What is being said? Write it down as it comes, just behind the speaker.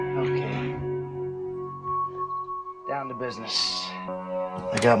business.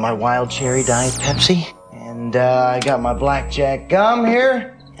 I got my wild cherry Diet Pepsi, and I got my blackjack gum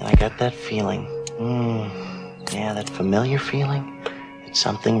here, and I got that feeling. Yeah, that familiar feeling that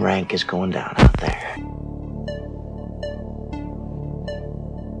something rank is going down out there.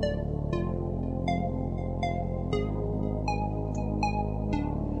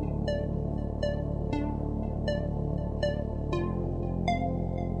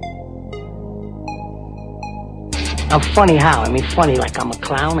 I'm funny how? I mean, funny like I'm a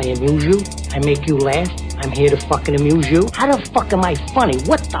clown, I amuse you, I make you laugh, I'm here to fucking amuse you. How the fuck am I funny?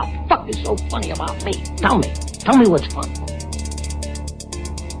 What the fuck is so funny about me? Tell me what's funny.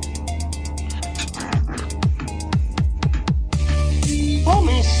 Oh,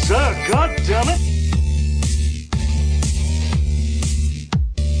 me, sir, goddammit!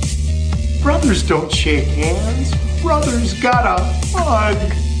 Brothers don't shake hands. Brothers gotta hug.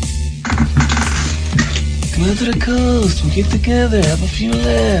 Come out to the coast, we'll get together, have a few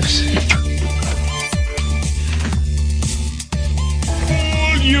laughs.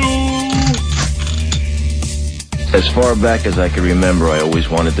 As far back as I can remember, I always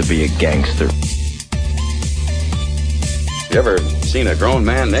wanted to be a gangster. You ever seen a grown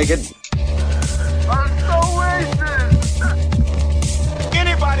man naked? I'm so racist!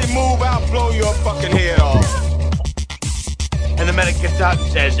 Anybody move out, blow your fucking head off. And the medic gets out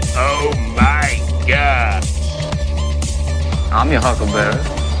and says, "Oh my God." I'm your huckleberry.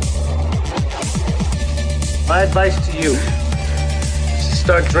 My advice to you is to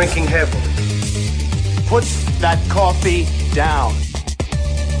start drinking heavily. Put that coffee down.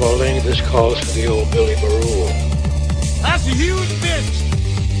 Pauline, this calls for the old Billy Baroo. That's a huge bitch.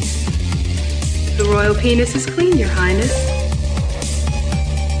 The royal penis is clean, Your Highness.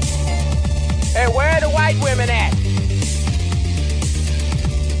 Hey, where are the white women at?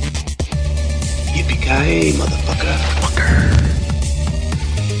 Yippee-ki-yay, motherfucker.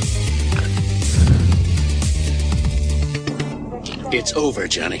 It's over,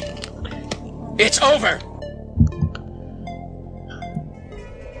 Johnny. It's over!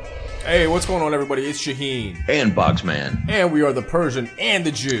 Hey, what's going on, everybody? It's Shaheen. And Boxman. And we are the Persian and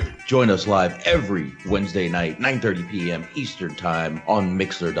the Jew. Join us live every Wednesday night, 9:30 p.m. Eastern Time on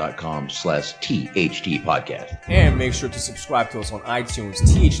Mixler.com/THT Podcast. And make sure to subscribe to us on iTunes,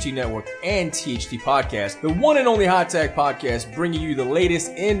 THT Network, and THT Podcast, the one and only hot tag podcast bringing you the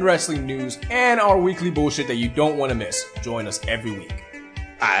latest in wrestling news and our weekly bullshit that you don't want to miss. Join us every week.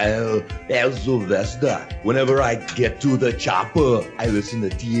 El Sylvester. Whenever I get to the chopper, I listen to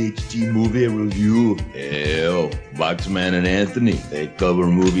THT Movie Review. Hell, Boxman and Anthony, they cover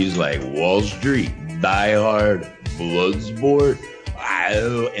movies like Wall Street, Die Hard, Bloodsport,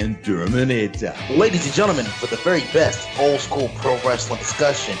 and Terminator. Ladies and gentlemen, for the very best old school pro wrestling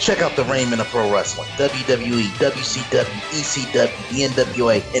discussion, check out the Raymond of Pro Wrestling. WWE, WCW, ECW, the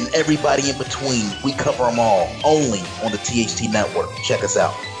NWA, and everybody in between. We cover them all, only on the THT Network. Check us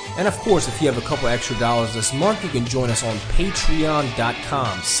out. And of course, if you have a couple extra dollars this month, you can join us on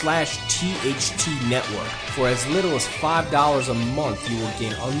patreon.com/THT Network. For as little as $5 a month, you will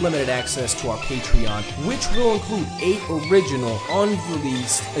gain unlimited access to our Patreon, which will include 8 original,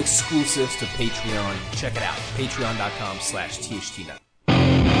 unreleased exclusives to Patreon. Check it out, patreon.com/THT Network.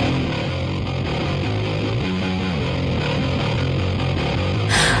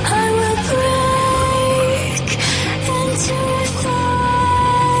 I will break into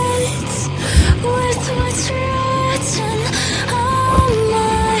with what's written on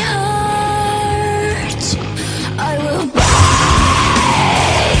my heart. I will break.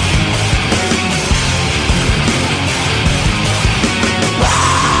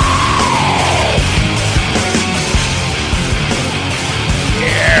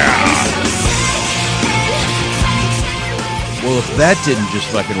 Yeah. Well, if that didn't just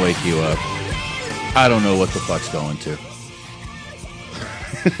fucking wake you up, I don't know what the fuck's going to.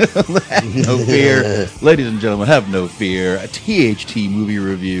 Have no fear. Ladies and gentlemen, have no fear. A THT movie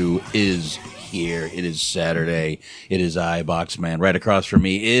review is here. It is Saturday. It is I, Boxman. Right across from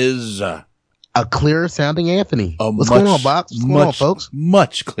me is a clearer sounding Anthony. What's going on, Box? What's going on, folks?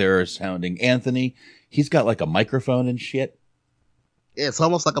 Much clearer sounding Anthony. He's got like a microphone and shit. Yeah, it's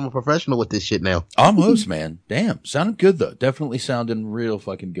almost like I'm a professional with this shit now. Almost, man. Damn. Sounding good, though. Definitely sounding real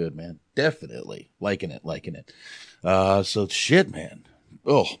fucking good, man. Definitely. Liking it. So shit, man.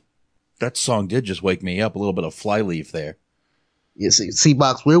 Oh, that song did just wake me up. A little bit of Flyleaf there. Yeah, see,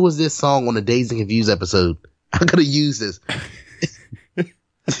 Box, where was this song on the Dazed and Confused episode? I could have used this.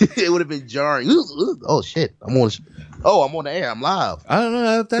 It would have been jarring. Oh shit! I'm on the air. I'm live. I don't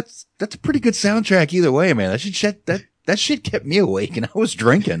know. That's a pretty good soundtrack either way, man. That shit kept me awake, and I was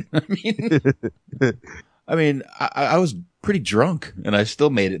drinking. I mean, I mean, I was pretty drunk, and I still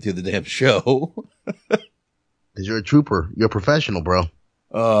made it through the damn show. Because you're a trooper. You're a professional, bro.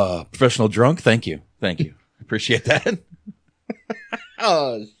 Professional drunk? Thank you. Appreciate that.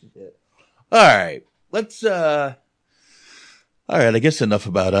 Oh, shit. All right. Let's, all right, I guess enough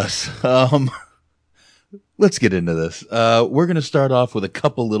about us. Let's get into this. We're going to start off with a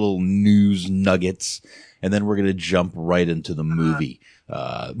couple little news nuggets, and then we're going to jump right into the movie.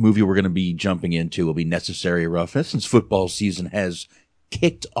 Movie we're going to be jumping into will be Necessary Roughness, since football season has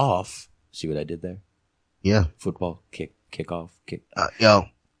kicked off. See what I did there? Yeah. Football kickoff. Yo.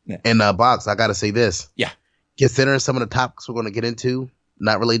 Yeah. And Box, I got to say this. Yeah. Considering some of the topics we're going to get into,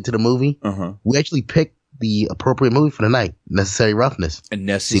 not related to the movie, we actually picked the appropriate movie for the night, Necessary Roughness. And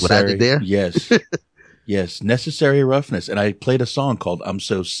Necessary. See what I did there? Yes. Yes, Necessary Roughness. And I played a song called I'm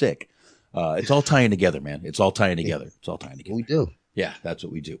So Sick. It's all tying together, man. It's all tying together. We do. Yeah, that's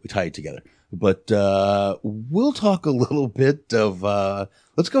what we do. We tie it together. But we'll talk a little bit of,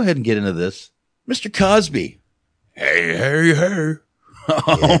 let's go ahead and get into this. Mr. Cosby. Hey.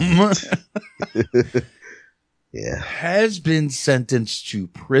 Yeah. Has been sentenced to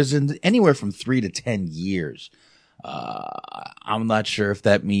prison anywhere from 3 to 10 years. I'm not sure if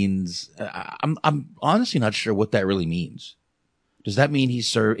that means, I'm honestly not sure what that really means. Does that mean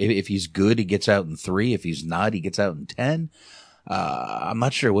if he's good, he gets out in 3? If he's not, he gets out in 10? I'm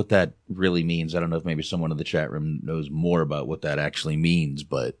not sure what that really means. I don't know if maybe someone in the chat room knows more about what that actually means,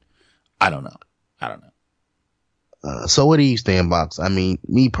 but I don't know. So what do you stand, Box? I mean,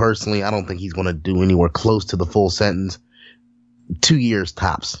 me personally, I don't think he's going to do anywhere close to the full sentence. 2 years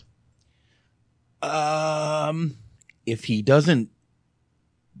tops. If he doesn't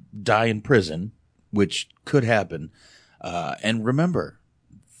die in prison, which could happen, and remember,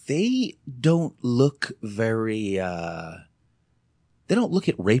 they don't look very, they don't look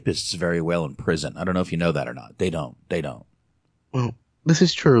at rapists very well in prison. I don't know if you know that or not. They don't. Well, this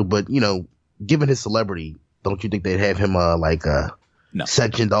is true, but given his celebrity, don't you think they'd have him no.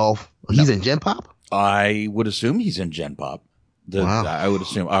 sectioned off? He's in Gen Pop? I would assume he's in Gen Pop. Wow. I would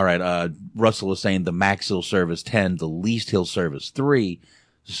assume. All right. Russell is saying the max he'll serve is 10, the least he'll serve is 3.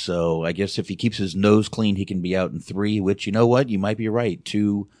 So I guess if he keeps his nose clean, he can be out in 3, which, you know what? You might be right.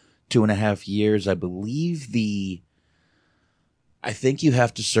 2.5 years. I believe I think you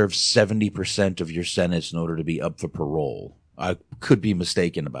have to serve 70% of your sentence in order to be up for parole. I could be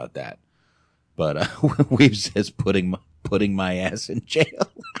mistaken about that. But Weave says putting my ass in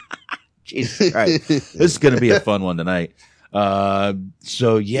jail. Jesus Christ. This is going to be a fun one tonight.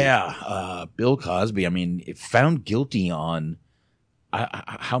 So yeah, Bill Cosby, I mean, found guilty on,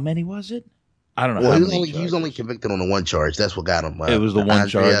 how many was it? I don't know. Well, he was only convicted on the one charge. That's what got him. It was the one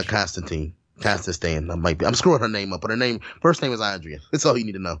charge. Constantine. I'm screwing her name up, but first name is Andrea. That's all you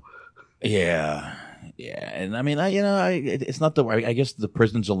need to know. Yeah. And I mean, it's not I guess the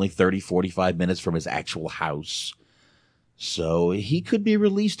prison's only 30-45 minutes from his actual house. So he could be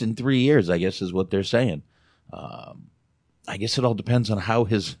released in 3 years, I guess is what they're saying. I guess it all depends on how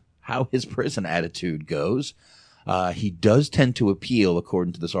his prison attitude goes. He does tend to appeal,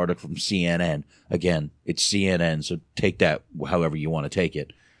 according to this article from CNN. Again, it's CNN, so take that however you want to take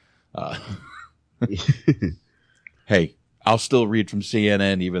it. Hey, I'll still read from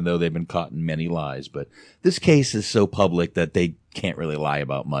CNN, even though they've been caught in many lies. But this case is so public that they can't really lie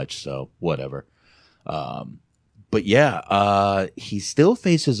about much, so whatever. But yeah, he still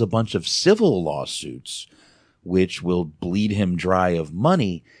faces a bunch of civil lawsuits, which will bleed him dry of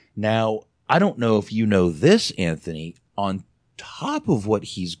money. Now, I don't know if you know this, Anthony. On top of what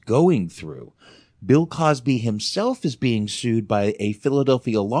he's going through, Bill Cosby himself is being sued by a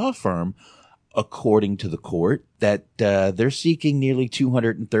Philadelphia law firm, according to the court, that they're seeking nearly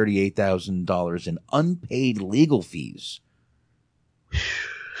 $238,000 in unpaid legal fees.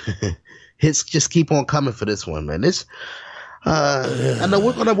 Hits just keep on coming for this one, man. This, I know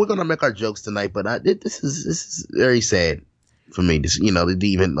we're gonna make our jokes tonight, but this is very sad for me. This, to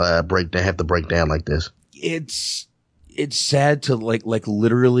even have to break down like this. It's sad to like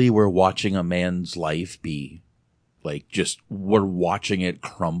literally we're watching a man's life be we're watching it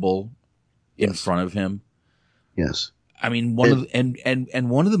crumble in front of him. Yes. I mean, one of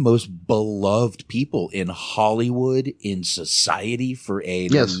the most beloved people in Hollywood, in society for a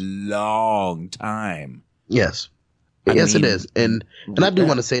long time. Yes. It is. And I do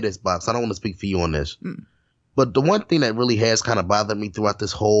want to say this, Box. I don't want to speak for you on this. But the one thing that really has kind of bothered me throughout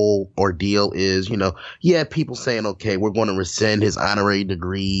this whole ordeal is, people saying, okay, we're going to rescind his honorary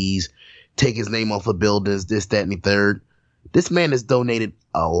degrees, take his name off of buildings, this, that, and the third. This man has donated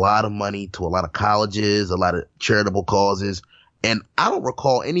a lot of money to a lot of colleges, a lot of charitable causes. And I don't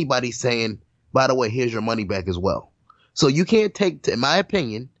recall anybody saying by the way, here's your money back as well. So you can't take, in my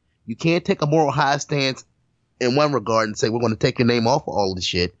opinion, you can't take a moral high stance in one regard and say, we're going to take your name off of all this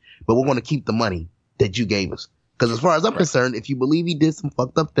shit, but we're going to keep the money that you gave us. Because as far as I'm concerned, if you believe he did some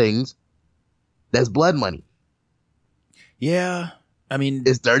fucked up things, that's blood money. Yeah. I mean,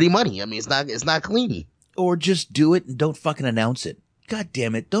 it's dirty money. I mean, it's not clean. Or just do it and don't fucking announce it. God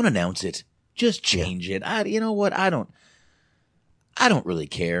damn it. Don't announce it. Just change it. You know what? I don't really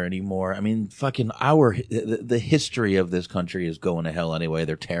care anymore. I mean, fucking the history of this country is going to hell anyway.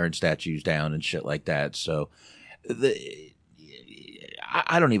 They're tearing statues down and shit like that. So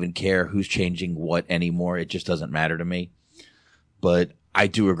I don't even care who's changing what anymore. It just doesn't matter to me. But I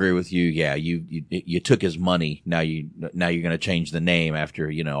do agree with you. Yeah, you took his money. Now you're going to change the name after,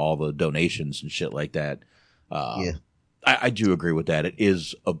 you know, all the donations and shit like that. Yeah. I do agree with that. It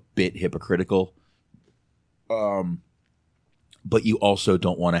is a bit hypocritical. But you also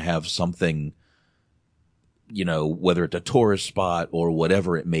don't want to have something, you know, whether it's a tourist spot or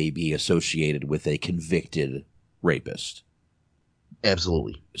whatever it may be, associated with a convicted rapist.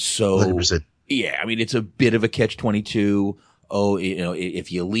 Absolutely. So 100%. Yeah, I mean, it's a bit of a catch-22. Oh, you know,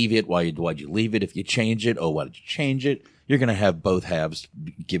 if you leave it, why'd you leave it? If you change it, why did you change it? You're going to have both halves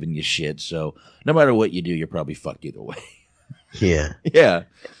giving you shit. So no matter what you do, you're probably fucked either way. Yeah. Yeah.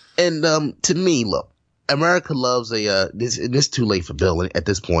 And to me, look, America loves this is too late for Bill at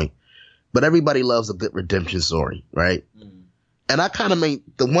this point, but everybody loves a good redemption story, right? Mm. And I kind of made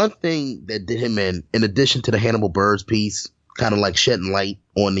the one thing that did him in addition to the Hannibal Buress piece, kind of like shedding light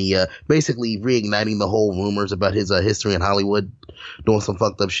on the basically reigniting the whole rumors about his history in Hollywood, doing some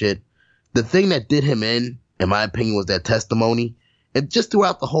fucked up shit. The thing that did him in my opinion, was that testimony. And just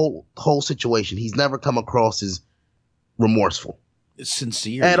throughout the whole situa, he's never come across as remorseful,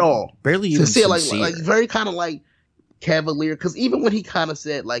 sincere at all. Barely even sincere. Like very kind of like cavalier. Because even when he kind of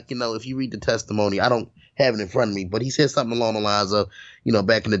said, like, you know, if you read the testimony, I don't have it in front of me, but he said something along the lines of, you know,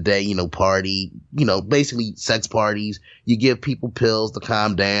 back in the day, you know, party, you know, basically sex parties, you give people pills to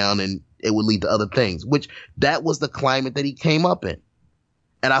calm down and it would lead to other things, which that was the climate that he came up in.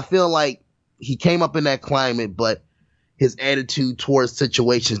 And I feel like he came up in that climate, but his attitude towards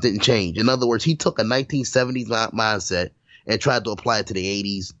situations didn't change. In other words, he took a 1970s mindset and tried to apply it to the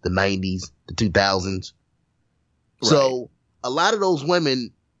 80s, the 90s, the 2000s. Right. So a lot of those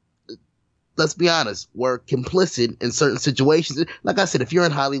women, let's be honest, were complicit in certain situations. Like I said, if you're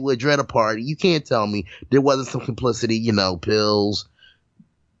in Hollywood, you're at a party, you can't tell me there wasn't some complicity, you know, pills,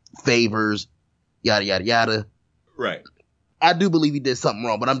 favors, yada, yada, yada. Right. I do believe he did something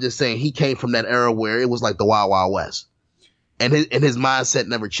wrong, but I'm just saying he came from that era where it was like the Wild Wild West. And his mindset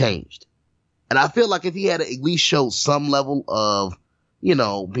never changed. And I feel like if he had at least showed some level of, you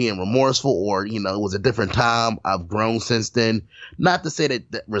know, being remorseful, or, you know, it was a different time, I've grown since then. Not to say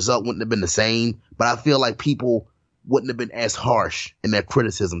that the result wouldn't have been the same, but I feel like people wouldn't have been as harsh in their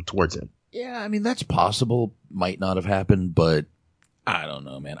criticism towards him. Yeah, I mean, that's possible. Might not have happened, but I don't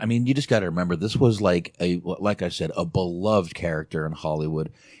know, man. I mean, you just got to remember, this was like I said, a beloved character in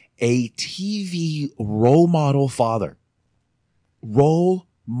Hollywood, a TV role model father.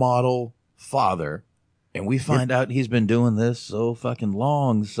 And we find out he's been doing this so fucking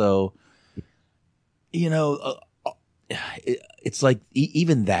long. So, you know, it's like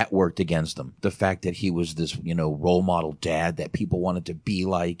even that worked against him. The fact that he was this, you know, role model dad that people wanted to be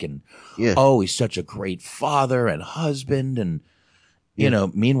like. And, he's such a great father and husband. And, you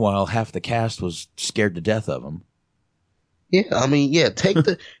know, meanwhile, half the cast was scared to death of him. Yeah, I mean, take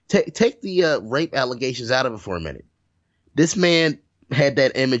the rape allegations out of it for a minute. This man had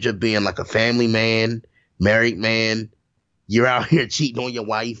that image of being like a family man, married man. You're out here cheating on your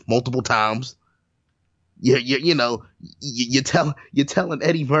wife multiple times. You're telling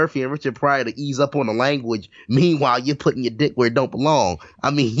Eddie Murphy and Richard Pryor to ease up on the language. Meanwhile, you're putting your dick where it don't belong. I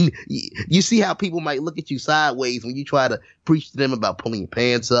mean, you see how people might look at you sideways when you try to preach to them about pulling your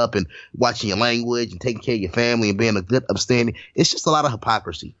pants up and watching your language and taking care of your family and being a good upstanding. It's just a lot of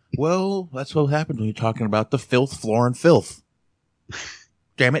hypocrisy. Well, that's what happens when you're talking about the filth, floor, and filth.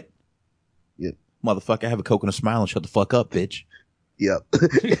 Damn it. Yep. Motherfucker, have a coke and a smile and shut the fuck up, bitch. Yep.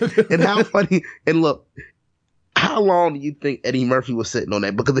 And how funny. And look, how long do you think Eddie Murphy was sitting on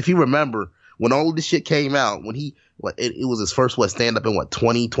that? Because if you remember, when all of this shit came out, when it was his first, stand up in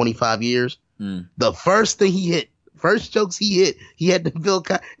 20, 25 years? The first thing first jokes he hit, he had to Bill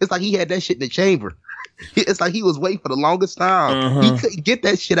Cosby. It's like he had that shit in the chamber. It's like he was waiting for the longest time. He couldn't get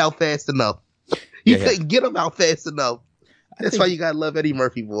that shit out fast enough. He couldn't get him out fast enough. That's why you gotta love Eddie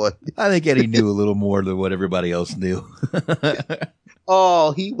Murphy, boy. I think Eddie knew a little more than what everybody else knew.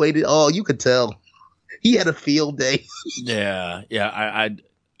 Oh, he waited. Oh, you could tell. He had a field day. Yeah.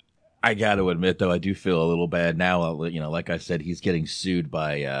 I got to admit, though, I do feel a little bad now. You know, like I said, he's getting sued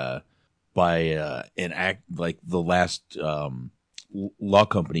by an act like the last law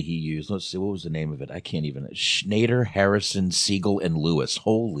company he used. Let's see, what was the name of it? I can't even. Schneider, Harrison, Siegel, and Lewis.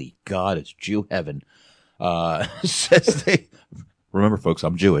 Holy God, it's Jew heaven. Says they. Remember, folks,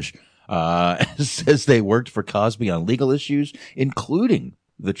 I'm Jewish. Says they worked for Cosby on legal issues, including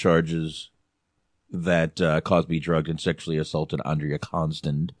the charges that Cosby drugged and sexually assaulted Andrea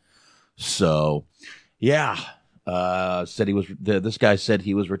Constand. So, yeah, said he was. This guy said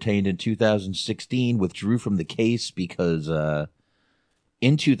he was retained in 2016, withdrew from the case because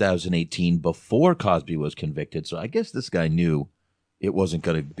in 2018, before Cosby was convicted. So I guess this guy knew it wasn't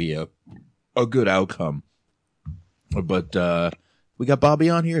going to be a good outcome. But we got Bobby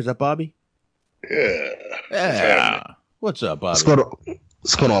on here. Is that Bobby? Yeah. What's up, Bobby?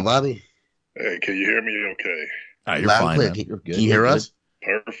 What's going on, Bobby? Hey, can you hear me okay? You're fine, man. You're good. Can you hear us?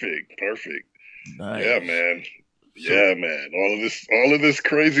 Perfect. Nice. Yeah, man. All of this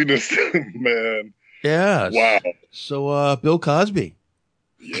craziness, man. Yeah. Wow. So, Bill Cosby.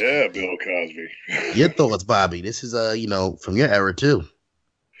 Yeah, Bill Cosby. Your thoughts, Bobby? This is, from your era too.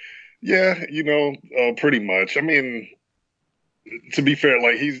 Yeah, pretty much. I mean, to be fair,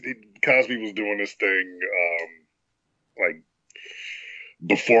 like Cosby was doing this thing, like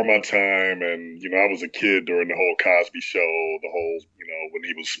before my time, and I was a kid during the whole Cosby Show, the whole when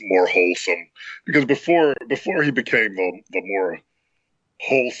he was more wholesome, because before he became the more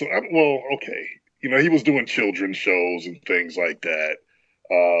wholesome, he was doing children's shows and things like that.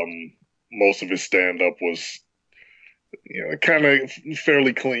 Most of his stand up was kind of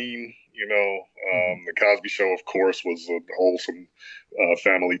fairly clean. The Cosby Show, of course, was a wholesome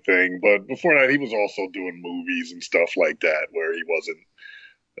family thing, but before that, he was also doing movies and stuff like that, where he wasn't,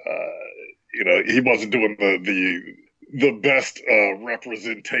 he wasn't doing the best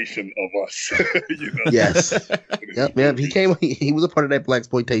representation of us. Yes. Yep, man. He was a part of that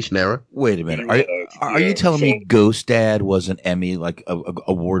blaxploitation era. Wait a minute. Are you telling me Ghost Dad was an Emmy, like a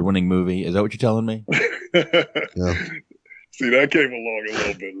award-winning movie? Is that what you're telling me? Yeah. See, that came along a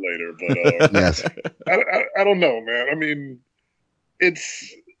little bit later, but yes. I don't know, man. I mean,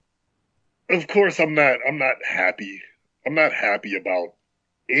 it's, of course, I'm not happy. I'm not happy about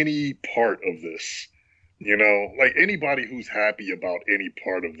any part of this. Like anybody who's happy about any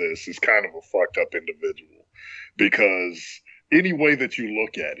part of this is kind of a fucked up individual, because any way that you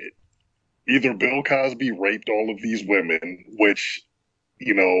look at it, either Bill Cosby raped all of these women, which,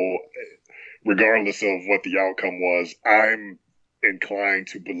 regardless of what the outcome was, I'm inclined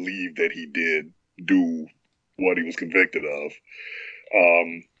to believe that he did do what he was convicted of.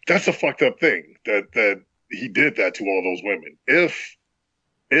 That's a fucked up thing that he did that to all those women. If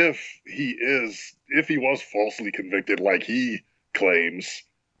he was falsely convicted like he claims,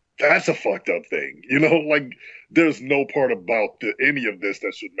 that's a fucked up thing. Like there's no part about any of this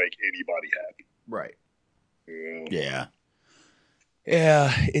that should make anybody happy. Right. Yeah.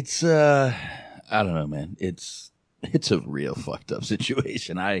 Yeah, it's I don't know, man. It's a real fucked up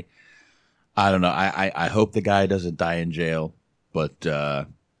situation. I don't know. I hope the guy doesn't die in jail, but I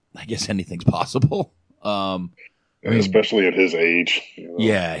guess anything's possible. Especially at his age.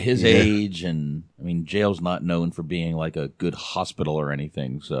 Yeah, his age, and I mean, jail's not known for being like a good hospital or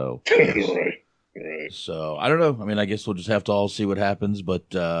anything. So right. So I don't know. I mean, I guess we'll just have to all see what happens. But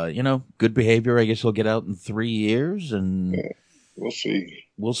good behavior. I guess he'll get out in 3 years, and we'll see.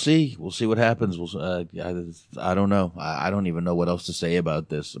 We'll see what happens. I don't know. I don't even know what else to say about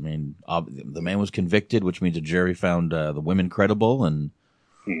this. I mean, the man was convicted, which means a jury found the women credible, and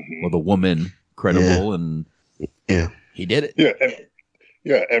the woman credible, and he did it.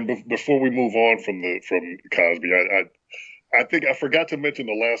 And before we move on from Cosby, I think I forgot to mention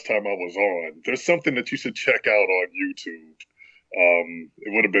the last time I was on. There's something that you should check out on YouTube.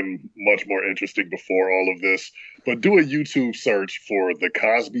 It would have been much more interesting before all of this, but do a YouTube search for The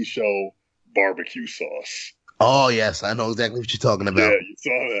Cosby Show barbecue sauce. Oh yes, I know exactly what you're talking about. Yeah, you saw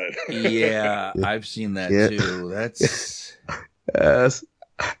that. Yeah, I've seen that too. That's yes.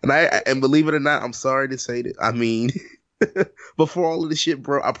 And believe it or not, I'm sorry to say that. I mean, before all of this shit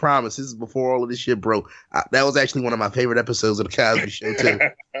broke, I promise this is before all of this shit broke. That was actually one of my favorite episodes of The Cosby Show too.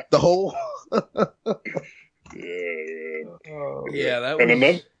 The whole. Yeah, that was.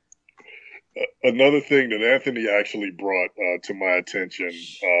 And another thing that Anthony actually brought to my attention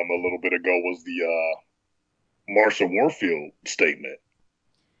a little bit ago was the Marsha Warfield statement.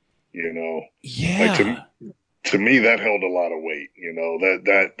 Yeah. Like to me, that held a lot of weight.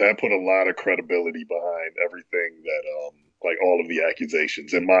 That put a lot of credibility behind everything that, like all of the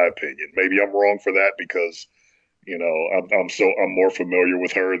accusations, in my opinion. Maybe I'm wrong for that because, You know, I'm more familiar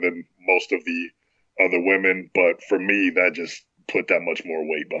with her than most of the other women, but for me, that just put that much more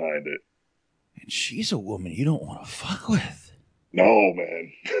weight behind it. And she's a woman you don't want to fuck with. No,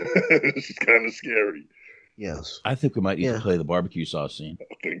 man. It's kind of scary. Yes. I think we might need to play the barbecue sauce scene.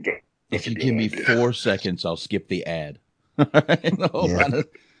 I think that. If you give me 4 seconds, I'll skip the ad.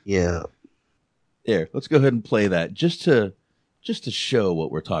 Yeah. There, let's go ahead and play that just to show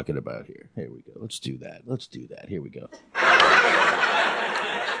what we're talking about here. Here we go. Let's do that. Here we go.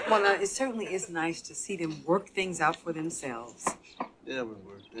 Well, it certainly is nice to see them work things out for themselves. They haven't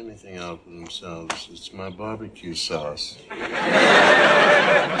worked anything out for themselves. It's my barbecue sauce.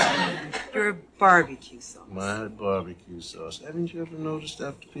 Your barbecue sauce. My barbecue sauce. Haven't you ever noticed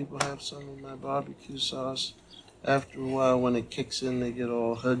after people have some of my barbecue sauce, after a while when it kicks in, they get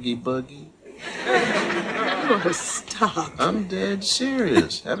all huggy-buggy? Oh, stop. I'm dead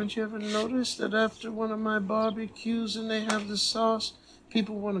serious. Haven't you ever noticed that after one of my barbecues and they have the sauce,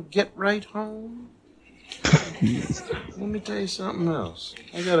 people want to get right home? Let me tell you something else.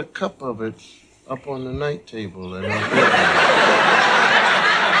 I got a cup of it up on the night table. And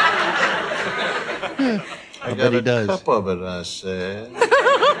I got a cup of it, I said.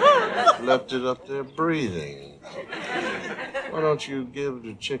 Left it up there breathing. Why don't you give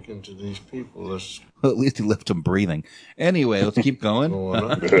the chicken to these people? Well, at least he left him breathing. Anyway, let's keep going.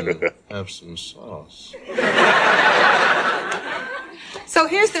 Have some sauce. So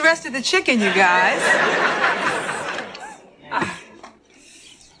here's the rest of the chicken, you guys.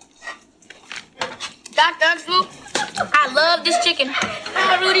 Dr. Uxloop, I love this chicken.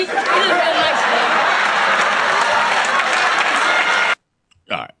 Oh, Rudy, you look real nice today.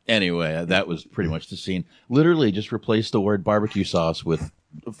 All right. Anyway, that was pretty much the scene. Literally just replaced the word barbecue sauce with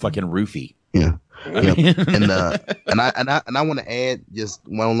fucking roofie. Yeah. And I want to add just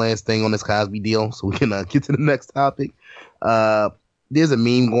one last thing on this Cosby deal so we can get to the next topic. There's a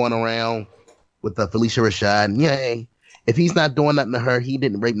meme going around with Felicia Rashad. Yay. If he's not doing nothing to her, he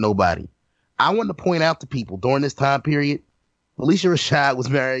didn't rape nobody. I want to point out to people during this time period, Felicia Rashad was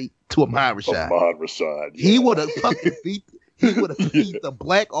married to Ahmad Rashad. Ahmad Rashad. Yeah. He would have fucking beat the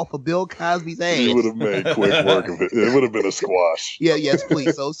black off of Bill Cosby's ass. He would have made quick work of it. It would have been a squash. Yeah, yes,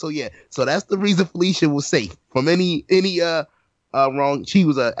 please. So that's the reason Felicia was safe from any wrong. She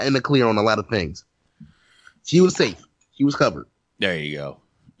was in the clear on a lot of things. She was safe. She was covered. There you go.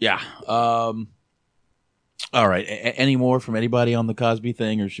 Yeah. All right. Any more from anybody on the Cosby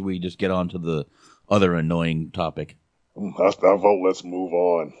thing, or should we just get on to the other annoying topic? I vote let's move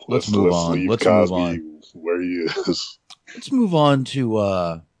on. Let's move on. Leave Cosby where he is. Let's move on to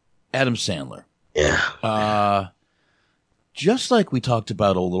Adam Sandler. Yeah. Just like we talked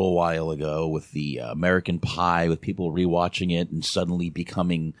about a little while ago with the American Pie, with people rewatching it and suddenly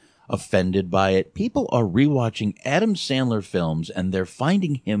becoming offended by it, people are rewatching Adam Sandler films and they're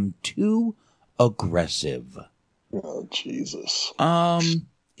finding him too aggressive. Oh, Jesus.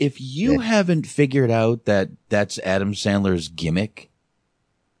 If you haven't figured out that that's Adam Sandler's gimmick,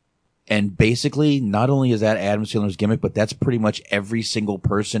 and basically not only is that Adam Sandler's gimmick, but that's pretty much every single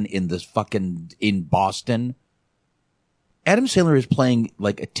person in Boston. Adam Sandler is playing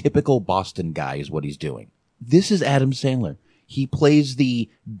like a typical Boston guy is what he's doing. This is Adam Sandler. He plays the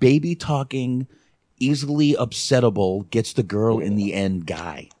baby talking, easily upsettable, gets the girl in the end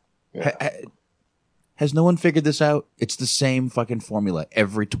guy. Yeah. Has no one figured this out? It's the same fucking formula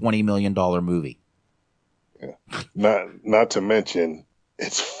every $20 million movie. Yeah. Not to mention,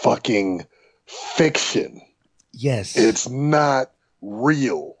 it's fucking fiction. Yes. It's not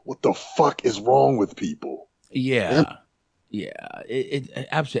real. What the fuck is wrong with people? Yeah. Yeah. It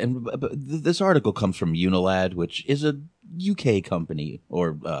absolutely. But this article comes from Unilad, which is a UK company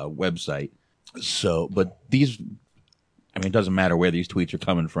or website. So, but these, I mean, it doesn't matter where these tweets are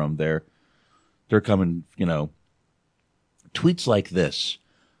coming from. They're coming, tweets like this.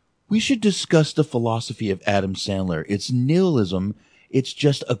 We should discuss the philosophy of Adam Sandler. It's nihilism. It's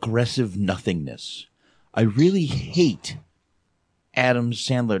just aggressive nothingness. I really hate Adam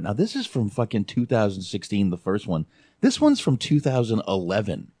Sandler. Now, this is from fucking 2016, the first one. This one's from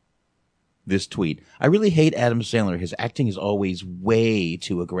 2011. This tweet. I really hate Adam Sandler. His acting is always way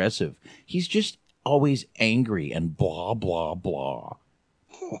too aggressive. He's just always angry and blah, blah, blah.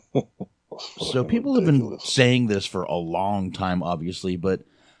 So people have been saying this for a long time, obviously, but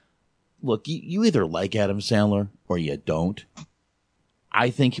look, you either like Adam Sandler or you don't. I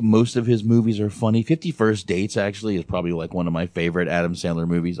think most of his movies are funny. 50 First Dates, actually, is probably like one of my favorite Adam Sandler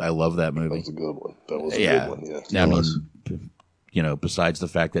movies. I love that movie. That was a good one. That was a good one, yeah. I mean, besides the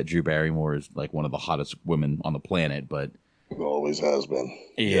fact that Drew Barrymore is like one of the hottest women on the planet, but... It always has been.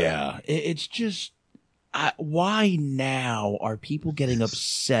 Yeah. It's just... why now are people getting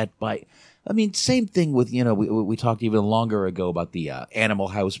upset by? I mean, same thing with, we talked even longer ago about the Animal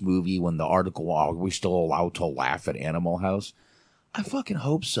House movie when the article, are we still allowed to laugh at Animal House? I fucking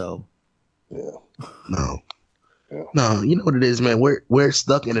hope so. Yeah. No. Yeah. No, you know what it is, man? We're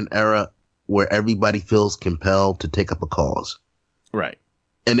stuck in an era where everybody feels compelled to take up a cause. Right.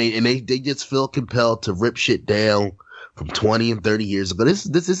 And they just feel compelled to rip shit down from 20 and 30 years ago. This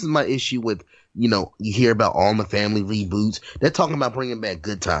is my issue with, you hear about All in the Family reboots. They're talking about bringing back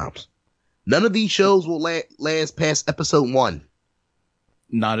Good Times. None of these shows will last past episode 1.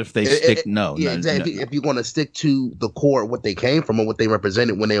 Not if they stick. No. Exactly. No. If you're going to stick to the core of what they came from and what they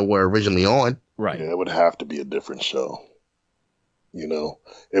represented when they were originally on. Right. Yeah, it would have to be a different show. It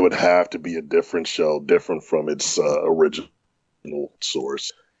would have to be a different show, different from its original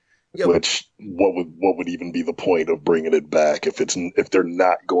source. Yeah, which what would even be the point of bringing it back if they're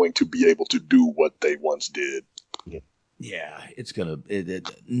not going to be able to do what they once did? Yeah, it's gonna.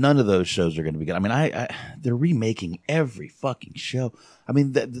 None of those shows are gonna be good. I mean, they're remaking every fucking show. I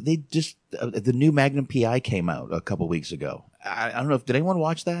mean, they just the new Magnum PI came out a couple weeks ago. I don't know if did anyone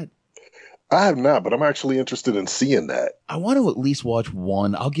watch that? I have not, but I'm actually interested in seeing that. I want to at least watch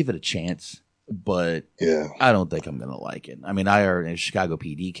one. I'll give it a chance, but yeah, I don't think I'm gonna like it. I mean, I heard Chicago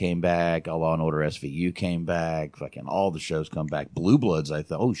PD came back, Law and Order SVU came back, fucking all the shows come back. Blue Bloods, I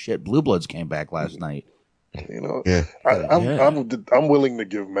thought, oh shit, Blue Bloods came back last night. Yeah. I'm willing to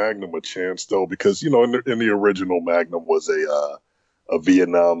give Magnum a chance though, because in the original Magnum was a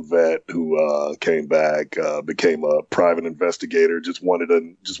Vietnam vet who came back, became a private investigator, just wanted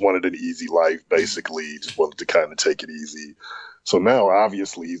an easy life, basically, just wanted to kind of take it easy. So now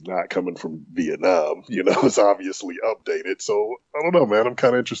obviously he's not coming from Vietnam, it's obviously updated. So I don't know, man. I'm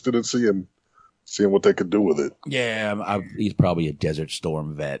kind of interested in seeing what they could do with it. Yeah, he's probably a Desert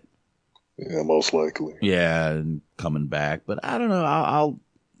Storm vet. Yeah, most likely. Yeah, and coming back, but I don't know.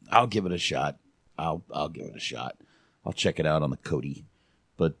 I'll give it a shot. I'll give it a shot. I'll check it out on the Kodi.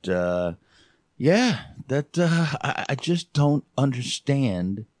 But yeah, that I just don't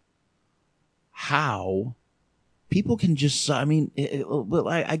understand how people can just. I mean, well,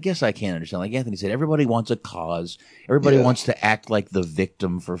 I guess I can't understand. Like Anthony said, everybody wants a cause. Everybody wants to act like the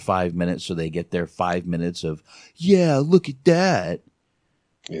victim for 5 minutes, so they get their 5 minutes of look at that.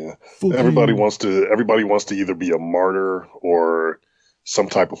 Yeah, everybody wants to either be a martyr or some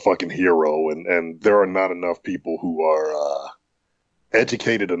type of fucking hero, and there are not enough people who are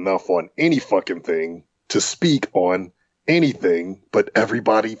educated enough on any fucking thing to speak on anything, but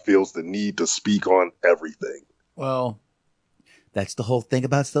everybody feels the need to speak on everything. Well, that's the whole thing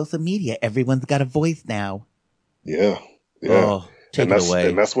about social media. Everyone's got a voice now. Yeah. Oh, take it away.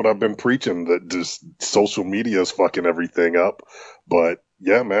 And that's what I've been preaching, that just social media is fucking everything up. But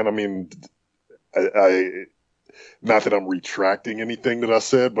yeah, man, I mean, I not that I'm retracting anything that I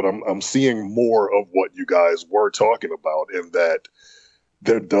said, but I'm seeing more of what you guys were talking about, and that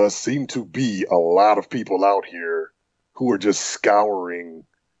there does seem to be a lot of people out here who are just scouring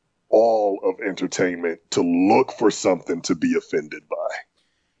all of entertainment to look for something to be offended by.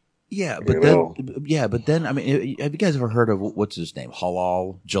 Yeah, but then, I mean, have you guys ever heard of what's his name?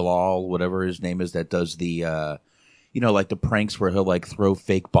 Jalal, whatever his name is, that does the, like the pranks where he'll like throw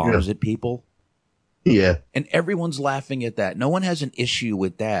fake bombs at people. Yeah. And everyone's laughing at that. No one has an issue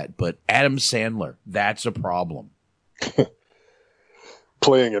with that, but Adam Sandler, that's a problem.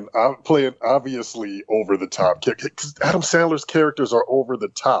 Playing obviously over the top. Adam Sandler's characters are over the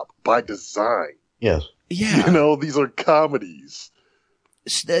top by design. Yes. Yeah. These are comedies.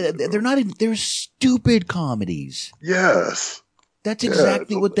 They're not even, they're stupid comedies. Yes. That's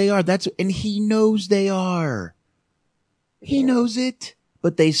exactly what they are. And he knows they are. He knows it,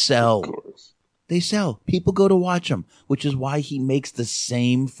 but they sell. Of course. They sell. People go to watch them, which is why he makes the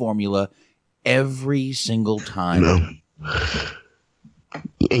same formula every single time.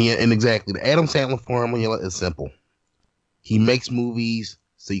 And exactly, the Adam Sandler formula is simple. He makes movies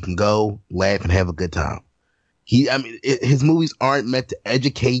so you can go, laugh, and have a good time. His movies aren't meant to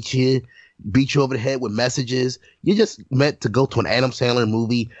educate you, beat you over the head with messages. You're just meant to go to an Adam Sandler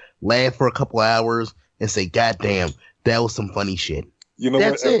movie, laugh for a couple hours, and say, "God damn, that was some funny shit."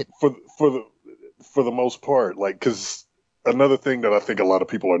 That's it. For the most part, because another thing that I think a lot of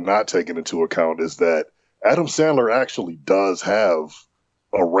people are not taking into account is that Adam Sandler actually does have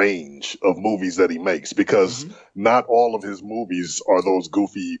a range of movies that he makes, because not all of his movies are those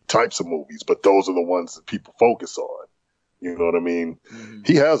goofy types of movies, but those are the ones that people focus on. You know what I mean? Mm-hmm.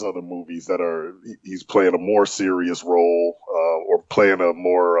 He has other movies that he's playing a more serious role, or playing a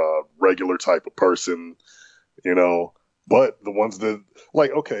more regular type of person, But the ones that,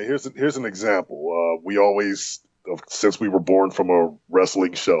 like, okay, here's an example. We always, since we were born from a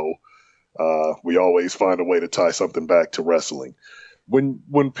wrestling show, we always find a way to tie something back to wrestling.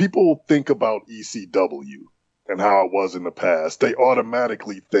 When people think about ECW and how it was in the past, they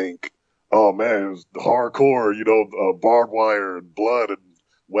automatically think, oh man, it was hardcore, barbed wire and blood and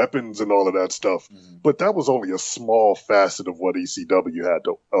weapons and all of that stuff. Mm-hmm. But that was only a small facet of what ECW had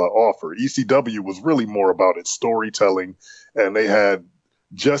to offer. ECW was really more about its storytelling, and they had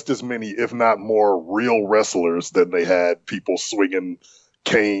just as many, if not more, real wrestlers than they had people swinging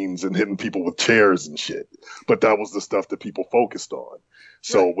canes and hitting people with chairs and shit. But that was the stuff that people focused on.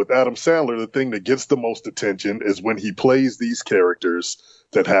 So right. With Adam Sandler, the thing that gets the most attention is when he plays these characters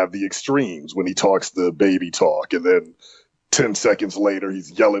that have the extremes, when he talks the baby talk, and then 10 seconds later,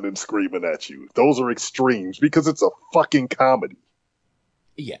 he's yelling and screaming at you. Those are extremes because it's a fucking comedy.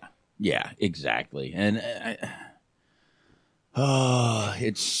 Yeah, exactly. And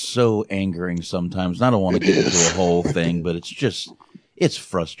it's so angering sometimes. And I don't want to get into a whole thing, but it's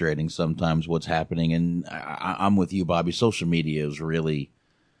frustrating sometimes what's happening. And I'm with you, Bobby. Social media is really,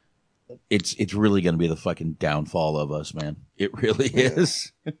 it's really going to be the fucking downfall of us, man. It really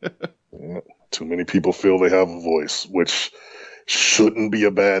is. Yeah. Too many people feel they have a voice, which shouldn't be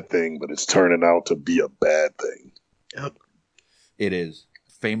a bad thing, but it's turning out to be a bad thing. Yep. It is.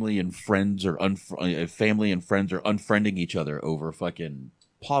 Family and friends are unfriending each other over fucking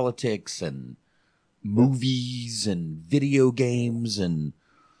politics and movies and video games and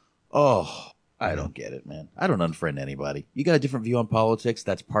I don't get it, man. I don't unfriend anybody. You got a different view on politics,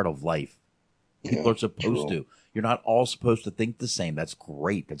 that's part of life. People are supposed to. You're not all supposed to think the same. That's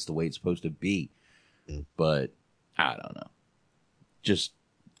great. That's the way it's supposed to be. But I don't know. Just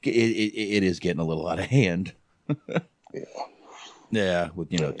it is getting a little out of hand. Yeah, with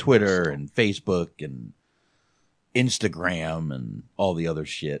Twitter and Facebook and Instagram and all the other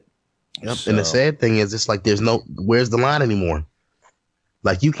shit. Yep. So, and the sad thing is, it's like where's the line anymore?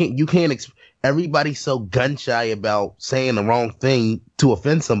 Like you can't. Everybody's so gun shy about saying the wrong thing to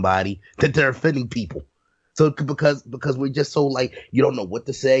offend somebody that they're offending people. So because we're just so like, you don't know what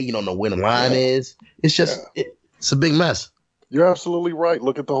to say, you don't know where the line is. It's just it's a big mess. You're absolutely right.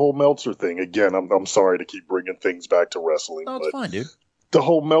 Look at the whole Meltzer thing again. I'm sorry to keep bringing things back to wrestling. No, it's fine, dude. The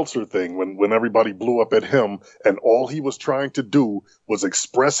whole Meltzer thing, when everybody blew up at him, and all he was trying to do was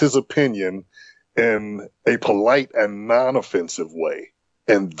express his opinion in a polite and non-offensive way,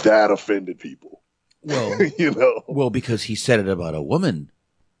 and that offended people. Well, well, because he said it about a woman.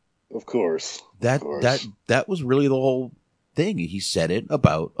 Of course. That was really the whole thing. He said it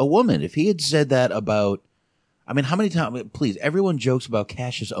about a woman. If he had said that about, I mean, how many times? Please, everyone jokes about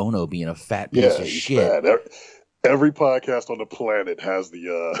Cassius Ohno being a fat piece of shit. Fat. Every podcast on the planet has the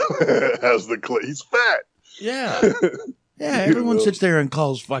he's fat. Yeah. Yeah, everyone sits there and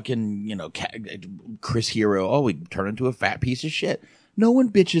calls fucking, Chris Hero, oh, he turned into a fat piece of shit. No one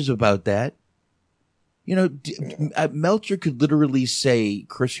bitches about that. Meltzer could literally say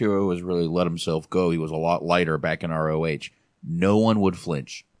Chris Hero has really let himself go. He was a lot lighter back in ROH. No one would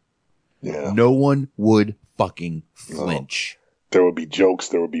flinch. Yeah. No one would fucking flinch. There would be jokes.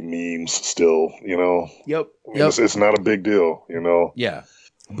 There would be memes still, Yep. It's not a big deal, Yeah.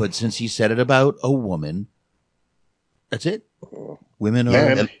 But since he said it about a woman, that's it. Women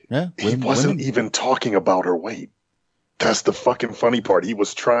are... he wasn't even talking about her weight. That's the fucking funny part. He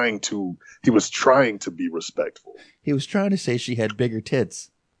was trying to be respectful. He was trying to say she had bigger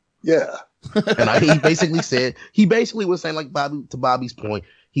tits. Yeah. And he basically was saying, like to Bobby's point,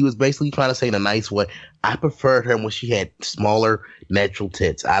 he was basically trying to say in a nice way, I preferred her when she had smaller natural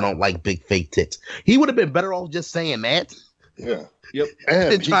tits. I don't like big fake tits. He would have been better off just saying that. Yeah. Yep.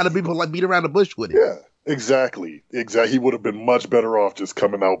 Than trying to beat around the bush with it. Yeah. Exactly. He would have been much better off just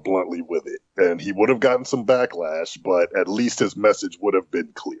coming out bluntly with it. And he would have gotten some backlash, but at least his message would have been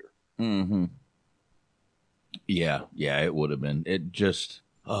clear. Mm-hmm. Yeah, it would have been. It just,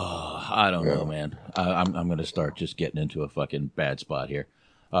 I don't know, man. I'm going to start just getting into a fucking bad spot here.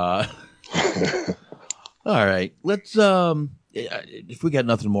 All right, let's, if we got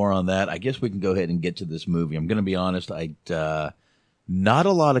nothing more on that, I guess we can go ahead and get to this movie. I'm going to be honest, not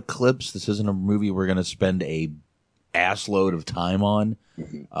a lot of clips. This isn't a movie we're going to spend a assload of time on.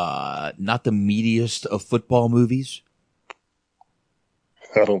 Mm-hmm. Not the meatiest of football movies.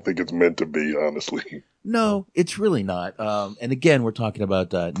 I don't think it's meant to be, honestly. No, it's really not. And again, we're talking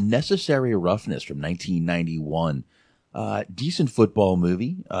about Necessary Roughness from 1991. Decent football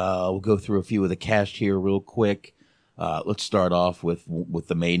movie. We'll go through a few of the cast here real quick. Let's start off with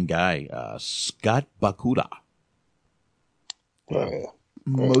the main guy, Scott Bakula.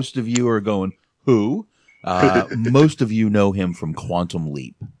 Most of you are going, who? Most of you know him from Quantum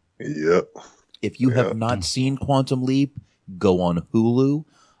Leap. Yep. If you have not seen Quantum Leap, go on Hulu.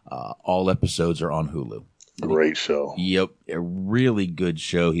 All episodes are on Hulu. Great show. Yep, a really good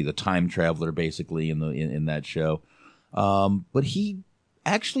show. He's a time traveler, basically, in that show. But he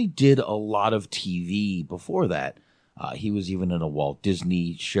actually did a lot of TV before that. He was even in a Walt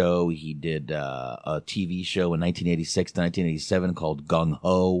Disney show. He did a TV show in 1986 to 1987 called Gung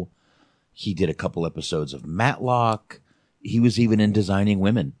Ho. He did a couple episodes of Matlock. He was even in Designing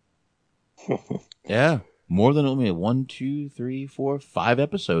Women. Yeah, more than 1, 2, 3, 4, 5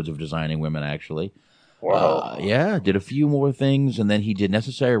 episodes of Designing Women, actually. Wow. Yeah, did a few more things, and then he did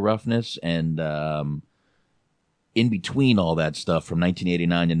Necessary Roughness, and in between all that stuff, from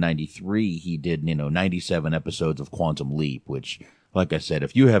 1989 to 93, he did 97 episodes of Quantum Leap, which, like I said,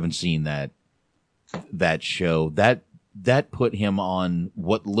 if you haven't seen that show, that put him on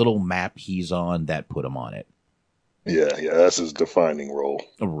what little map he's on. That put him on it. Yeah, that's his defining role.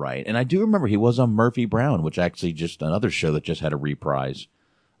 Right, and I do remember he was on Murphy Brown, which actually just another show that just had a reprise.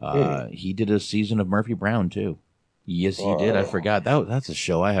 He did a season of Murphy Brown, too. Yes, he did. I forgot. That's a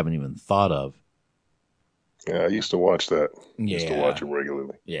show I haven't even thought of. Yeah, I used to watch that. Yeah. Used to watch it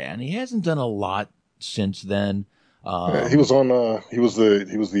regularly. Yeah, and he hasn't done a lot since then. He was on. He was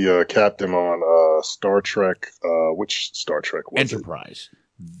the captain on Star Trek. Which Star Trek was Enterprise.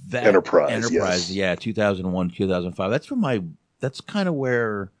 Enterprise. Yes. Yeah, 2001, 2005. That's kind of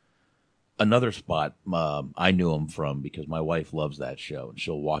where another spot I knew him from, because my wife loves that show and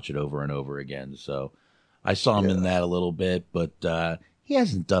she'll watch it over and over again. So I saw him in that a little bit, but he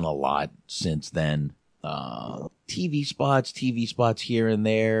hasn't done a lot since then. TV spots here and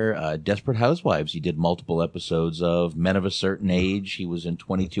there. Desperate Housewives, he did multiple episodes of. Men of a Certain Age, he was in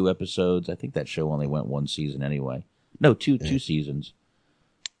 22 episodes. I think that show only went 1 season anyway. No, two seasons.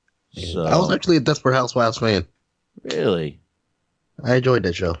 So, I was actually a Desperate Housewives fan. Really? I enjoyed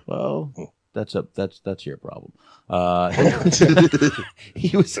that show. Well, that's your problem.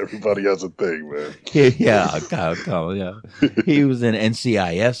 He was. Everybody has a thing, man. Yeah. He was in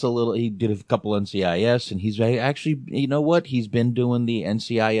NCIS a little. He did a couple NCIS, and he's actually, you know what? He's been doing the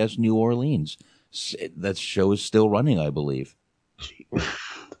NCIS New Orleans. That show is still running, I believe.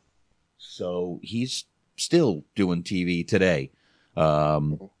 So he's still doing TV today.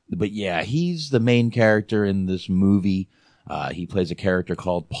 But yeah, he's the main character in this movie. He plays a character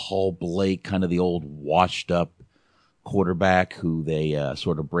called Paul Blake, kind of the old washed-up quarterback who they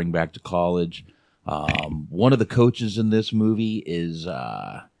sort of bring back to college. One of the coaches in this movie is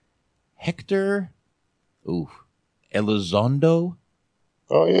Hector Elizondo.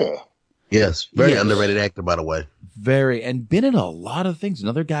 Oh, yeah. Yes, very underrated actor, by the way. Very, and been in a lot of things.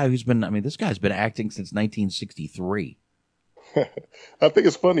 Another guy who's been, this guy's been acting since 1963. I think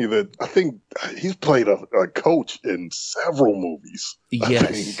it's funny that I think he's played a coach in several movies.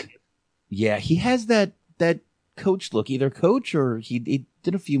 Yes. Yeah, he has that coach look, either coach or he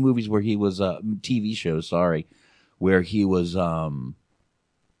did a few movies where he was TV shows, where he was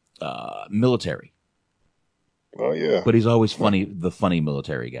military. Oh yeah. But he's always the funny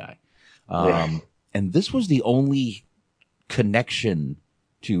military guy. Right. And this was the only connection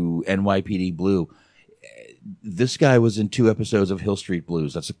to NYPD Blue. This guy was in 2 episodes of Hill Street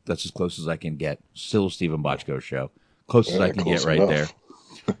Blues. That's as close as I can get. Still a Stephen Bochco show. Closest I can get right there.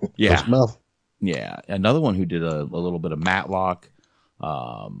 Yeah. Yeah. Another one who did a little bit of Matlock.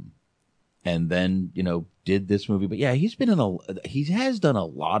 And then, did this movie. But yeah, he has done a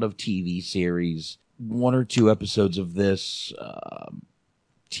lot of TV series. 1 or 2 episodes of this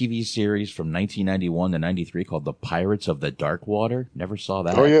TV series from 1991 to 93 called The Pirates of the Dark Water. Never saw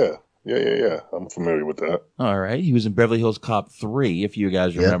that. Oh, yeah. Yeah. I'm familiar with that. All right. He was in Beverly Hills Cop 3, if you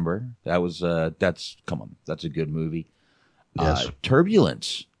guys remember. That was, that's a good movie. Yes.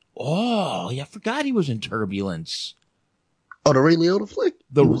 Turbulence. Oh, yeah, I forgot he was in Turbulence. Oh, the Ray Liotta flick?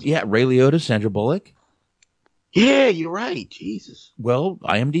 Ray Liotta, Sandra Bullock. Yeah, you're right. Jesus. Well,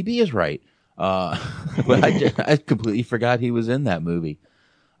 IMDb is right. But I completely forgot he was in that movie.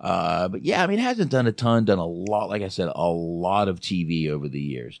 But yeah, it hasn't done a ton, done a lot, like I said, a lot of TV over the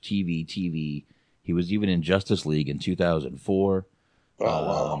years. TV. He was even in Justice League in 2004. Oh,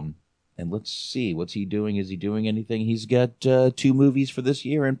 wow. And let's see, what's he doing? Is he doing anything? He's got 2 movies for this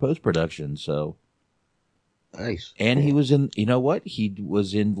year in post-production, so. Nice. And he was in, you know what? He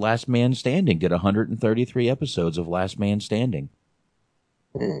was in Last Man Standing, did 133 episodes of Last Man Standing.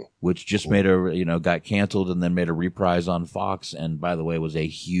 Which just got canceled and then made a reprise on Fox, and by the way, was a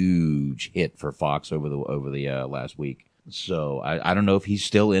huge hit for Fox over the last week. So I don't know if he's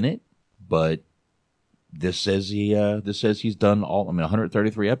still in it, but this says he's done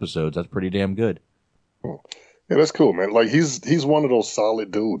 133 episodes. That's pretty damn good. Yeah, that's cool, man. Like he's one of those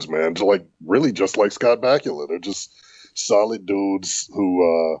solid dudes, man. Like really, just like Scott Bakula, they're just solid dudes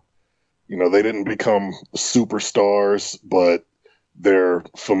who, they didn't become superstars, but they're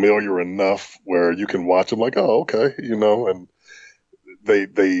familiar enough where you can watch them like, oh, okay, and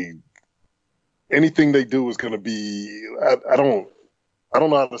they anything they do is going to be. I don't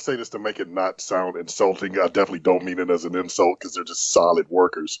know how to say this to make it not sound insulting. I definitely don't mean it as an insult because they're just solid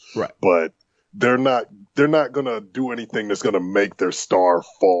workers, right? But they're not going to do anything that's going to make their star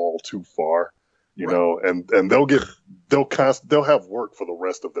fall too far, and they'll have work for the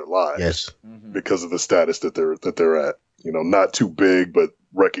rest of their lives. Yes. Because of the status that they're at, not too big, but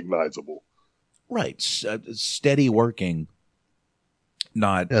recognizable. Right. Steady working.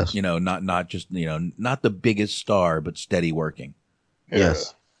 Not, yes. Not just, not the biggest star, but steady working.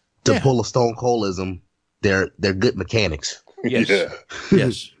 Yes. To pull a Stone Coldism, they're good mechanics. Yes. Yeah.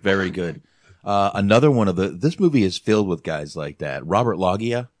 Yes. Very good. Another one of this movie is filled with guys like that. Robert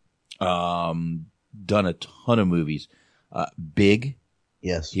Loggia, done a ton of movies. Big.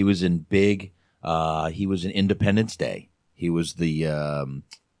 Yes. He was in Big. He was in Independence Day. He was the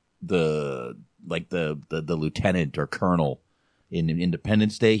lieutenant or colonel in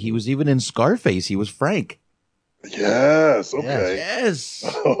Independence Day. He was even in Scarface. He was Frank. Yes. Okay. Yes.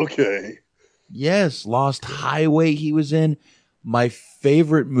 Okay. Yes. Lost Highway he was in. My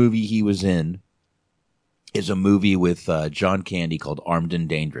favorite movie he was in is a movie with John Candy called Armed and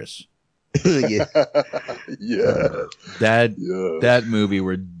Dangerous. Yeah. Yeah. That movie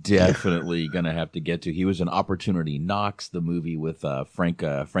we're definitely going to have to get to. He was in Opportunity Knocks, the movie with Frank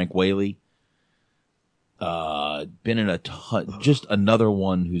Whaley. Been in a ton, just another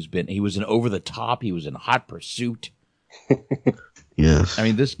one he was in Over the Top. He was in Hot Pursuit. Yes. I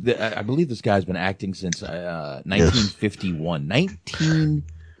mean, I believe this guy's been acting since 1951.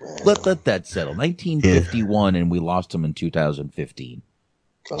 Let that settle. 1951, and we lost him in 2015.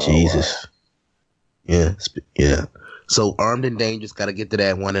 Jesus. Wow. Yeah. So Armed and Dangerous, got to get to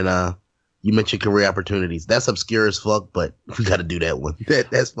that one. And you mentioned Career Opportunities. That's obscure as fuck, but we got to do that one.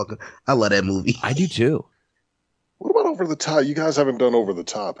 That's fucking. I love that movie. I do too. What about Over the Top? You guys haven't done Over the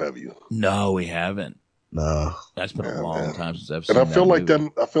Top, have you? No, we haven't. No. That's been a long time since I've seen that. And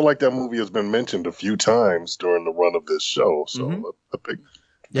I feel like that movie has been mentioned a few times during the run of this show. So I think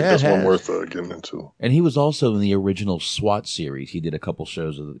that's one worth getting into. And he was also in the original SWAT series. He did a couple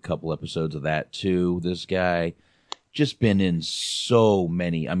episodes of that too. This guy just been in so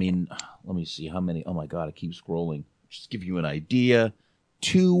many. I mean, let me see how many. Oh my God, I keep scrolling. Just to give you an idea,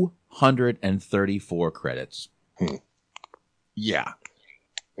 234 credits. Yeah.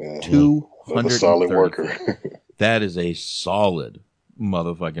 234. A solid worker. That is a solid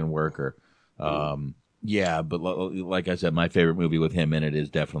motherfucking worker. Yeah, but like I said, my favorite movie with him in it is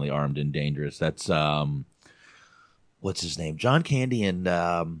definitely Armed and Dangerous. That's what's his name? John Candy and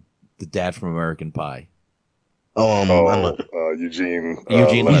the dad from American Pie. Eugene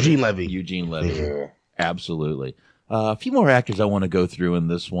Levy. Eugene Levy. Yeah. Absolutely. A few more actors I want to go through in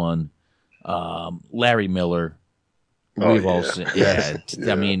this one. Larry Miller. We've all seen. Yeah.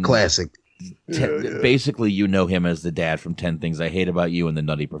 I mean, classic. Basically, you know him as the dad from 10 Things I Hate About You and The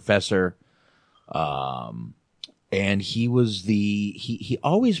Nutty Professor. And he was he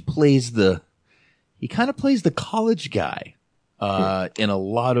always plays he kind of plays the college guy, in a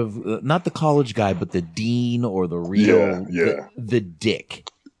lot of, not the college guy, but the dean or the real, the dick.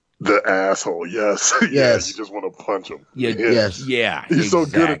 The asshole, yes. Yes. You just want to punch him. Yeah, yes. Yeah. He's so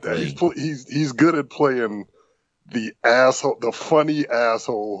good at that. He's good at playing the asshole, the funny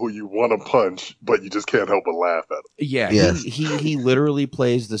asshole who you want to punch, but you just can't help but laugh at him. Yeah, yes. He literally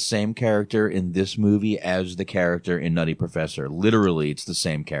plays the same character in this movie as the character in Nutty Professor. Literally, it's the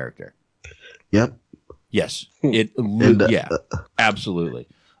same character. Yep. Yes. Absolutely.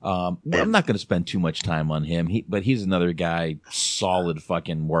 I'm not going to spend too much time on him, but he's another guy, solid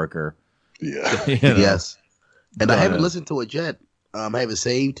fucking worker. Yeah. Yes. And I haven't listened to it yet. I have it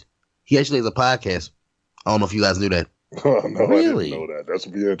saved. He actually has a podcast. I don't know if you guys knew that. Oh, no, really? I didn't know that. That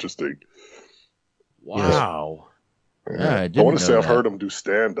would be interesting. Wow. Yeah. I want to say I've heard him do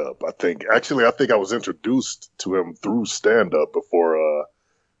stand-up. I think I was introduced to him through stand-up before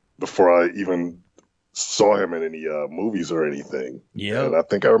I even saw him in any movies or anything. Yeah. And I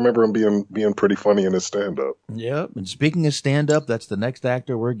think I remember him being pretty funny in his stand-up. Yep. And speaking of stand-up, that's the next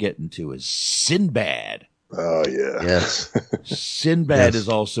actor we're getting to is Sinbad. Oh, yeah. Yes. Sinbad is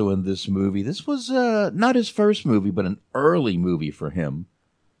also in this movie. This was not his first movie, but an early movie for him.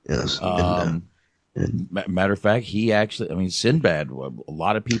 Yes. Matter of fact, Sinbad, a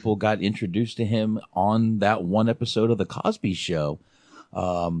lot of people got introduced to him on that one episode of The Cosby Show.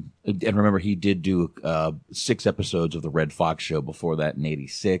 And remember, he did do 6 episodes of the Red Fox Show before that in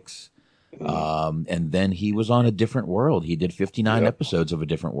 '86. And then he was on A Different World. He did 59 episodes of A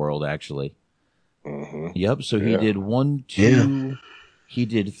Different World, actually. Yep. So he did 1, 2. He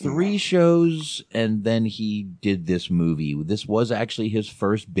did 3 shows, and then he did this movie. This was actually his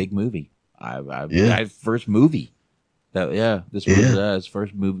first big movie. First movie. This was his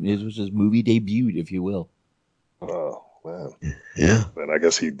first movie. This was his movie debut, if you will. Oh man. Yeah. And I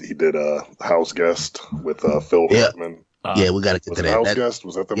guess he did House Guest with Phil Hartman. We got to get to that. House Guest,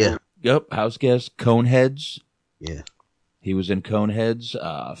 was that the movie? Yep, House Guest, Coneheads. Yeah. He was in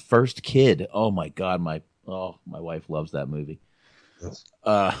Coneheads. First Kid. Oh my God, my wife loves that movie.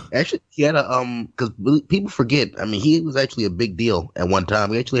 Actually, he had because people forget. I mean, he was actually a big deal at one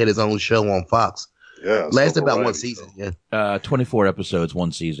time. He actually had his own show on Fox. Yeah, lasted about 1 season. Yeah, 24 episodes,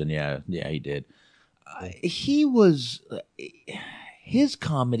 1 season. Yeah, he did. His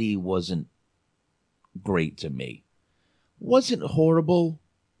comedy wasn't great to me. Wasn't horrible,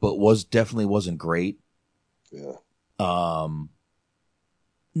 but definitely wasn't great. Yeah.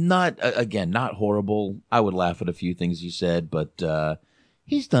 Not horrible. I would laugh at a few things he said, but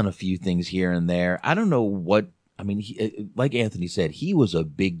he's done a few things here and there. I don't know what. I mean, like Anthony said, he was a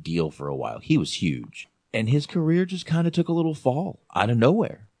big deal for a while. He was huge, and his career just kind of took a little fall out of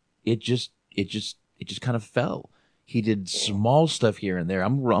nowhere. It just kind of fell. He did small stuff here and there.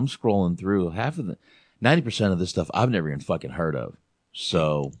 I'm scrolling through 90% of this stuff I've never even fucking heard of.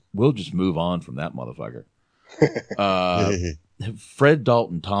 So we'll just move on from that motherfucker. Fred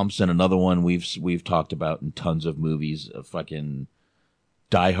Dalton Thompson, another one we've talked about in tons of movies. Fucking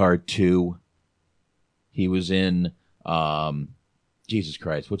Die Hard 2. He was in Jesus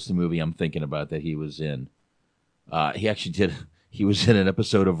Christ, what's the movie I'm thinking about that he was in? He was in an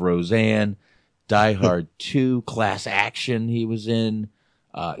episode of Roseanne, Die Hard 2, Class Action he was in,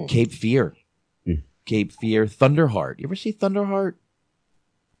 Cape Fear. Cape Fear, Thunderheart. You ever see Thunderheart?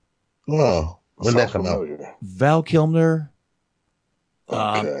 Oh, when that come out? Val Kilmer.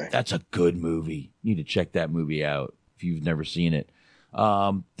 Okay. That's a good movie. You need to check that movie out if you've never seen it.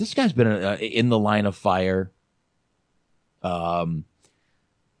 This guy's been in The Line of Fire. Probably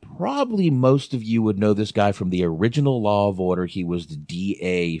most of you would know this guy from the original Law of Order. He was the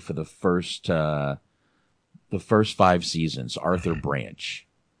DA for the first 5 seasons, Arthur Branch.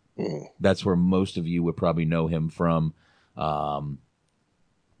 That's where most of you would probably know him from.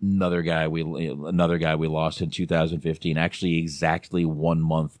 Another guy we lost in 2015. Actually, exactly 1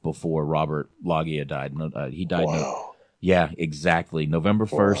 month before Robert Loggia died. He died. Wow. Yeah, exactly. November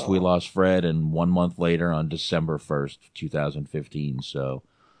 1st, we lost Fred, and 1 month later, on December 1st, 2015. So,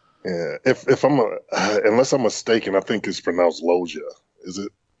 yeah, if I'm unless I'm mistaken, I think it's pronounced Loggia. Is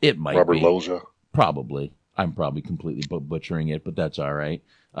it? It might Robert be. Loggia. Probably. I'm probably completely butchering it, but that's all right.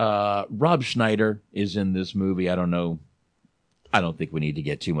 Rob Schneider is in this movie. I don't know. I don't think we need to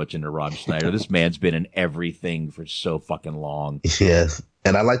get too much into Rob Schneider. This man's been in everything for so fucking long. Yes,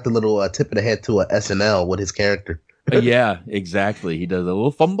 and I like the little tip of the head to a SNL with his character. Yeah, exactly. He does a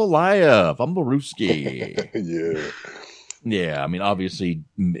little Fumblerooski. Yeah. Yeah, I mean, obviously,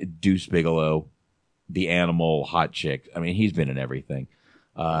 Deuce Bigelow, the animal, hot chick. I mean, he's been in everything.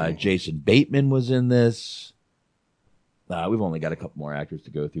 Jason Bateman was in this. We've only got a couple more actors to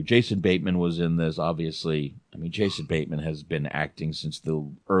go through. Jason Bateman was in this, obviously. I mean, Jason Bateman has been acting since the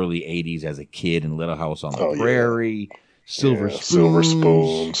early 80s as a kid in Little House on the Prairie, Silver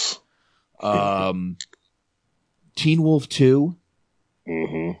Spoons. Teen Wolf 2.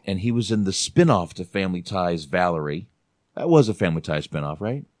 Mm-hmm. And he was in the spinoff to Family Ties, Valerie. That was a Family Ties spinoff,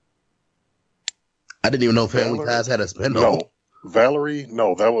 right? I didn't even know Family Ties had a spinoff. No, Valerie.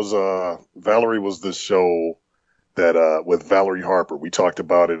 No, that was Valerie was this show that with Valerie Harper. We talked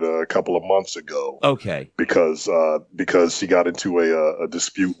about it a couple of months ago. Okay. Because she got into a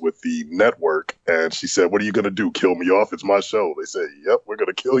dispute with the network, and she said, "What are you going to do? Kill me off? It's my show." They said, "Yep, we're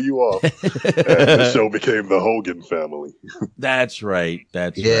going to kill you off." And the show became the Hogan Family. That's right.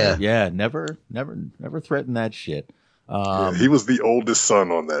 Right. Yeah. Never threaten that shit. He was the oldest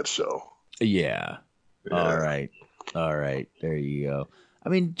son on that show. Yeah. All right. There you go. I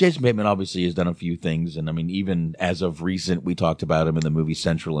mean, Jason Bateman obviously has done a few things, and I mean, even as of recent, we talked about him in the movie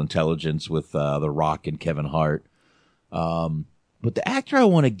Central Intelligence with The Rock and Kevin Hart. But the actor I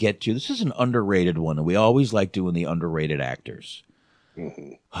want to get to, this is an underrated one, and we always like doing the underrated actors.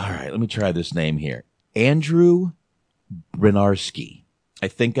 Mm-hmm. All right, let me try this name here. Andrew Bryniarski. I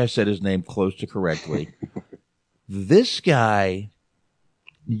think I said his name close to correctly. This guy,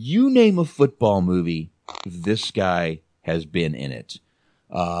 you name a football movie, this guy has been in it.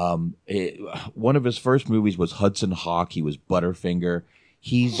 One of his first movies was Hudson Hawk. He was Butterfinger.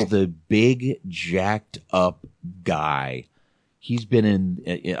 He's the big, jacked up guy. He's been in.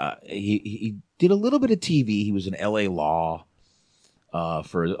 He did a little bit of TV. He was in L.A. Law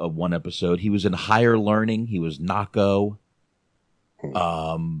for one episode. He was in Higher Learning. He was Nako.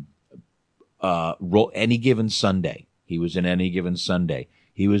 Any Given Sunday. He was in Any Given Sunday.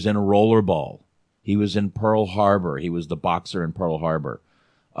 He was in Rollerball. He was in Pearl Harbor. He was the boxer in Pearl Harbor.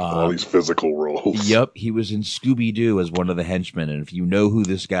 All these physical roles. Yep. He was in Scooby-Doo as one of the henchmen. And if you know who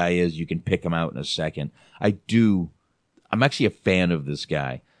this guy is, you can pick him out in a second. I'm actually a fan of this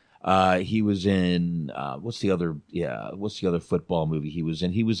guy. He was in, what's the other football movie he was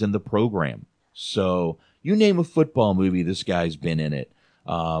in? He was in The Program. So you name a football movie, this guy's been in it.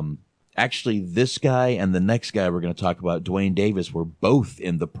 Actually, this guy and the next guy we're going to talk about, Dwayne Davis, were both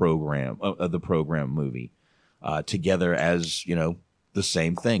in the program movie, together as, the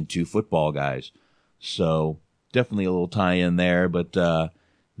same thing, two football guys. So definitely a little tie in there, but,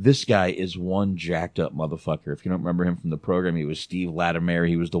 this guy is one jacked up motherfucker. If you don't remember him from the program, he was Steve Latimer.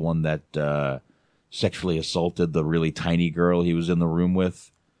 He was the one that, sexually assaulted the really tiny girl he was in the room with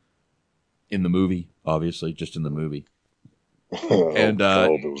in the movie, obviously, just in the movie. And,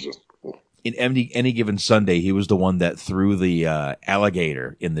 in Any Given Sunday, he was the one that threw the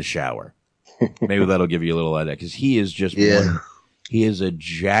alligator in the shower. Maybe that'll give you a little idea, because he is just he is a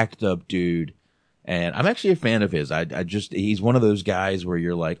jacked up dude, and I'm actually a fan of his. He's one of those guys where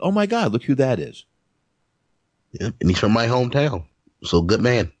you're like, oh my God, look who that is. Yeah, and he's from my hometown, so good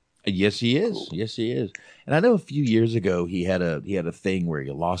man. Yes, he is. Yes, he is. And I know a few years ago he had a thing where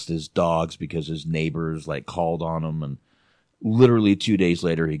he lost his dogs because his neighbors called on him, and literally 2 days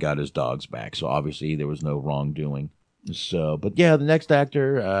later, he got his dogs back. So obviously there was no wrongdoing. So, but yeah, the next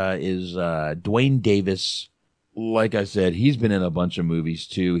actor is Dwayne Davis. Like I said, he's been in a bunch of movies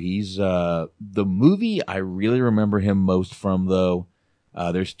too. He's the movie I really remember him most from, though.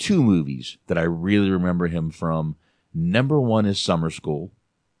 There's two movies that I really remember him from. Number one is Summer School.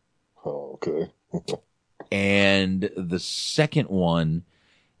 Oh, okay. And the second one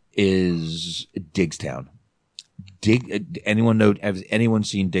is Diggstown. Has anyone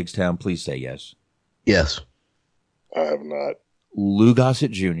seen Diggstown? Please say yes. Yes. I have not. Lou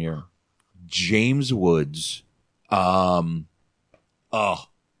Gossett Jr., James Woods, who am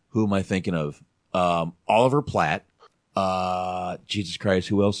I thinking of? Oliver Platt. Jesus Christ,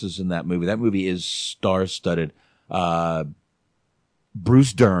 who else is in that movie? That movie is star-studded.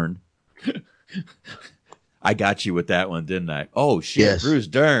 Bruce Dern. I got you with that one, didn't I? Oh, shit, yes. Bruce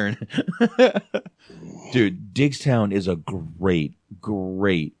Dern. Dude, Diggstown is a great,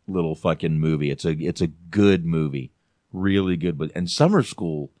 great little fucking movie. It's a good movie. Really good. And Summer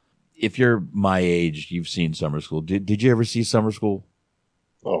School, if you're my age, you've seen Summer School. Did you ever see Summer School?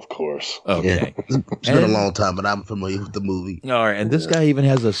 Of course. Okay. Yeah. It's been a long time, but I'm familiar with the movie. All right. And this guy even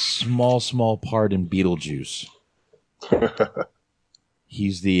has a small part in Beetlejuice.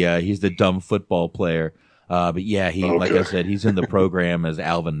 He's the dumb football player. But yeah, like I said, he's in the program as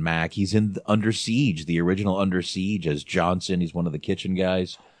Alvin Mack. He's in Under Siege, the original Under Siege, as Johnson. He's one of the kitchen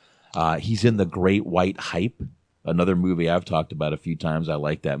guys. He's in The Great White Hype, another movie I've talked about a few times. I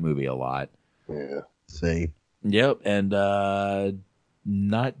like that movie a lot. Yeah. Same. Yep. And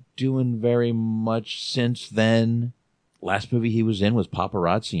not doing very much since then. Last movie he was in was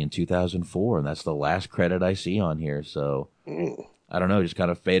Paparazzi in 2004, and that's the last credit I see on here. So I don't know, just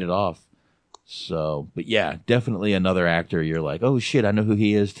kind of faded off. So, but yeah, definitely another actor. You're like, oh shit, I know who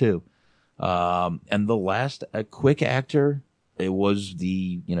he is too. And the last quick actor, it was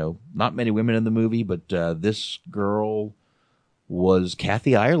not many women in the movie, but this girl was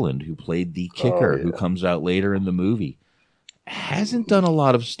Kathy Ireland, who played the kicker, who comes out later in the movie. Hasn't done a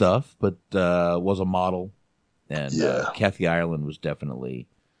lot of stuff, but was a model. And Kathy Ireland was definitely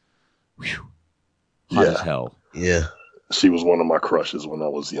hot as hell. Yeah. She was one of my crushes when I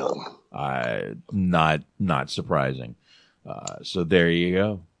was young. Not surprising. So there you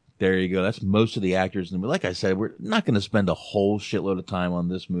go. There you go. That's most of the actors. And like I said, we're not going to spend a whole shitload of time on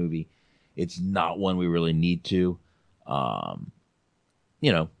this movie. It's not one we really need to. We'll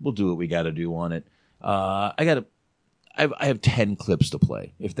do what we got to do on it. I have 10 clips to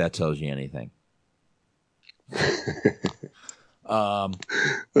play, if that tells you anything.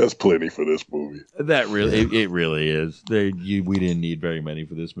 That's plenty for this movie. That really, it really is. We didn't need very many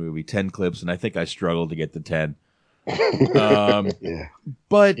for this movie. 10 clips, and I think I struggled to get to 10. Yeah.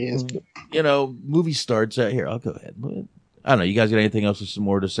 But movie starts out here. I'll go ahead. I don't know. You guys got anything else some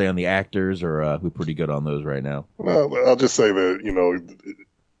more to say on the actors, or we're pretty good on those right now? Well, I'll just say that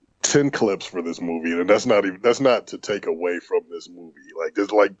 10 clips for this movie, and that's not to take away from this movie. Like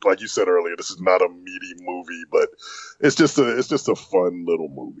this, like you said earlier, this is not a meaty movie, but it's just a fun little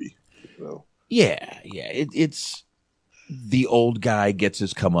movie. You know? Yeah. It's the old guy gets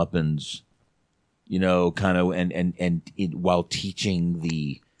his comeuppance, you know, kind of, and while teaching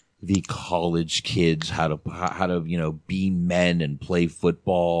the college kids how to you know, be men and play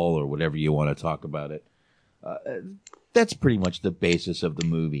football or whatever you want to talk about it. That's pretty much the basis of the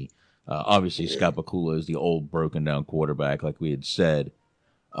movie. Obviously, Scott Bakula is the old broken down quarterback, like we had said.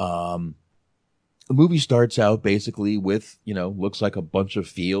 The movie starts out basically with, you know, looks like a bunch of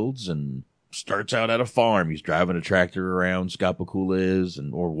fields, and starts out at a farm. He's driving a tractor around, Scott Bakula is,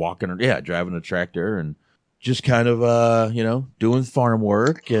 driving a tractor and just kind of, you know, doing farm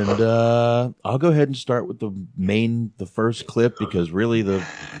work. And I'll go ahead and start with the first clip, because really the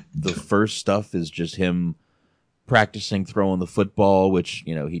first stuff is just him practicing throwing the football, which,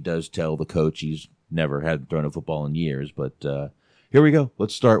 you know, he does tell the coach he's never had thrown a football in years. But here we go.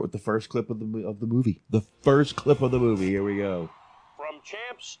 Let's start with the first clip of the movie. The first clip of the movie. Here we go. From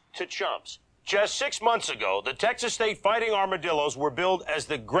champs to chumps. Just 6 months ago, the Texas State Fighting Armadillos were billed as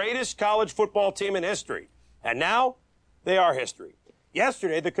the greatest college football team in history. And now, they are history.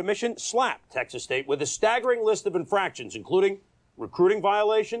 Yesterday, the commission slapped Texas State with a staggering list of infractions, including recruiting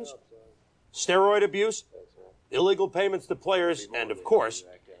violations, steroid abuse, illegal payments to players, and, of course,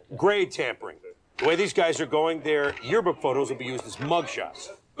 grade tampering. The way these guys are going, their yearbook photos will be used as mugshots.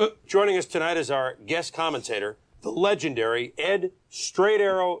 Joining us tonight is our guest commentator, the legendary Ed Straight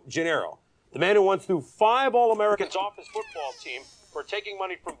Arrow Gennaro, the man who once threw 5 All-Americans off his football team for taking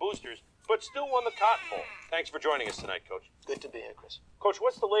money from boosters, but still won the Cotton Bowl. Thanks for joining us tonight, Coach. Good to be here, Chris. Coach,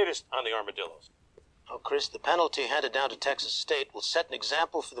 what's the latest on the Armadillos? Oh, Chris, the penalty handed down to Texas State will set an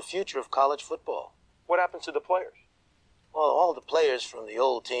example for the future of college football. What happens to the players? Well, all the players from the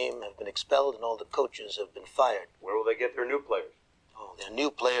old team have been expelled and all the coaches have been fired. Where will they get their new players? Oh, their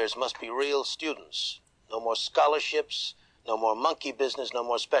new players must be real students. No more scholarships, no more monkey business, no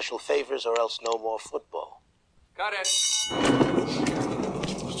more special favors, or else no more football. Got it.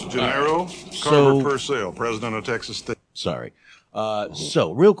 Mr. Gennaro, Carver Purcell, president of Texas State. Sorry.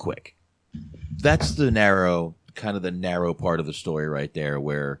 So real quick, that's the narrow part of the story right there,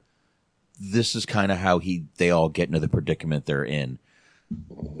 where this is kind of how they all get into the predicament they're in.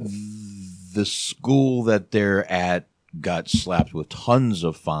 The school that they're at got slapped with tons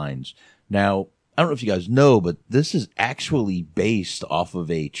of fines. Now, I don't know if you guys know, but this is actually based off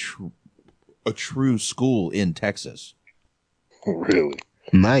of a true school in Texas. Really?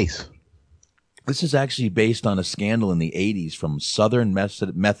 Nice. This is actually based on a scandal in the 80s from Southern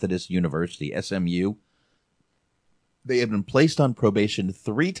Methodist University, SMU. They had been placed on probation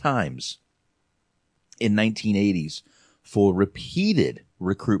 3 times in 1980s for repeated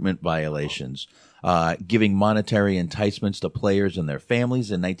recruitment violations, giving monetary enticements to players and their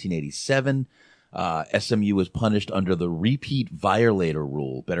families. In 1987, SMU was punished under the repeat violator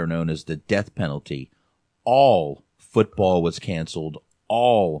rule, better known as the death penalty. All football was canceled.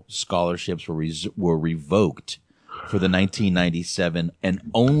 All scholarships were revoked for the 1997, and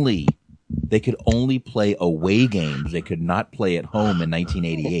they could only play away games. They could not play at home in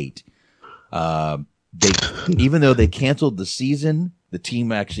 1988. Even though they canceled the season, the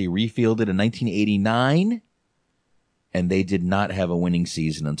team actually refielded in 1989, and they did not have a winning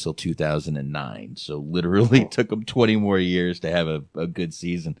season until 2009. So literally took them 20 more years to have a good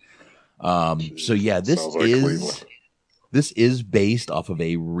season. So yeah, this is based off of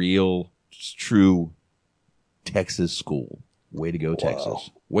a real, true Texas school. Way to go,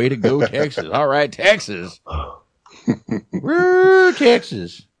 Texas. Way to go, Texas. All right, Texas. We're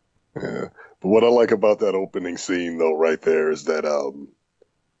Texas. Yeah. But what I like about that opening scene, though, right there, is that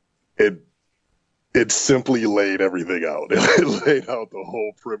it simply laid everything out. It laid out the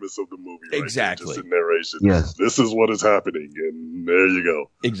whole premise of the movie. Right? Exactly. Just in narration. Yes. This is what is happening, and there you go.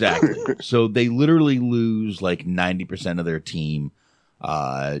 Exactly. So they literally lose like 90% of their team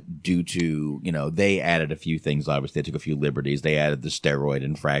due to, you know, they added a few things. Obviously, they took a few liberties. They added the steroid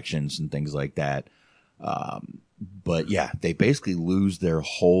infractions and things like that. But yeah, they basically lose their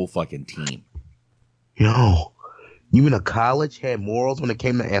whole fucking team. Yo, you mean a college had morals when it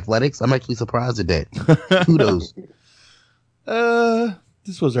came to athletics? I'm actually surprised at that. Kudos.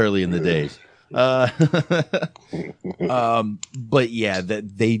 This was early in the days. But yeah,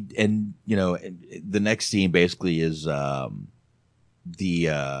 that they, and you know, the next scene basically is the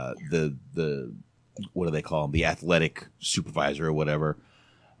what do they call him? The athletic supervisor or whatever.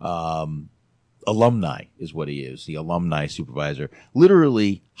 Alumni is what he is. The alumni supervisor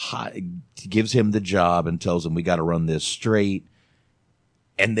literally gives him the job and tells him, we got to run this straight.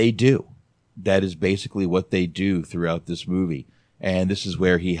 And they do. That is basically what they do throughout this movie. And this is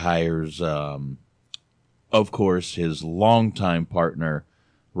where he hires, of course, his longtime partner,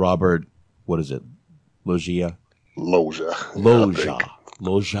 Robert, what is it? Loggia? Loggia.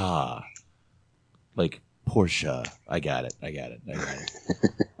 Like Porsche. I got it.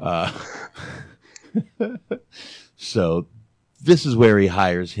 So this is where he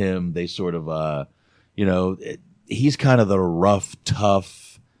hires him. They sort of, he's kind of the rough,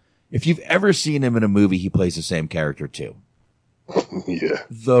 tough. If you've ever seen him in a movie, he plays the same character too. Yeah.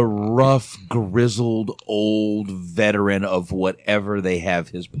 The rough, grizzled, old veteran of whatever they have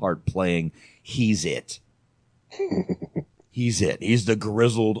his part playing. He's it. He's the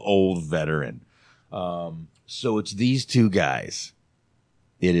grizzled old veteran. So it's these two guys.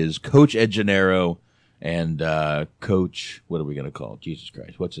 It is Coach Ed Gennaro and Coach, what are we going to call? Jesus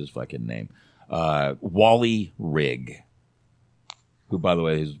Christ, what's his fucking name? Wally Rigg, who, by the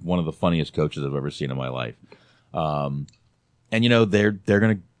way, is one of the funniest coaches I've ever seen in my life. And they're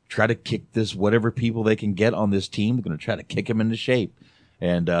going to try to kick this whatever people they can get on this team. They're going to try to kick him into shape.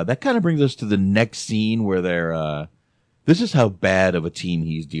 And that kind of brings us to the next scene where they're this is how bad of a team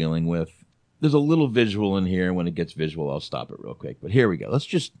he's dealing with. There's a little visual in here. When it gets visual, I'll stop it real quick. But here we go. Let's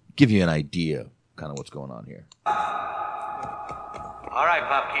just give you an idea of kind of what's going on here. All right,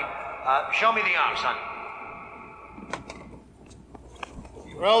 Popke. Show me the arm, son.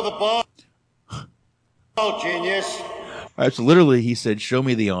 Throw the ball. Oh, genius. All right, so literally he said, show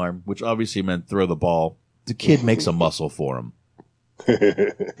me the arm, which obviously meant throw the ball. The kid makes a muscle for him.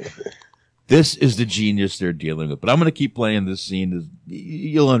 This is the genius they're dealing with. But I'm going to keep playing this scene.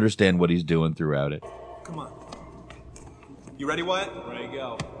 You'll understand what he's doing throughout it. Come on. You ready, Wyatt? Ready to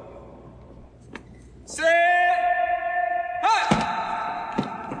go. Set! Hut!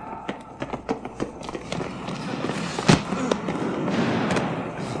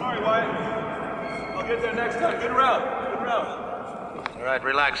 Sorry, Wyatt. I'll get there next time. Good route. All right,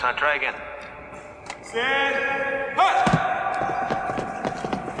 relax, son. Try again. Stand. Hut!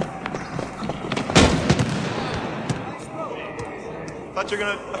 I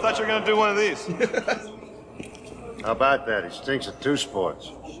thought you were gonna do one of these. How about that? He stinks at two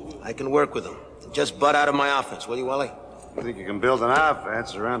sports. I can work with him. Just butt out of my offense, will you, Wally? I think you can build an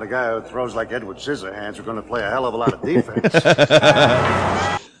offense around a guy who throws like Edward Scissorhands. We're going to play a hell of a lot of defense.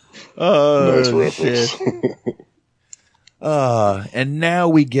 Oh, shit. And now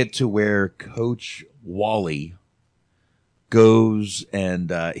we get to where Coach Wally goes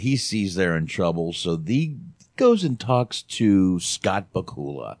and he sees they're in trouble. So he goes and talks to Scott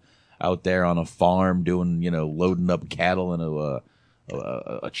Bakula out there on a farm doing, loading up cattle into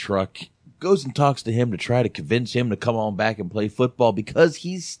a truck. Goes and talks to him to try to convince him to come on back and play football because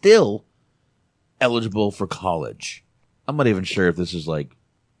he's still eligible for college. I'm not even sure if this is like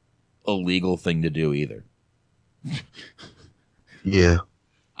a legal thing to do either. Yeah.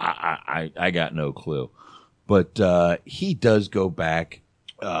 I got no clue. But he does go back,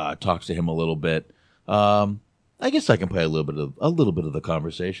 talks to him a little bit. I guess I can play a little bit of the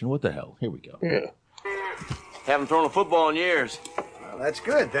conversation. What the hell? Here we go. Yeah. Haven't thrown a football in years. Well, that's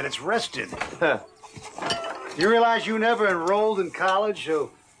good. Then it's rested. You realize you never enrolled in college,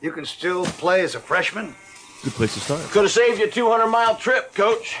 so you can still play as a freshman? Good place to start. Could have saved you a 200-mile trip,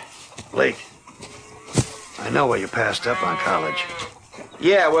 Coach. Blake, I know why you passed up on college.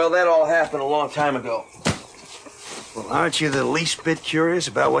 Yeah, well, that all happened a long time ago. Well, aren't you the least bit curious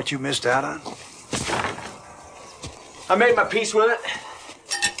about what you missed out on? I made my peace with it.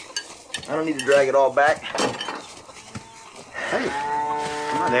 I don't need to drag it all back. Hey,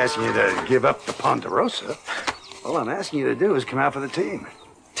 I'm not asking you to give up the Ponderosa. All I'm asking you to do is come out for the team.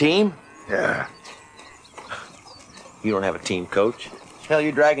 Team? Yeah. You don't have a team, Coach. Hell,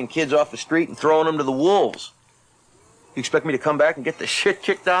 you're dragging kids off the street and throwing them to the wolves. You expect me to come back and get the shit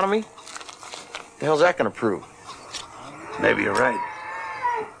kicked out of me? The hell's that gonna prove? Maybe you're right.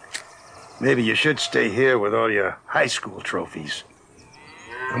 Maybe you should stay here with all your high school trophies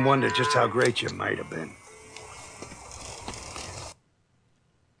and wonder just how great you might have been.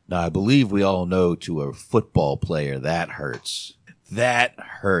 Now, I believe we all know to a football player that hurts. That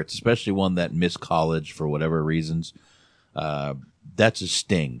hurts, especially one that missed college for whatever reasons. That's a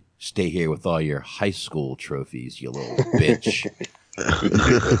sting. Stay here with all your high school trophies, you little bitch.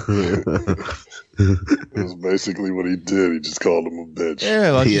 That's basically what he did. He just called him a bitch.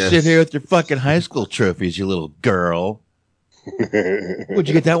 Yeah, why don't you sit here with your fucking high school trophies, you little girl? What'd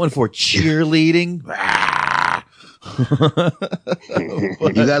you get that one for? Cheerleading?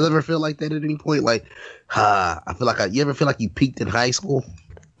 You guys ever feel like that at any point? Like, I feel like you ever feel like you peaked in high school?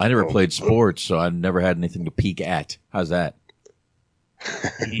 I never played sports, so I never had anything to peak at. How's that?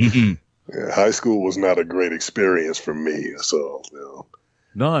 Yeah, high school was not a great experience for me. So,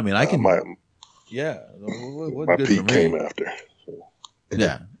 No, I mean, I can. my What peak came after.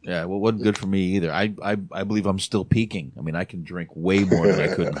 Yeah. Well, wasn't good for me either. I believe I'm still peaking. I mean, I can drink way more than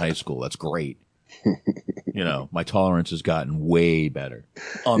I could in high school. That's great. My tolerance has gotten way better.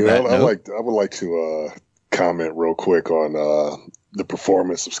 On that note, I would like to comment real quick on the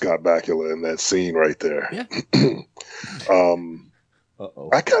performance of Scott Bakula in that scene right there. Yeah.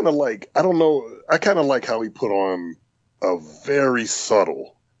 I kind of like. I don't know. I kind of like how he put on a very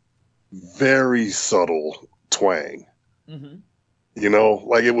subtle twang. Mm-hmm.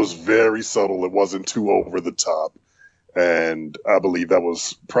 Like it was very subtle. It wasn't too over the top. And I believe that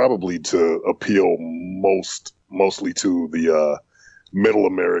was probably to appeal mostly to the middle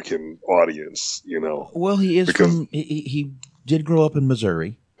American audience, Well, he is from, he did grow up in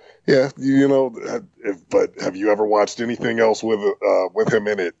Missouri. Yeah, but have you ever watched anything else with him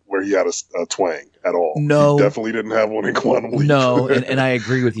in it where he had a twang at all? No. He definitely didn't have one in Quantum Leap. No, and I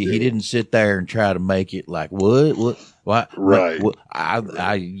agree with you. He didn't sit there and try to make it like, what? Right.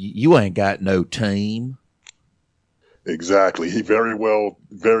 You ain't got no team. Exactly. He very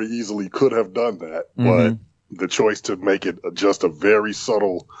easily could have done that, but the choice to make it just a very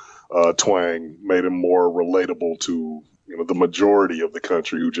subtle twang made him more relatable to the majority of the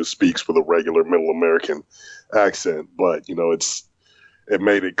country who just speaks with a regular middle American accent. But it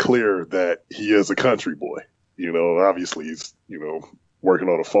made it clear that he is a country boy. Obviously he's working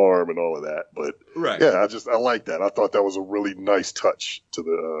on a farm and all of that. But yeah, I like that. I thought that was a really nice touch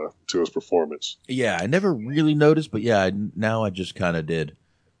to his performance. Yeah, I never really noticed, but yeah, now I just kind of did.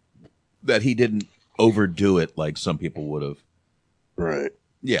 That he didn't overdo it like some people would have. Right.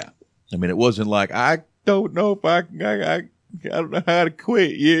 Yeah. I mean, it wasn't like, I don't know if I don't know how to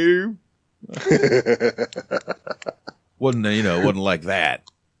quit you. wasn't like that.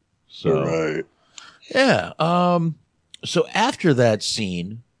 So, right. Yeah. So after that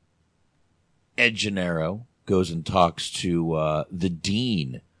scene, Ed Gennaro goes and talks to the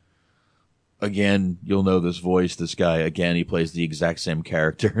dean. Again, you'll know this voice. This guy, again, he plays the exact same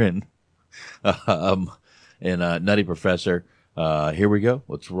character in Nutty Professor. Here we go.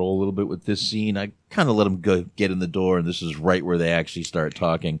 Let's roll a little bit with this scene. I kind of let him get in the door, and this is right where they actually start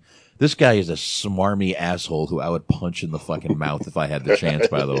talking. This guy is a smarmy asshole who I would punch in the fucking mouth if I had the chance,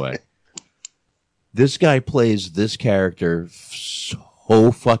 by the way. This guy plays this character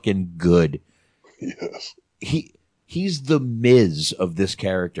so fucking good. Yes. He's the Miz of this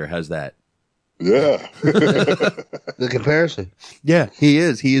character. How's that? Yeah. Good comparison. Yeah, he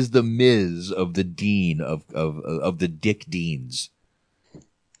is. He is the Miz of the dean of the Dick Deans.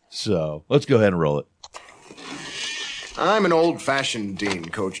 So let's go ahead and roll it. I'm an old-fashioned dean,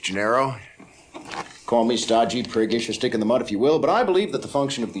 Coach Gennaro. Call me stodgy, priggish, or stick in the mud if you will, but I believe that the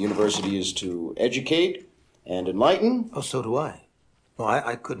function of the university is to educate and enlighten. Oh, so do I. Well,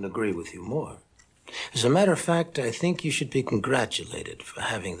 I couldn't agree with you more. As a matter of fact, I think you should be congratulated for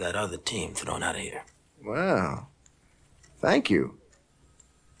having that other team thrown out of here. Well, thank you.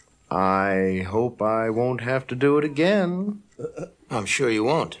 I hope I won't have to do it again. I'm sure you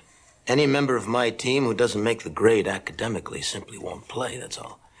won't. Any member of my team who doesn't make the grade academically simply won't play, that's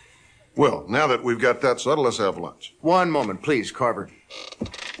all. Well, now that we've got that settled, let's have lunch. One moment, please, Carver.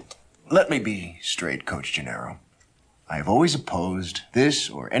 Let me be straight, Coach Gennaro. I have always opposed this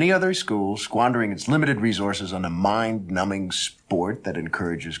or any other school squandering its limited resources on a mind-numbing sport that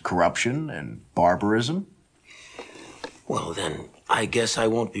encourages corruption and barbarism. Well, then, I guess I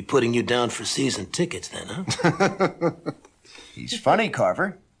won't be putting you down for season tickets then, huh? He's funny,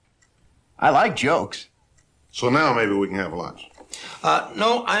 Carver. I like jokes. So now maybe we can have lunch.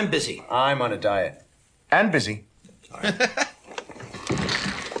 No, I'm busy. I'm on a diet. And busy.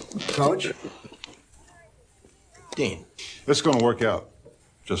 Coach? Dean. It's going to work out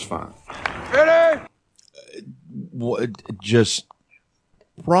just fine. Just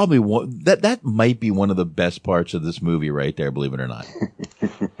probably that might be one of the best parts of this movie right there, believe it or not.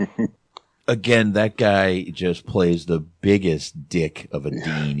 Again, that guy just plays the biggest dick of a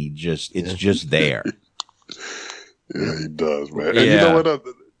dean. It's just there. Yeah, he does, man. And you know what?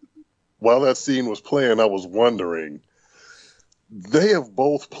 While that scene was playing, I was wondering, they have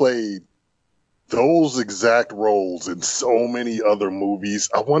both played those exact roles in so many other movies.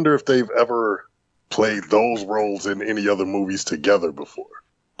 I wonder if they've ever played those roles in any other movies together before.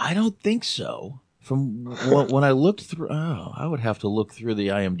 I don't think so. From when I looked through, I would have to look through the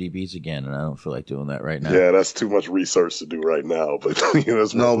IMDb's again, and I don't feel like doing that right now. Yeah, that's too much research to do right now. But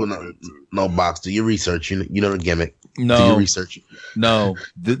that's no, Box. Do your research. You know the gimmick. No, do your research. No.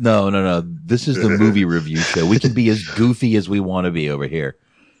 This is the movie review show. We can be as goofy as we want to be over here.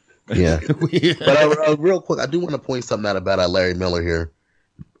 Yeah, but real quick, I do want to point something out about Larry Miller here.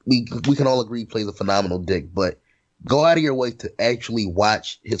 We can all agree he plays a phenomenal dick, but go out of your way to actually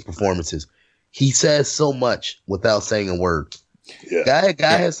watch his performances. He says so much without saying a word. Yeah.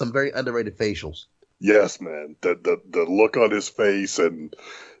 Guy has some very underrated facials. Yes, man. The look on his face and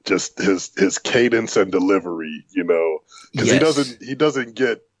just his cadence and delivery, because he doesn't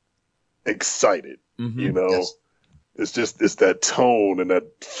get excited, Yes. It's that tone and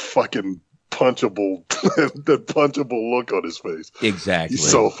that fucking punchable that punchable look on his face. Exactly. He's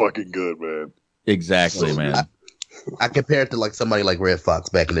so fucking good, man. Exactly, man. I compare it to like somebody like Red Fox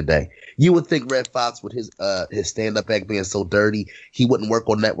back in the day. You would think Red Fox, with his stand-up act being so dirty, he wouldn't work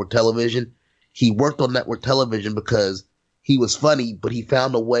on network television. He worked on network television because he was funny, but he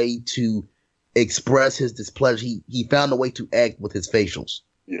found a way to express his displeasure. He found a way to act with his facials.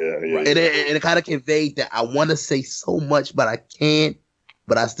 Yeah. And it kind of conveyed that I want to say so much, but I can't.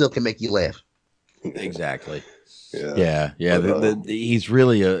 But I still can make you laugh. Exactly. Yeah. He's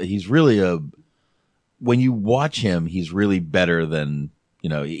really a. When you watch him, he's really better than,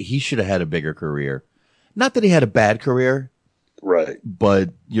 he should have had a bigger career. Not that he had a bad career. Right.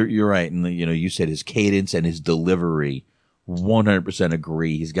 But you're right. And, you said his cadence and his delivery, 100%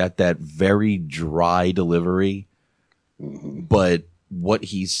 agree. He's got that very dry delivery, but what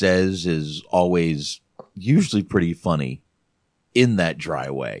he says is always usually pretty funny in that dry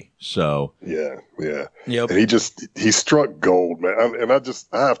way. So. Yeah. Yep. And he struck gold, man. And I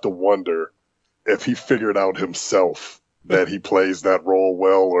have to wonder if he figured out himself that he plays that role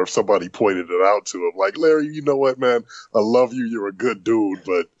well, or if somebody pointed it out to him. Like, Larry, you know what, man? I love you. You're a good dude,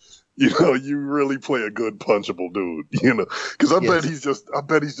 but you really play a good punchable dude, because I bet he's just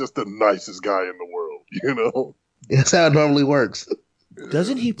the nicest guy in the world, That's how it normally works.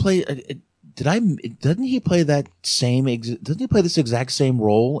 Doesn't he play, doesn't he play this exact same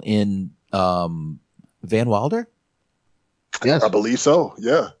role in, Van Wilder? Yes. I believe so.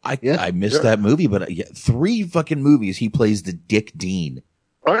 Yeah. I missed that movie, but 3 fucking movies he plays the Dick Dean.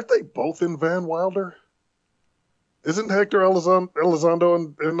 Aren't they both in Van Wilder? Isn't Hector Elizondo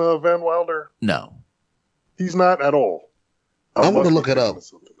in Van Wilder? No. He's not at all. I'm going to look it up.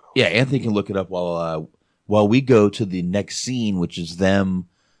 Yeah, Anthony can look it up while we go to the next scene, which is them.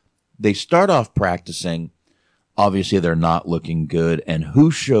 They start off practicing. Obviously, they're not looking good. And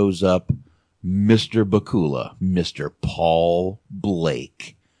who shows up? Mr. Bakula, Mr. Paul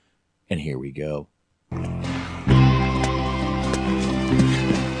Blake. And here we go.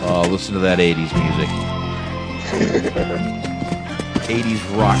 Oh, listen to that 80s music.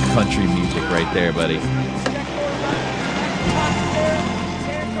 80s rock country music right there, buddy.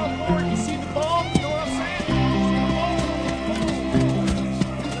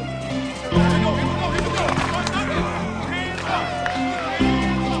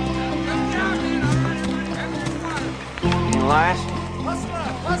 Elias?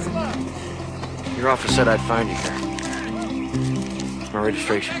 Your office said I'd find you here. My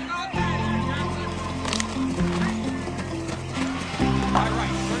registration.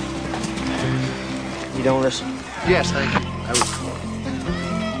 You don't listen? Yes, thank you.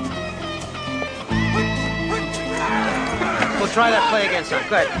 We'll try that play again, son.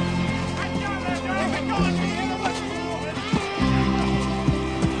 Go ahead.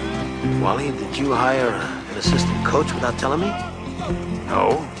 Wally, did you hire an assistant coach without telling me?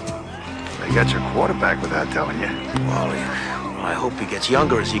 No. They got your quarterback without telling you. Wally, well, I hope he gets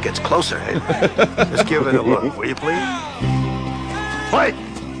younger as he gets closer. Just give it a look, will you please? Wait!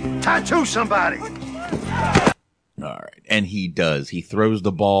 Tattoo somebody! All right. And he does. He throws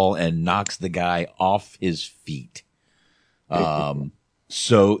the ball and knocks the guy off his feet.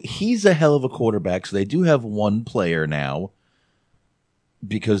 So he's a hell of a quarterback. So they do have one player now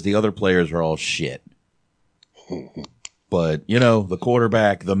because the other players are all shit. But, the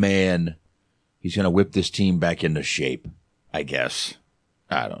quarterback, the man, he's going to whip this team back into shape, I guess.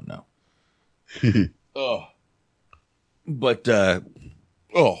 I don't know. Oh. But,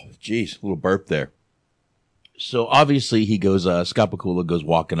 geez, a little burp there. So obviously he goes, Scott Bakula goes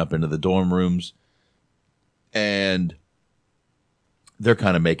walking up into the dorm rooms and they're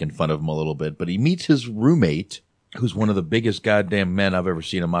kind of making fun of him a little bit, but he meets his roommate, who's one of the biggest goddamn men I've ever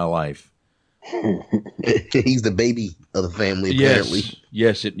seen in my life. He's the baby of the family, apparently.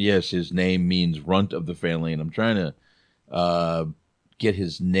 Yes, his name means runt of the family, and I'm trying to forget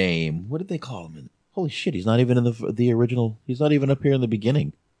his name. What did they call him? Holy shit, he's not even in the original. He's not even up here in the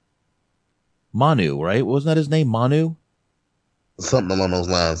beginning. Manu, right? Wasn't that his name? Manu? Something along those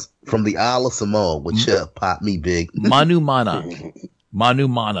lines. From the Isle of Samoa, which popped me big. Manu Mana. Manu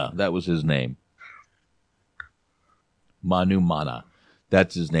Mana. That was his name. Manu Mana.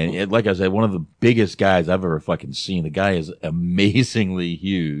 That's his name. Like I said, one of the biggest guys I've ever fucking seen. The guy is amazingly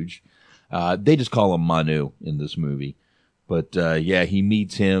huge. They just call him Manu in this movie. But, yeah, he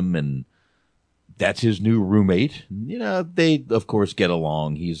meets him, and that's his new roommate. You know, they, of course, get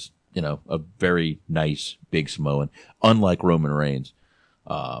along. He's, you know, a very nice big Samoan, unlike Roman Reigns.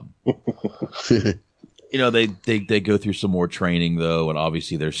 You know, they go through some more training, though, and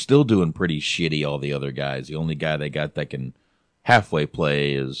obviously they're still doing pretty shitty, all the other guys. The only guy they got that can halfway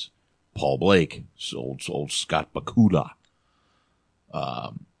play is Paul Blake, old Scott Bakula.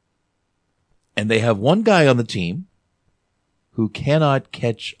 And they have one guy on the team who cannot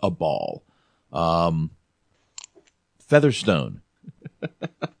catch a ball. Featherstone.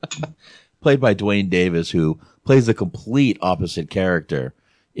 Played by Dwayne Davis, who plays the complete opposite character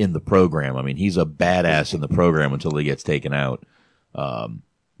in the program. I mean, he's a badass in the program until he gets taken out.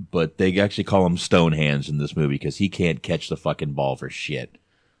 But they actually call him Stonehands in this movie because he can't catch the fucking ball for shit.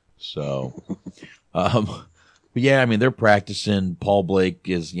 So, but yeah, I mean, they're practicing. Paul Blake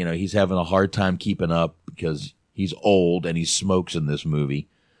is, you know, he's having a hard time keeping up because he's old and he smokes in this movie.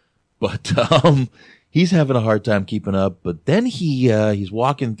 But, he's having a hard time keeping up. But then he's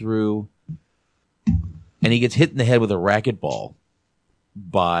walking through and he gets hit in the head with a racquetball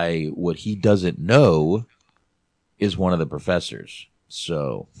by what he doesn't know is one of the professors.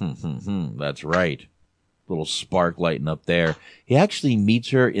 So, that's right. Little spark lighting up there. He actually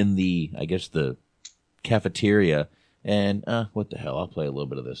meets her in the cafeteria. And, what the hell? I'll play a little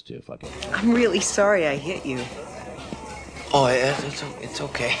bit of this too. Fuck it. I'm really sorry I hit you. Oh, it's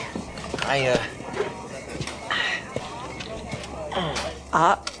okay.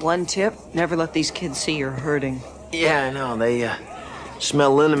 One tip, never let these kids see you're hurting. Yeah, I know. They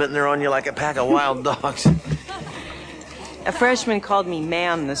smell liniment and they're on you like a pack of wild dogs. A freshman called me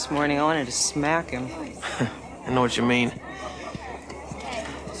ma'am this morning. I wanted to smack him. I know what you mean.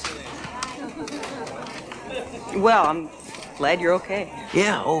 Well, I'm glad you're okay.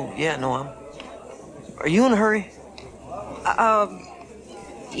 Yeah, no, Are you in a hurry?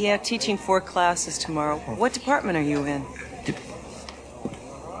 Yeah, teaching 4 classes tomorrow. What department are you in?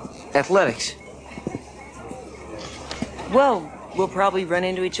 Athletics. Well, we'll probably run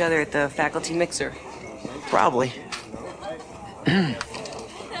into each other at the faculty mixer. Probably.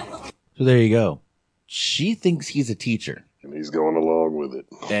 So there you go. She thinks he's a teacher. And he's going along with it.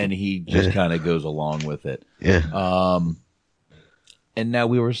 And he just kind of goes along with it. Yeah. And now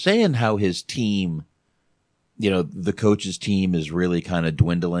we were saying how his team, you know, the coach's team is really kind of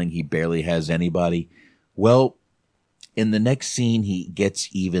dwindling. He barely has anybody. Well, in the next scene, he gets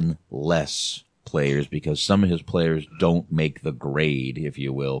even less players because some of his players don't make the grade, if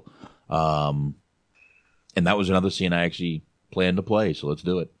you will. And that was another scene I actually planned to play, so let's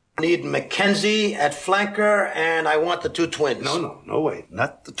do it. I need McKenzie at flanker, and I want the 2 twins. No, wait,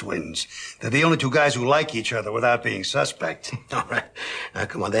 not the twins. They're the only 2 guys who like each other without being suspect. All right. Now,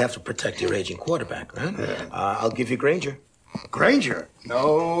 come on, they have to protect your aging quarterback, right? Yeah. I'll give you Granger. Granger?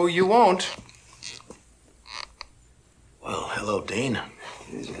 No, you won't. Well, hello, Dean.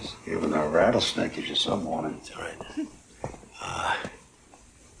 Jesus, giving a rattlesnake is just some morning. It's all right.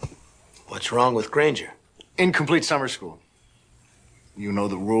 What's wrong with Granger? Incomplete summer school. You know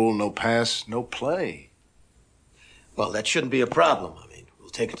the rule, no pass, no play. Well, that shouldn't be a problem. I mean, we'll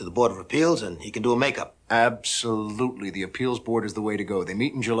take it to the Board of Appeals and he can do a makeup. Absolutely. The appeals board is the way to go. They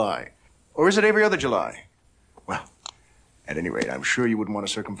meet in July. Or is it every other July? Well, at any rate, I'm sure you wouldn't want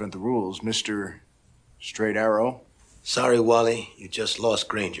to circumvent the rules, Mr. Straight Arrow. Sorry, Wally. You just lost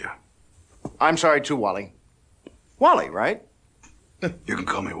Granger. I'm sorry too, Wally. Wally, right? You can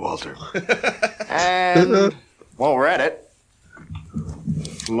call me Walter. And while we're at it,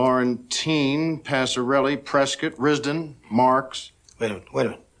 Laurentine, Passarelli, Prescott, Risden, Marks. Wait a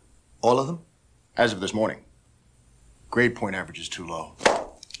minute. All of them? As of this morning. Grade point average is too low.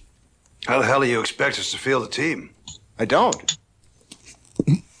 How the hell do you expect us to field the team? I don't.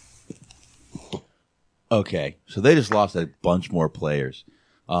 Okay, so they just lost a bunch more players.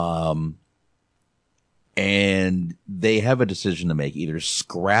 And they have a decision to make. Either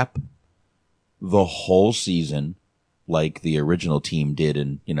scrap the whole season like the original team did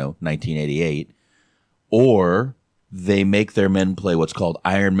in, 1988, or they make their men play what's called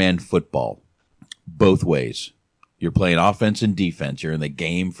Iron Man football. Both ways. You're playing offense and defense. You're in the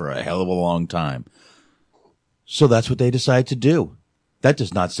game for a hell of a long time. So that's what they decide to do. That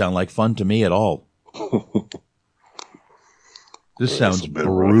does not sound like fun to me at all. This sounds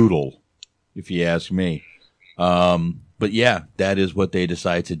brutal, if you ask me. But yeah, that is what they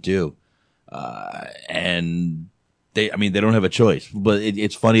decide to do. And they don't have a choice. But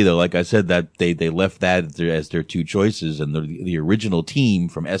it's funny though, like I said, that they left that as their two choices, and the original team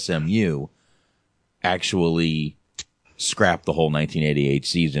from SMU actually scrapped the whole 1988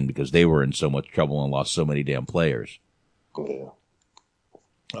 season because they were in so much trouble and lost so many damn players. Yeah.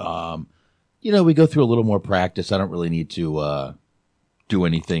 We go through a little more practice. I don't really need to do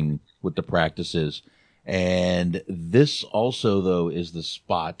anything with the practices. And this also, though, is the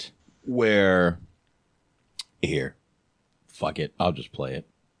spot where... Here. Fuck it. I'll just play it.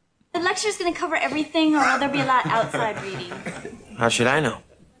 The lecture's going to cover everything, or will there be a lot outside reading? How should I know?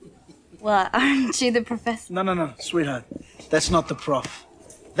 Well, aren't you the professor? No, sweetheart. That's not the prof.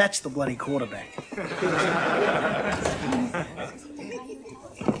 That's the bloody quarterback.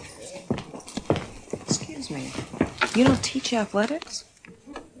 Excuse me. You don't teach athletics?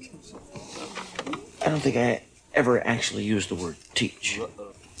 I don't think I ever actually used the word teach.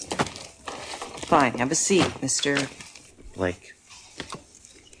 Fine, have a seat, Mr. Blake.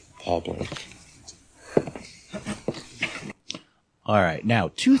 Paul Blake. All right.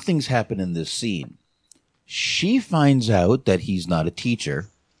 Now, two things happen in this scene. She finds out that he's not a teacher,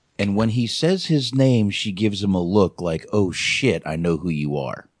 and when he says his name, she gives him a look like, oh shit, I know who you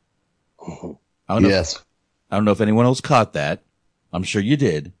are. I don't know if anyone else caught that. I'm sure you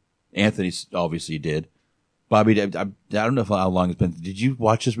did. Anthony obviously did. Bobby, I don't know how long it's been. Did you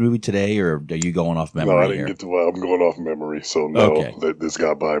watch this movie today, or are you going off memory? No, I didn't get to. I'm going off memory, so no, okay. This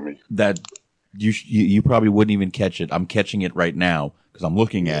got by me. That you probably wouldn't even catch it. I'm catching it right now because I'm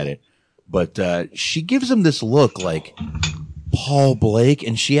looking at it. But she gives him this look like Paul Blake,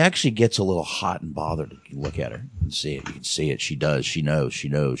 and she actually gets a little hot and bothered. You look at her and see it. You can see it. She does. She knows. She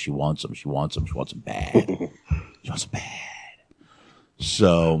knows. She wants him. She wants him. She wants him bad. She wants him bad.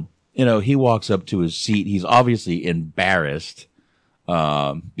 So, he walks up to his seat. He's obviously embarrassed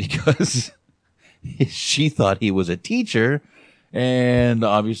because she thought he was a teacher, and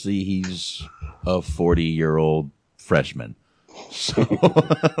obviously he's a 40-year-old freshman. So,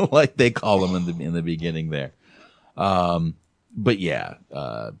 like they call him in the beginning there. But yeah,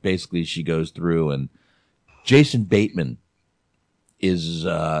 basically she goes through, and Jason Bateman is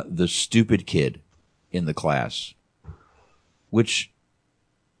the stupid kid in the class, which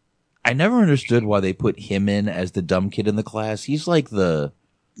I never understood why they put him in as the dumb kid in the class. He's like he's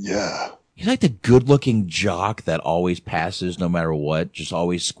like the good-looking jock that always passes no matter what, just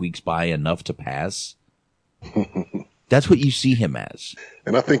always squeaks by enough to pass. That's what you see him as.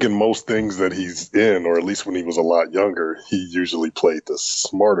 And I think in most things that he's in, or at least when he was a lot younger, he usually played the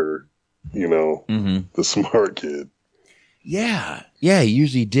smarter, the smart kid. Yeah, he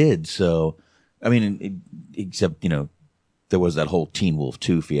usually did. So, I mean, except, there was that whole Teen Wolf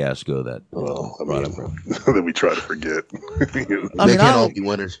 2 fiasco that that we try to forget. They can't all be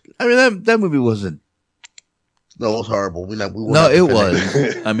winners. I mean, that movie wasn't. No, it was horrible. No, it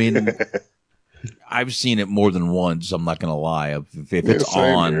was. I mean, I've seen it more than once. I'm not gonna lie. If it's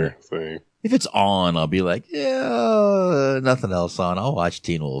on, if it's on, I'll be like, yeah, nothing else on. I'll watch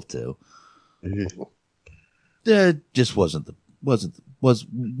Teen Wolf 2. Just wasn't the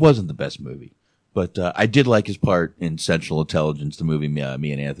best movie. But I did like his part in Central Intelligence, the movie me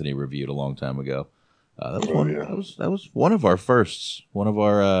and Anthony reviewed a long time ago. That was one of our firsts. I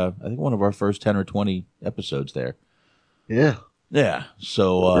think one of our first 10 or 20 episodes there. Yeah. Yeah.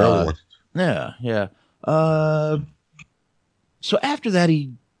 So yeah. So after that,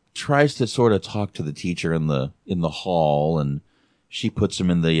 he tries to sort of talk to the teacher in the hall, and she puts him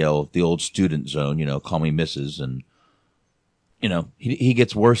in the old student zone. Call me Mrs. And he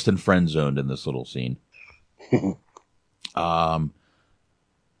gets worse than friend zoned in this little scene.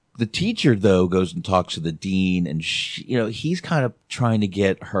 The teacher, though, goes and talks to the dean, and he's kind of trying to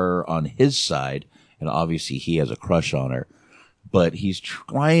get her on his side, and obviously he has a crush on her, but he's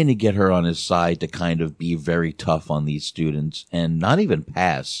trying to get her on his side to kind of be very tough on these students and not even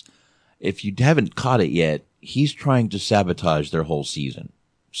pass. If you haven't caught it yet, he's trying to sabotage their whole season.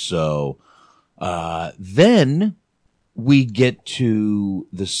 So then we get to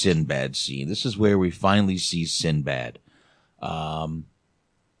the Sinbad scene. This is where we finally see Sinbad.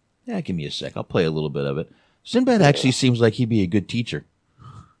 Give me a sec. I'll play a little bit of it. Sinbad actually seems like he'd be a good teacher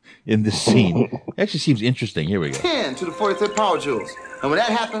in this scene. Actually seems interesting. Here we go. 10 to the 43rd power joules. And when that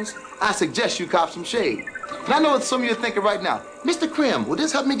happens, I suggest you cop some shade. And I know what some of you are thinking right now. Mr. Krim, will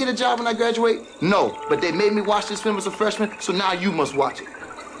this help me get a job when I graduate? No, but they made me watch this film as a freshman, so now you must watch it.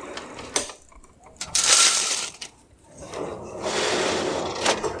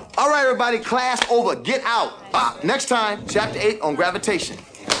 All right, everybody, class over. Get out. Next time, chapter 8 on gravitation.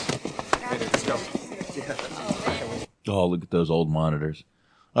 Let's go. Oh, look at those old monitors.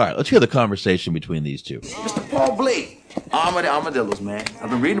 All right, let's hear the conversation between these two. Mr. Paul Blake, Arm of the Armadillos, man. I've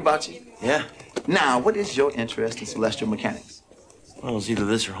been reading about you. Yeah? Now, what is your interest in celestial mechanics? Well, it's either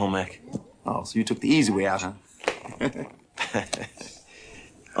this or home ec. Oh, so you took the easy way out, huh?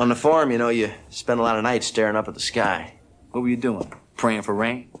 On the farm, you know, you spend a lot of nights staring up at the sky. What were you doing? Praying for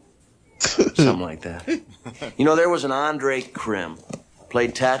rain? Something like that. You know, there was an Andre Krim.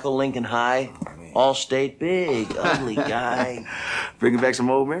 Played tackle, Lincoln High. All-state, big, ugly guy. Bringing back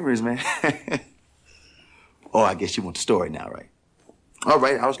some old memories, man. Oh, I guess you want the story now, right? All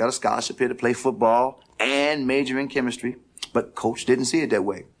right, I got a scholarship here to play football and major in chemistry, but coach didn't see it that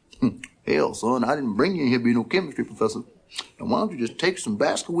way. Hell, son, I didn't bring you in here to be no chemistry professor. Now, why don't you just take some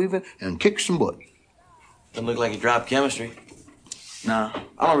basket weaving and kick some butt? Doesn't look like you dropped chemistry. Nah,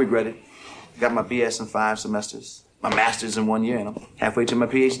 I don't regret it. Got my BS in 5 semesters, my master's in 1 year, and I'm halfway to my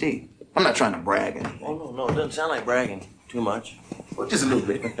PhD. I'm not trying to brag. Oh, no, it doesn't sound like bragging too much. Well, just a little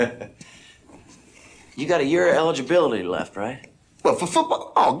bit. You got a year of eligibility left, right? Well, for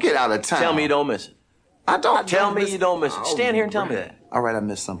football? Oh, get out of town. Tell me you don't miss it. I don't. Tell me you don't miss it. Stand here and tell me that. All right, I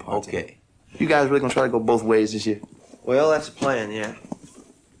missed some parts. Okay. You guys really gonna try to go both ways this year? Well, that's the plan, yeah.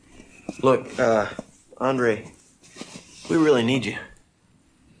 Look, Andre, we really need you.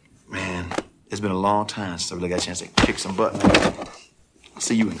 Man, it's been a long time since I really got a chance to kick some butt. I'll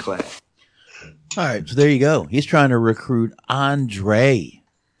see you in class. All right, so there you go. He's trying to recruit Andre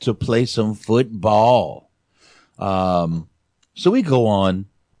to play some football. So we go on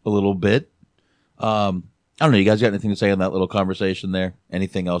a little bit. I don't know. You guys got anything to say on that little conversation there?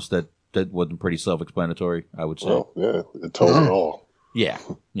 Anything else that wasn't pretty self-explanatory, I would say? Well, yeah, it told it all. Yeah.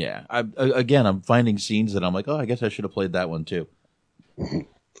 I'm finding scenes that I'm like, oh, I guess I should have played that one too.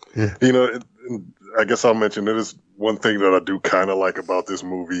 You know, I guess I'll mention it is one thing that I do kind of like about this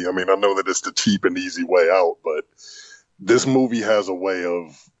movie. I mean, I know that it's the cheap and easy way out, but this movie has a way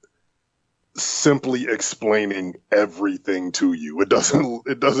of simply explaining everything to you. It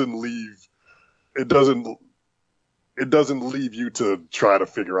doesn't leave you to try to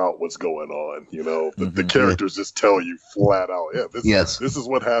figure out what's going on. You know, the characters just tell you flat out, this is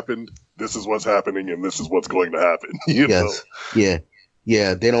what happened, this is what's happening, and this is what's going to happen. You know? Yeah.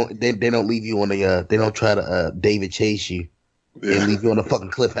 They don't leave you on the they don't try to David Chase you and leave you on a fucking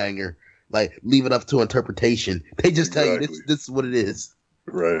cliffhanger. Like, leave it up to interpretation. They just tell you this is what it is.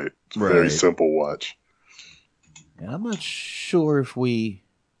 Right. It's very simple watch. And I'm not sure if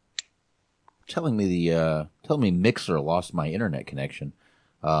telling me Mixer lost my internet connection.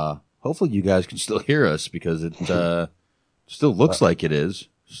 Hopefully you guys can still hear us because it still looks like it is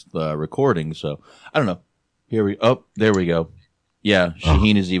recording. So I don't know. There we go. Yeah,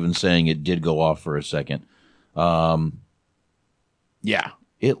 Shaheen is even saying it did go off for a second. Yeah,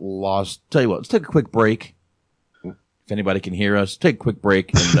 it lost. Tell you what, let's take a quick break. If anybody can hear us, take a quick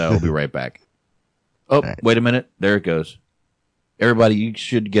break and we'll be right back. Oh, wait a minute. There it goes. Everybody, you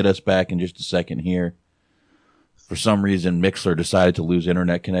should get us back in just a second here. For some reason, Mixler decided to lose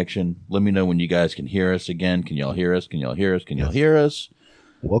internet connection. Let me know when you guys can hear us again. Can y'all hear us? Can y'all hear us? Can y'all hear us?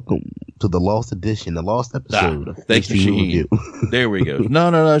 Welcome to the lost edition, the lost episode. Thanks to Shaheen. There we go. No,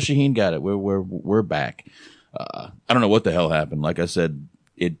 Shaheen got it. We're back. I don't know what the hell happened. Like I said,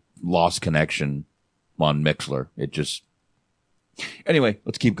 it lost connection on Mixler. It just. Anyway,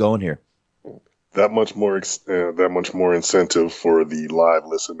 let's keep going here. That much more incentive for the live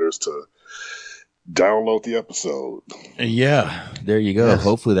listeners to download the episode. Yeah, there you go. Yes.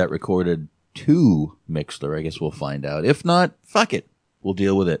 Hopefully that recorded to Mixler. I guess we'll find out. If not, fuck it. We'll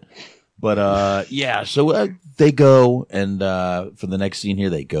deal with it. But so they go, and for the next scene here,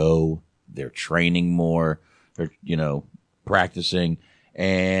 they're training more. They're, practicing,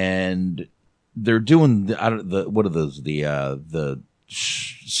 and they're doing what are those? The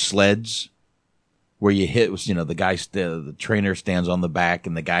sleds where you hit, the guy, the trainer stands on the back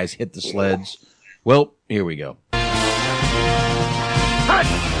and the guys hit the sleds. Well, here we go.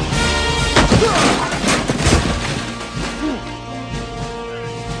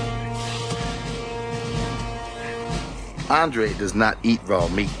 Andre does not eat raw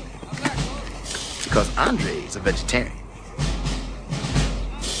meat because Andre is a vegetarian.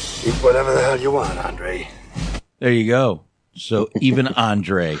 Eat whatever the hell you want, Andre. There you go. So even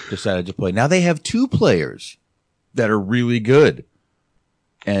Andre decided to play. Now they have 2 players that are really good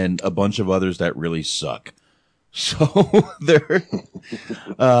and a bunch of others that really suck. So they're,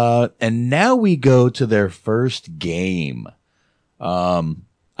 and now we go to their first game.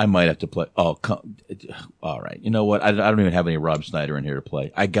 I I might have to play. Oh, all right. You know what? I don't even have any Rob Schneider in here to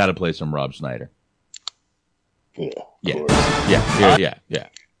play. I got to play some Rob Schneider. Yeah. Yeah.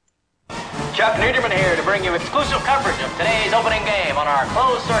 Chuck Niederman here to bring you exclusive coverage of today's opening game on our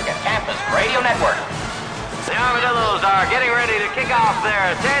closed circuit campus radio network. The Armadillos are getting ready to kick off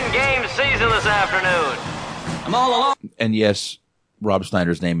their 10-game season this afternoon. I'm all along. And yes, Rob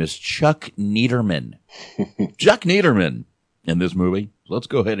Schneider's name is Chuck Niederman. Chuck Niederman in this movie. Let's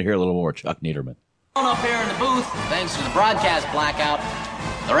go ahead and hear a little more Chuck Niederman. Up here in the booth, thanks to the broadcast blackout,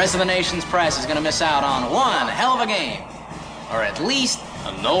 the rest of the nation's press is going to miss out on one hell of a game. Or at least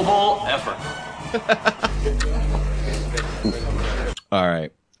a noble effort. All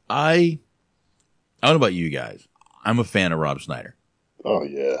right. I don't know about you guys. I'm a fan of Rob Schneider. Oh,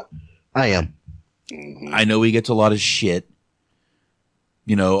 yeah. I am. Mm-hmm. I know he gets a lot of shit.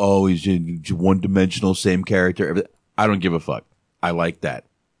 You know, oh, he's one-dimensional, same character. I don't give a fuck. I like that.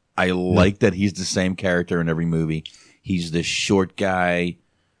 I like that he's the same character in every movie. He's the short guy,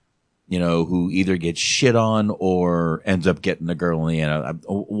 you know, who either gets shit on or ends up getting the girl in the end.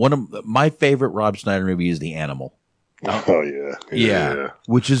 One of my favorite Rob Schneider movie is The Animal. Oh, yeah.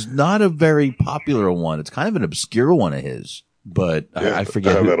 Which is not a very popular one. It's kind of an obscure one of his, but I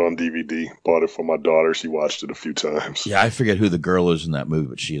forget. I have that on DVD. Bought it for my daughter. She watched it a few times. Yeah, I forget who the girl is in that movie,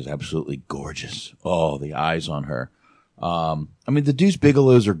 but she is absolutely gorgeous. Oh, the eyes on her. I mean, the Deuce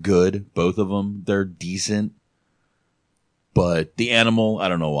Bigelows are good. Both of them. They're decent. But The Animal, I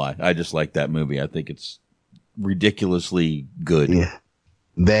don't know why. I just like that movie. I think it's ridiculously good. Yeah.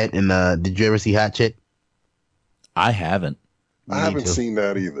 That and did you ever see Hot Chick? I haven't. I haven't seen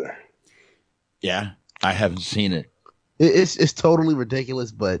that either. Yeah, I haven't seen it. It's totally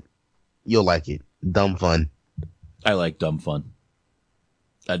ridiculous, but you'll like it. Dumb fun. I like dumb fun.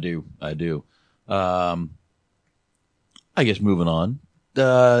 I do. I guess moving on.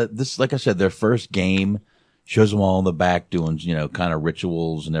 This, like I said, their first game shows them all in the back doing, you know, kind of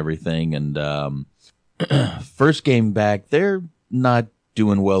rituals and everything. And first game back, they're not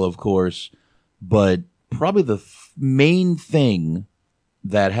doing well, of course, but probably the main thing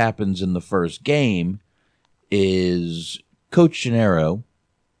that happens in the first game is Coach Gennaro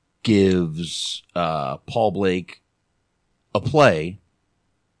gives Paul Blake a play,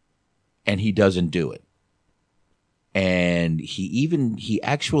 and he doesn't do it. And he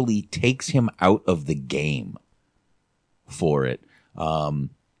actually takes him out of the game for it.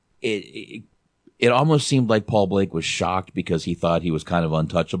 It almost seemed like Paul Blake was shocked because he thought he was kind of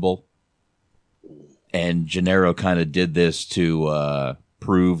untouchable. And Gennaro kind of did this to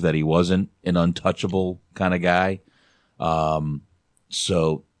prove that he wasn't an untouchable kind of guy.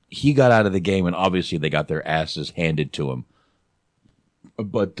 So he got out of the game, and obviously they got their asses handed to him.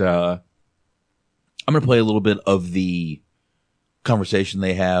 But I'm going to play a little bit of the conversation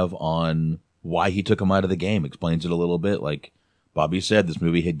they have on why he took him out of the game. Explains it a little bit. Like Bobby said, this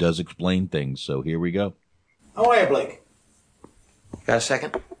movie does explain things. So here we go. How are you, Blake? Got a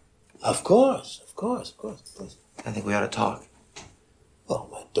second? Of course. I think we ought to talk. Well,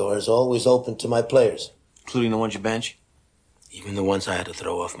 my door is always open to my players. Including the ones you bench? Even the ones I had to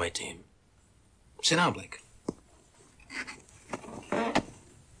throw off my team. Sit down, Blake.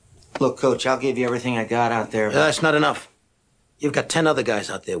 Look, Coach, I'll give you everything I got out there. That's not enough. You've got 10 other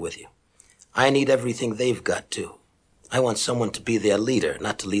guys out there with you. I need everything they've got, too. I want someone to be their leader,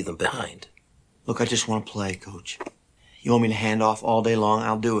 not to leave them behind. Look, I just want to play, Coach. You want me to hand off all day long?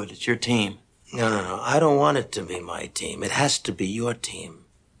 I'll do it. It's your team. No. I don't want it to be my team. It has to be your team.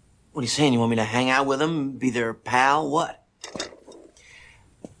 What are you saying? You want me to hang out with them? Be their pal? What?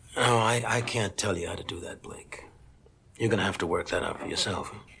 No, I can't tell you how to do that, Blake. You're going to have to work that out for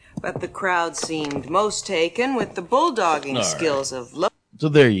yourself. But the crowd seemed most taken with the bulldogging skills of... So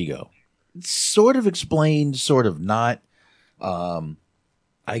there you go. It's sort of explained, sort of not.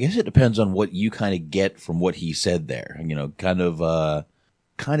 I guess it depends on what you kind of get from what he said there. You know, kind of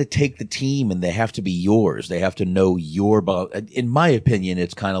take the team and they have to be yours. They have to know in my opinion,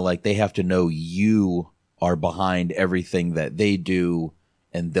 it's kind of like they have to know you are behind everything that they do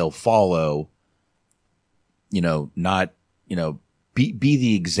and they'll follow, you know, not, you know, be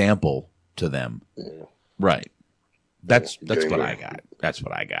the example to them. Yeah. Right. That's what I got. That's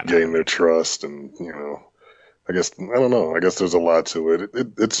what I got. Gain their trust, and you know, I don't know. I guess there's a lot to it.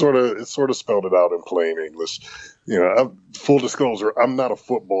 It sort of spelled it out in plain English. You know, full disclosure, I'm not a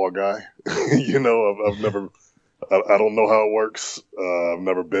football guy. You know, I've never. I don't know how it works. I've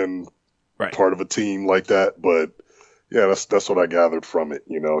never been part of a team like that, but yeah, that's what I gathered from it.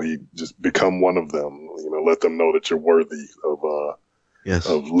 You know, he just become one of them. You know, let them know that you're worthy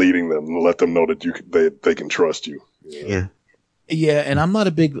of leading them. Let them know that they can trust you. Yeah. Yeah, and I'm not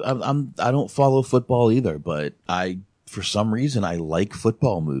a big. I don't follow football either, but for some reason I like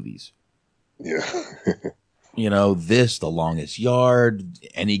football movies. Yeah. You know, The Longest Yard,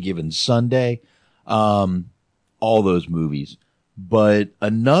 Any Given Sunday, all those movies. But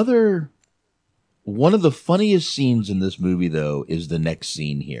one of the funniest scenes in this movie, though, is the next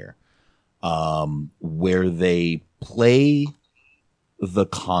scene here, where they play the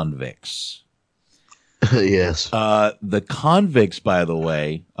convicts. Yes. The convicts, by the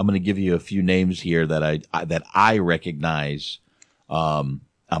way, I'm going to give you a few names here that I recognize. I'm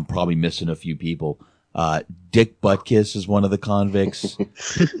probably missing a few people. Dick Butkus is one of the convicts.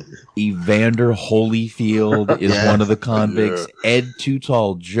 Evander Holyfield is one of the convicts. Yeah. Ed Too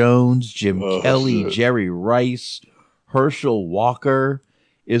Tall Jones, Jim Kelly, shit. Jerry Rice, Herschel Walker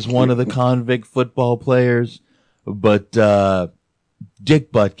is one of the convict football players. But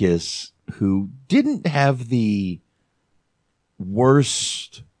Dick Butkus, who didn't have the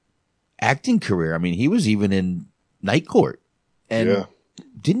worst acting career. I mean, he was even in Night Court. And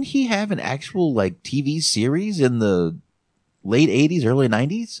didn't he have an actual like TV series in the late 80s, early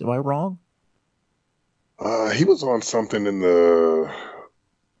 90s? Am I wrong? He was on something in the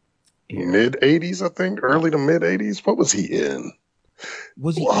mid 80s, I think, early to mid 80s. What was he in?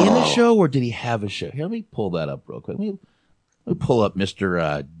 Was he in a show or did he have a show? Here, let me pull that up real quick. Let me pull up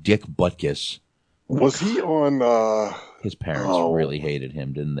Mr. Dick Butkus. Was he on? His parents really hated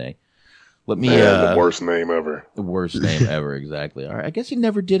him, didn't they? Let me. The worst name ever. The worst name ever, exactly. All right, I guess he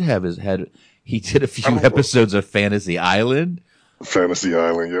never did have his head. He did a few episodes of Fantasy Island. Fantasy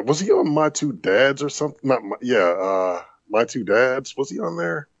Island, yeah. Was he on My Two Dads or something? My Two Dads. Was he on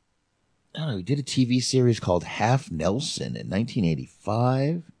there? I don't know. He did a TV series called Half Nelson in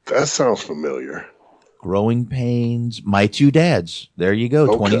 1985. That sounds familiar. Growing Pains, My Two Dads. There you go.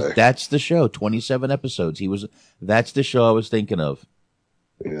 Okay. That's the show. 27 episodes. That's the show I was thinking of.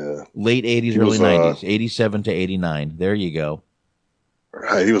 Yeah. Late 80s, early 90s. 87 to 89. There you go.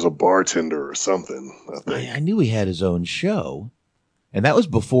 Right. He was a bartender or something, I think. I knew he had his own show. And that was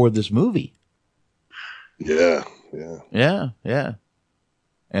before this movie. Yeah. Yeah.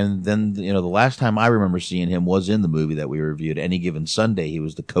 And then, the last time I remember seeing him was in the movie that we reviewed, Any Given Sunday. He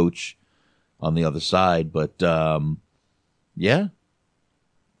was the coach on the other side. But, hasn't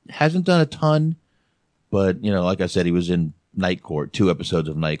done a ton. But, like I said, he was in Night Court, 2 episodes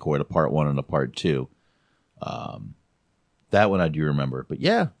of Night Court, a part 1 and a part 2. That one I do remember. But,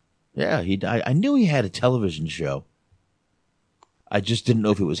 I knew he had a television show. I just didn't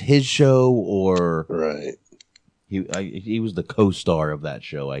know if it was his show or... Right. He was the co-star of that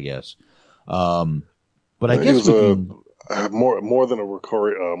show, I guess. But I guess we can... more than a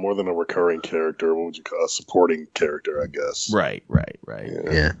recurring character. What would you call a supporting character? I guess. Right.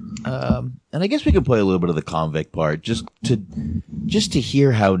 Yeah. And I guess we can play a little bit of the convict part, just to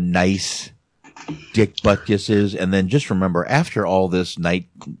hear how nice Dick Butkus is, and then just remember after all this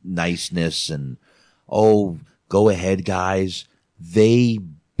niceness and go ahead, guys, they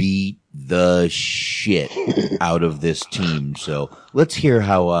beat the shit out of this team. So let's hear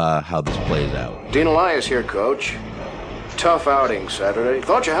how this plays out. Dean Elias here, Coach. Tough outing Saturday.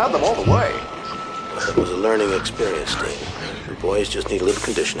 Thought you had them all the way. It was a learning experience, Dean. The boys just need a little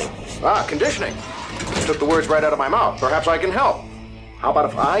conditioning. Conditioning. You took the words right out of my mouth. Perhaps I can help. How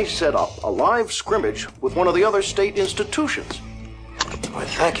about if I set up a live scrimmage with one of the other state institutions? Why,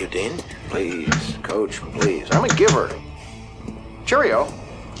 thank you, Dean. Please, Coach, please. I'm a giver. Cheerio.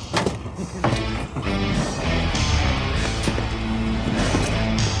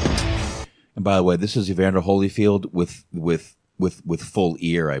 And by the way, this is Evander Holyfield with full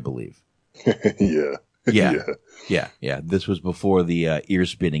ear, I believe. Yeah. This was before the ear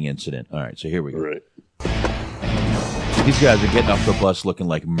spinning incident. All right, so here we go. Right. These guys are getting off the bus looking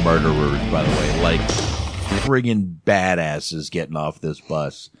like murderers, by the way, like friggin' badasses getting off this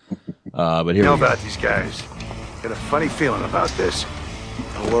bus. But here we go. About these guys. Got a funny feeling about this.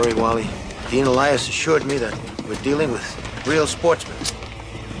 Don't worry, Wally. Dean Elias assured me that we're dealing with real sportsmen.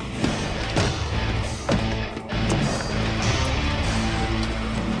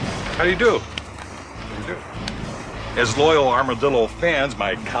 How do you do? As loyal Armadillo fans,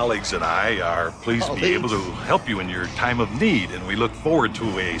 my colleagues and I are pleased to be able to help you in your time of need, and we look forward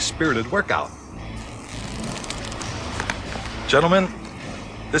to a spirited workout. Gentlemen,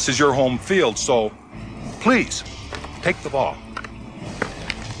 this is your home field, so please take the ball.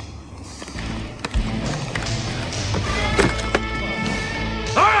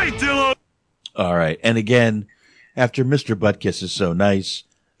 All right, Dillo! All right, and again, after Mr. Butkus is so nice,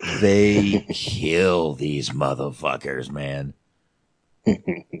 they kill these motherfuckers, man.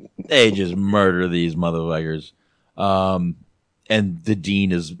 They just murder these motherfuckers. And and the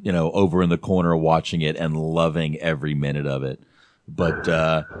dean is, over in the corner watching it and loving every minute of it. But,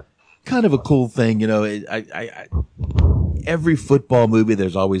 kind of a cool thing, every football movie,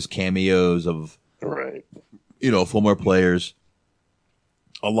 there's always cameos of, former players.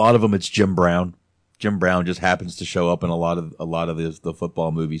 A lot of them, it's Jim Brown. Jim Brown just happens to show up in a lot of the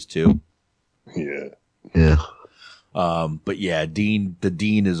football movies too. Yeah. Yeah. But yeah, the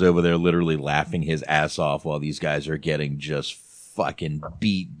dean is over there literally laughing his ass off while these guys are getting just fucking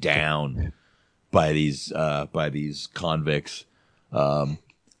beat down by these convicts. But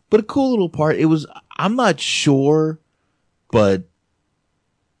a cool little part. I'm not sure, but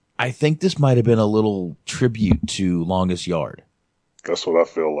I think this might have been a little tribute to Longest Yard. That's what I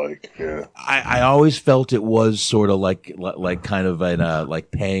feel like. Yeah. I always felt it was sort of like kind of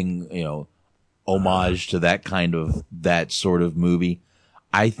like paying, homage to that sort of movie.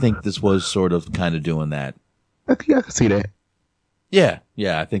 I think this was sort of kind of doing that. I can see that. Yeah.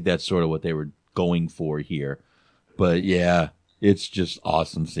 I think that's sort of what they were going for here. But yeah, it's just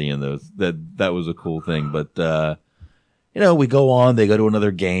awesome seeing those. That was a cool thing. But we go on. They go to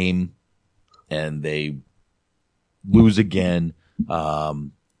another game, and they lose again.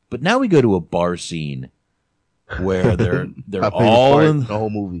 But now we go to a bar scene where they're all in the whole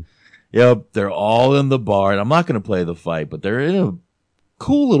movie. Yep, they're all in the bar, and I'm not going to play the fight, but they're in a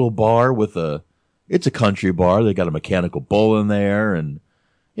cool little bar it's a country bar. They got a mechanical bull in there, and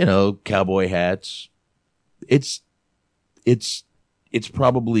cowboy hats. It's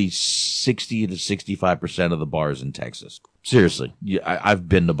probably 60 to 65% of the bars in Texas. Seriously, I've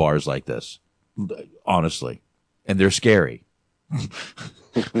been to bars like this, honestly, and they're scary.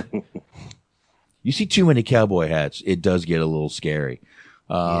 You see too many cowboy hats, it does get a little scary.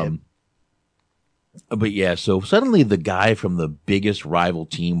 But yeah, so suddenly the guy from the biggest rival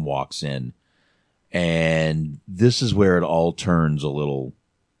team walks in, and this is where it all turns a little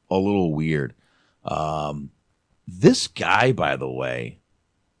weird. This guy, by the way,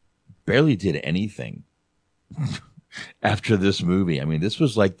 barely did anything after this movie. I mean, this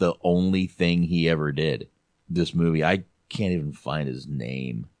was like the only thing he ever did. This movie, I can't even find his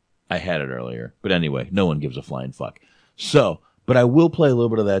name. I had it earlier. But anyway, no one gives a flying fuck. So, but I will play a little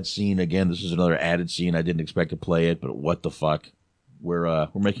bit of that scene. Again, this is another added scene. I didn't expect to play it, but what the fuck? We're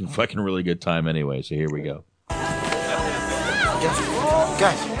making fucking really good time anyway, so here we go.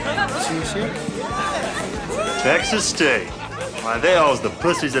 Guys, see us here? Texas State. Why, they always the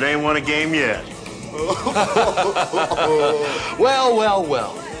pussies that ain't won a game yet.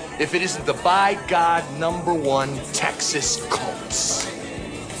 Well. If it isn't the by God #1 Texas Colts.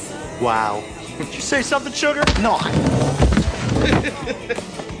 Wow. Did you say something, Sugar? No.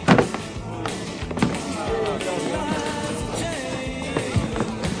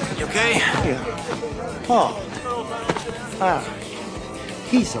 You okay? Yeah. Oh.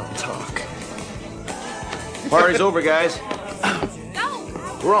 He's on talk. Party's over, guys.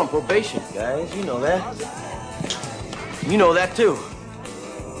 We're on probation, guys. You know that. You know that, too.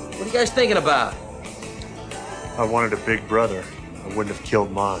 What are you guys thinking about? I wanted a big brother. I wouldn't have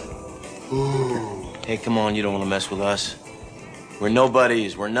killed mine. Ooh. Hey, come on. You don't want to mess with us. We're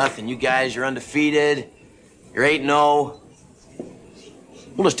nobodies. We're nothing. You guys, you're undefeated. You're 8-0.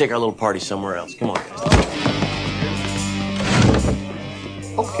 We'll just take our little party somewhere else. Come on, guys.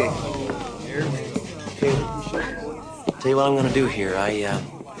 Okay. Tell you what I'm gonna do here. I'm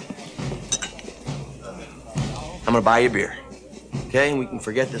gonna buy you a beer. Okay? And we can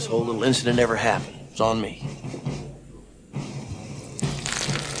forget this whole little incident ever happened. It's on me.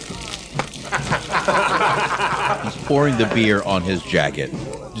 He's pouring the beer on his jacket,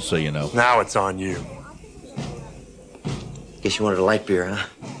 just so you know. Now it's on you. Guess you wanted a light beer, huh?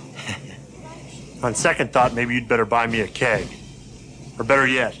 On second thought, maybe you'd better buy me a keg. Or better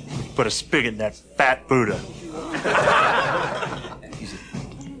yet, put a spigot in that fat Buddha.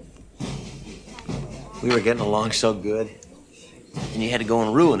 We were getting along so good, and you had to go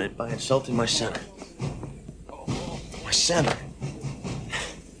and ruin it by insulting my center. My center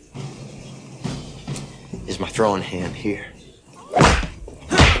is my throwing hand here.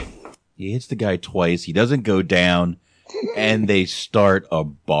 He hits the guy twice. He doesn't go down, and they start a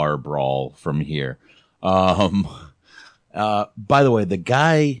bar brawl from here. By the way, the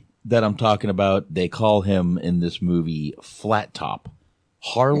guy that I'm talking about, they call him in this movie Flat Top.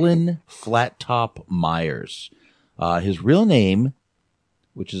 Harlan Flat Top Myers. His real name,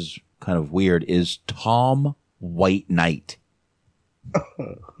 which is kind of weird, is Tom White Knight.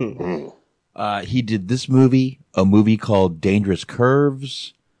 He did this movie, a movie called Dangerous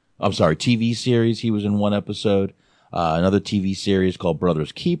Curves. I'm sorry, TV series. He was in one episode. Another TV series called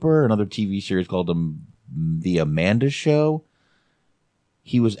Brother's Keeper. Another TV series called The Amanda Show.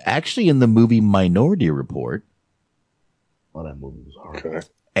 He was actually in the movie Minority Report. Oh, that movie was horrible. Okay.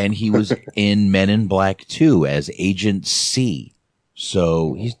 And he was in Men in Black 2 as Agent C.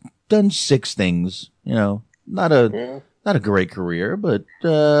 So he's done 6 things, you know, not a great career, but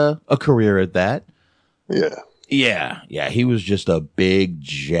a career at that. Yeah. Yeah. He was just a big,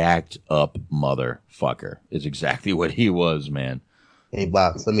 jacked up motherfucker is exactly what he was, man. Hey,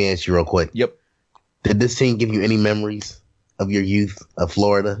 Box, let me ask you real quick. Yep. Did this scene give you any memories of your youth, of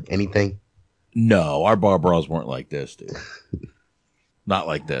Florida, anything? No, our bar brawls weren't like this, dude. Not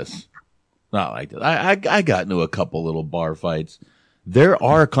like this. Not like this. I got into a couple little bar fights. There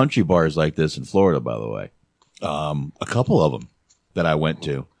are country bars like this in Florida, by the way. A couple of them that I went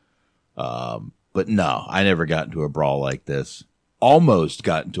to. But no, I never got into a brawl like this. Almost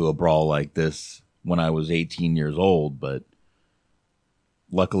got into a brawl like this when I was 18 years old, but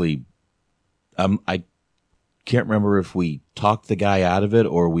luckily, I can't remember if we talked the guy out of it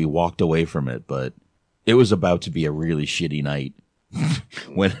or we walked away from it, but it was about to be a really shitty night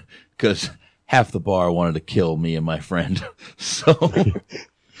because half the bar wanted to kill me and my friend. So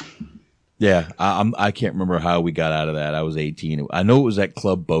yeah, I can't remember how we got out of that. I was 18. I know it was at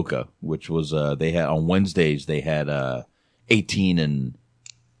Club Boca, which was, they had on Wednesdays, they had, 18 and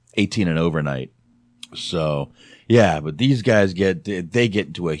overnight. So yeah, but these guys get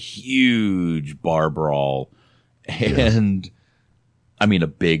into a huge bar brawl and I mean a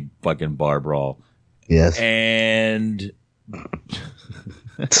big fucking bar brawl. Yes. And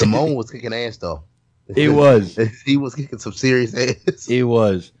Simone was kicking ass though. It was. He was kicking some serious ass. It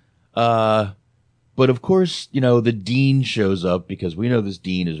was. But of course, you know, the dean shows up because we know this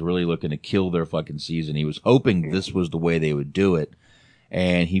dean is really looking to kill their fucking season. He was hoping this was the way they would do it.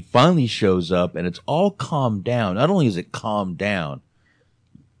 And he finally shows up and it's all calmed down. Not only is it calmed down,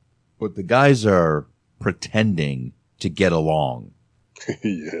 but the guys are pretending to get along.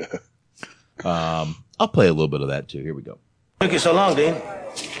 Yeah. I'll play a little bit of that too. Here we go. Took you so long, Dean.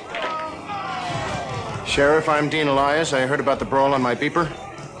 Sheriff, I'm Dean Elias. I heard about the brawl on my beeper.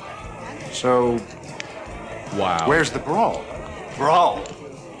 So, wow. Where's the brawl? Brawl.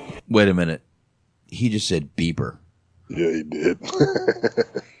 Wait a minute. He just said beeper. Yeah, he did.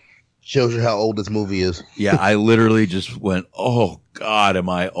 Shows you how old this movie is. Yeah, I literally just went, oh, God, am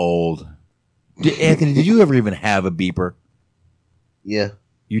I old. Anthony, did you ever even have a beeper? Yeah.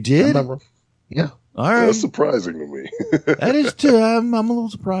 You did? I remember. Yeah. All right. That's surprising to me. That is too. I'm a little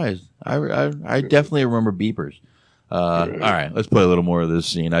surprised. I definitely remember beepers. All right, let's play a little more of this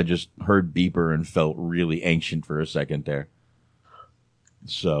scene. I just heard beeper and felt really ancient for a second there.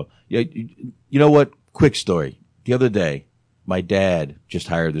 So, yeah, you know what? Quick story. The other day, my dad just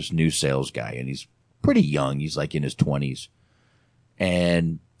hired this new sales guy, and he's pretty young. He's like in his 20s.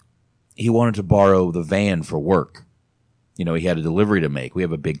 And he wanted to borrow the van for work. You know, he had a delivery to make. We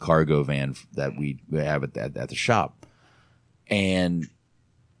have a big cargo van that we have at the shop. And,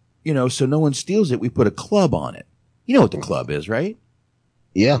 you know, so no one steals it. We put a club on it. You know what the club is, right?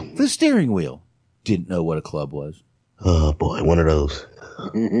 Yeah. The steering wheel. Didn't know what a club was. Oh, boy, one of those.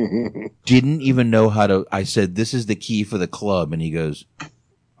 Didn't even know how to. I said, this is the key for the club. And he goes,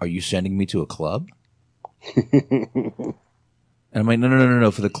 are you sending me to a club? And I'm like,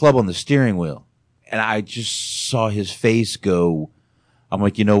 no, for the club on the steering wheel. And I just saw his face go. I'm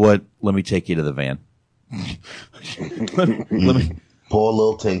like, you know what? Let me take you to the van. let me. Poor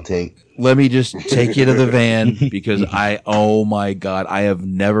little Tink Tink. Let me just take you to the van because oh my God, I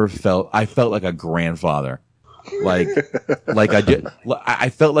felt like a grandfather. I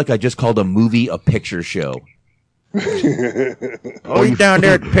felt like I just called a movie a picture show. Oh, you down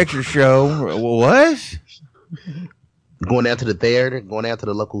there at the picture show? What? Going down to the theater? Going down to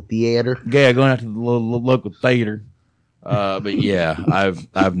the local theater? Yeah, going out to the local theater. But yeah,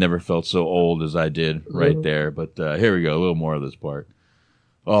 I've never felt so old as I did right there. But here we go, a little more of this part.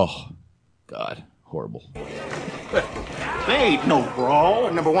 Oh, God, horrible. There ain't no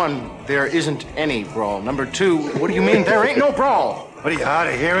brawl. Number one, there isn't any brawl. Number two, what do you mean there ain't no brawl? What are you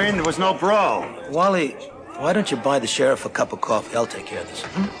hard of hearing? There was no brawl. Wally, why don't you buy the sheriff a cup of coffee? I'll take care of this.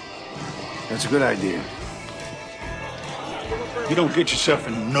 That's a good idea. You don't get yourself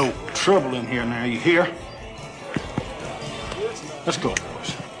in no trouble in here now, you hear? Let's go,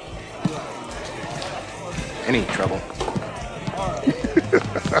 boys. Any trouble?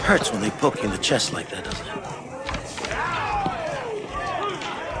 It hurts when they poke you in the chest like that, doesn't it?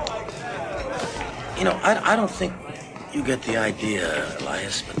 You know, I don't think you get the idea,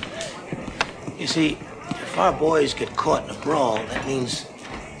 Elias, but you see, if our boys get caught in a brawl, that means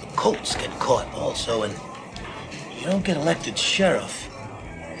the Colts get caught also, and you don't get elected sheriff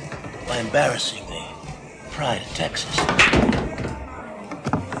by embarrassing the pride of Texas.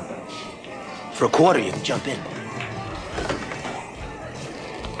 For a quarter, you can jump in.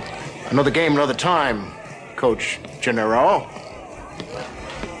 Another game, another time, Coach Gennaro.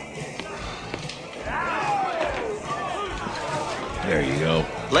 There you go.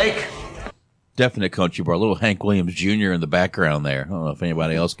 Blake. Definite country bar. Little Hank Williams Jr. in the background there. I don't know if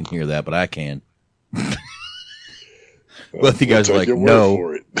anybody else can hear that, but I can. Both you guys are like,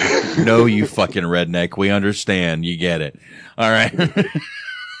 no, no, you fucking redneck. We understand. You get it. All right.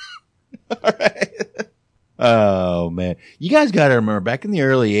 All right. Oh, man. You guys got to remember, back in the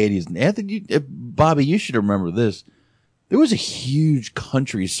early 80s, and Anthony, Bobby, you should remember this. There was a huge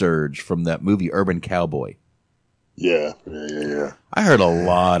country surge from that movie Urban Cowboy. Yeah. I heard a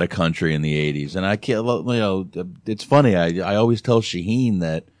lot of country in the 80s, and I can't, it's funny. I always tell Shaheen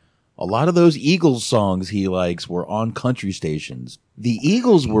that a lot of those Eagles songs he likes were on country stations. The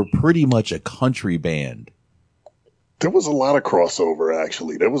Eagles were pretty much a country band. There was a lot of crossover,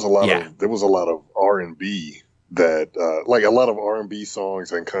 actually. There was a lot of R&B that, like a lot of R&B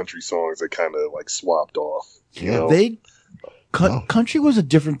songs and country songs that kind of like swapped off. You know? Country was a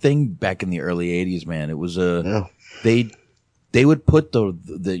different thing back in the early 80s, man. It was they would put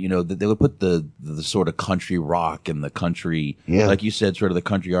the sort of country rock and the country, like you said, sort of the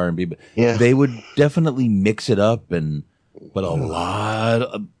country R&B, but they would definitely mix it up but a lot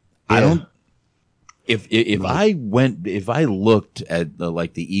of, if I looked at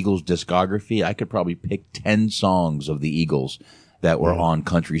the Eagles discography, I could probably pick 10 songs of the Eagles that were on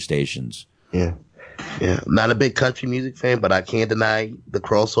country stations. Yeah. Not a big country music fan, but I can't deny the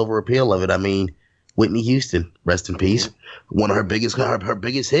crossover appeal of it. I mean, Whitney Houston, rest in peace. One of her biggest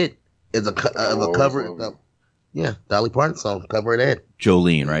hit is a cover. Dolly Parton song, Cover It Ed.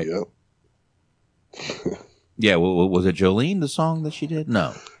 Jolene, right? Yep. Yeah, was it Jolene, the song that she did?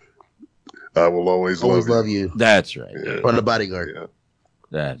 No. I Will Always Love You. That's right. Yeah. From The Bodyguard. Yeah.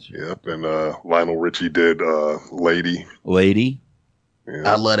 That's right. Yep. And Lionel Richie did Lady.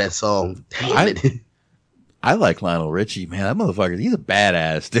 Yeah. I love that song. I like Lionel Richie, man. That motherfucker, he's a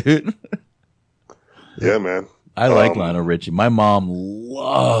badass, dude. Yeah, man. I like Lionel Richie. My mom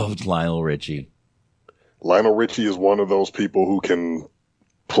loved Lionel Richie. Lionel Richie is one of those people who can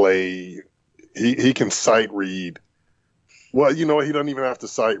play. He can sight read. Well, he doesn't even have to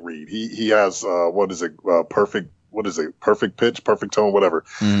sight read. He has perfect pitch, perfect tone, whatever.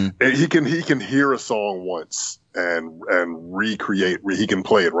 Mm. He can hear a song once and recreate. He can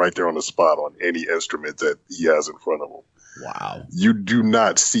play it right there on the spot on any instrument that he has in front of him. Wow. You do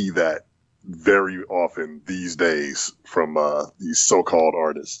not see that very often these days from these so-called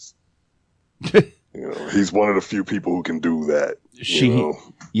artists. He's one of the few people who can do that.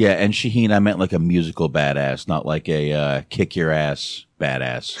 Yeah, and Shaheen, I meant like a musical badass, not like a kick your ass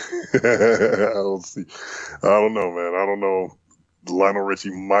badass. I don't know, man. I don't know. Lionel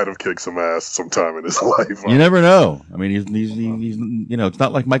Richie might have kicked some ass sometime in his life. You never know. I mean, he's it's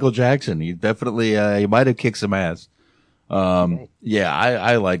not like Michael Jackson. He definitely he might have kicked some ass. I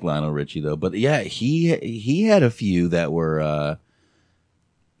like Lionel Richie though, but yeah, he had a few that were,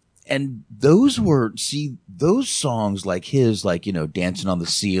 and those songs like his, like, Dancing on the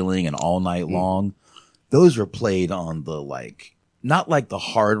Ceiling and All Night Long, those were played on the not like the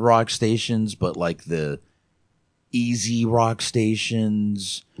hard rock stations, but like the easy rock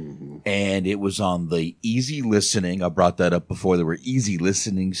stations. And it was on the easy listening. I brought that up before. There were easy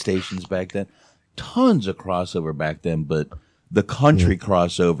listening stations back then. Tons of crossover back then, but the country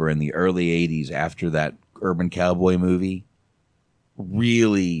crossover in the early 80s after that Urban Cowboy movie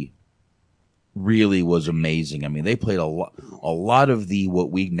really was amazing. I mean, they played a lot of the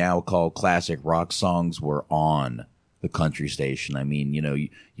what we now call classic rock songs were on the country station. I mean,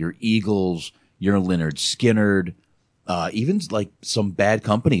 your Eagles, your Lynyrd Skynyrd, even like some Bad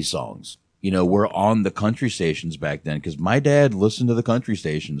Company songs, were on the country stations back then, because my dad listened to the country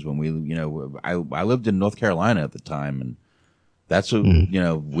stations when I lived in North Carolina at the time, and that's what,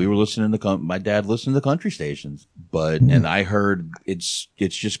 we were listening to, my dad listened to country stations, and I heard it's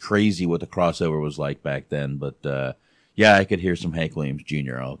just crazy what the crossover was like back then. But, I could hear some Hank Williams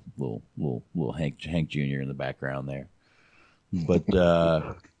Jr., little Hank Jr. in the background there. But,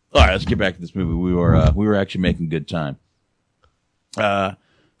 all right, let's get back to this movie. We were actually making good time.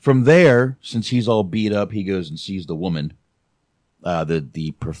 From there, since he's all beat up, he goes and sees the woman,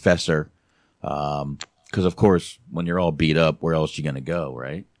 the professor, because, of course, when you're all beat up, where else you going to go,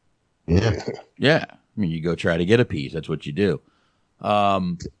 right? Yeah. Yeah. I mean, you go try to get a piece. That's what you do.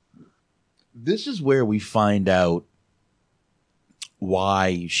 This is where we find out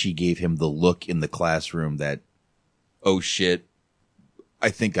why she gave him the look in the classroom that, oh, shit, I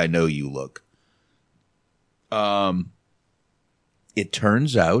think I know you look. It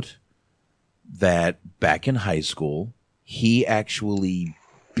turns out that back in high school, he actually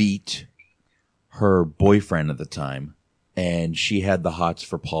beat her boyfriend at the time, and she had the hots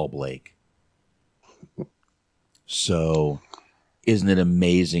for Paul Blake. So, isn't it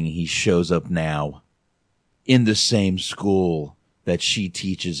amazing he shows up now in the same school that she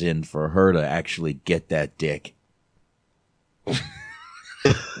teaches in for her to actually get that dick?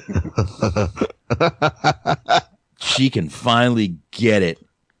 She can finally get it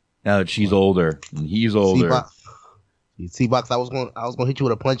now that she's older and he's older. See, Box, I was going to hit you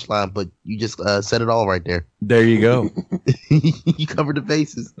with a punchline, but you just said it all right there. There you go. You covered the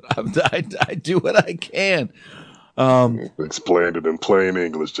bases. I do what I can. Explained it in plain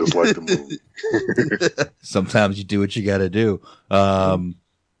English, just like the movie. Sometimes you do what you got to do. And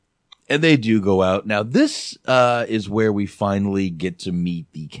they do go out. Now, this is where we finally get to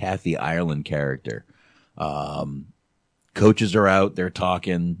meet the Kathy Ireland character. Coaches are out, they're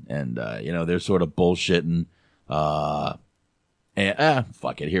talking, and, they're sort of bullshitting. Fuck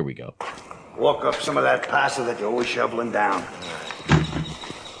it, here we go. Walk up some of that pasta that you're always shoveling down.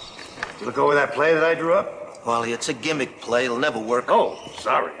 You look over that play that I drew up? Wally, it's a gimmick play. It'll never work. Oh,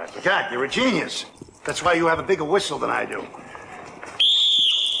 sorry. I forgot. You're a genius. That's why you have a bigger whistle than I do.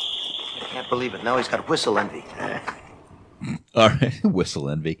 I can't believe it. Now he's got whistle envy. All right, whistle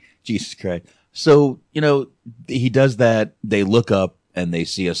envy. Jesus Christ. So, he does that. They look up and they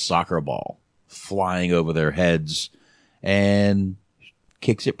see a soccer ball flying over their heads and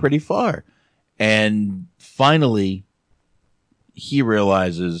kicks it pretty far. And finally, he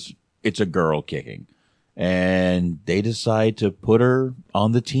realizes it's a girl kicking. And they decide to put her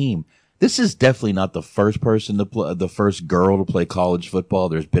on the team. This is definitely not the first person to play, the first girl to play college football.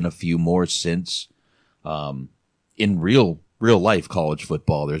 There's been a few more since. In real life college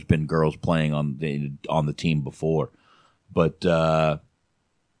football, there's been girls playing on the team before, but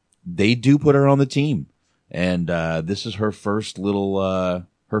they do put her on the team, and this is her first little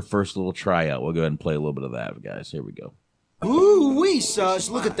tryout. We'll go ahead and play a little bit of that, guys. Here we go. Ooh wee, Sarge,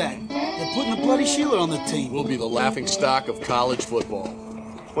 look at that. They're putting the bloody Sheila on the team. We'll be the laughing stock of college football.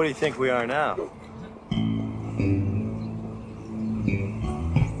 What do you think we are now?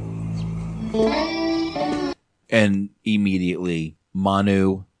 And immediately,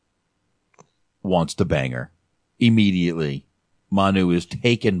 Manu wants to bang her. Immediately, Manu is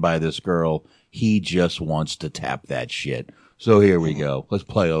taken by this girl. He just wants to tap that shit. So here we go. Let's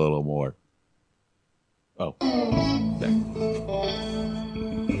play a little more. Oh, there.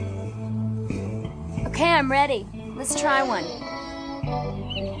 Okay, I'm ready. Let's try one.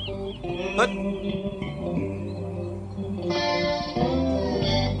 But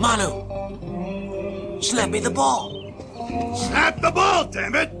Manu, snap me the ball. Snap the ball,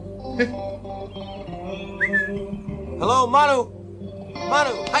 damn it! Hello, Manu.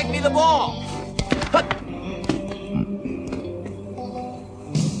 Manu, hike me the ball.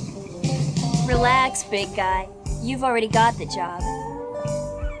 Relax, big guy. You've already got the job.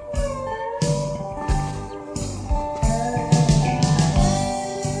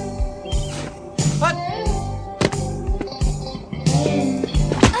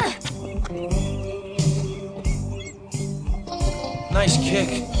 Nice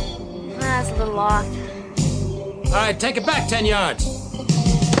kick. That's a little off. All right, take it back 10 yards.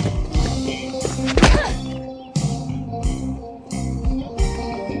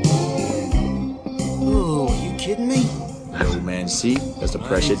 Ooh, are you kidding me? Yo, man, see? That's the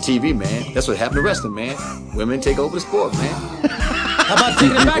pressure of TV, man. That's what happened to wrestling, man. Women take over the sport, man. How about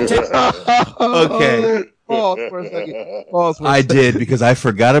taking it back 10? Okay. Pause for a second. Pause for a I second. did, because I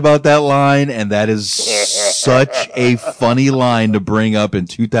forgot about that line, and that is such a funny line to bring up in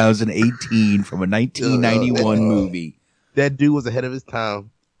 2018 from a 1991 movie. That dude was ahead of his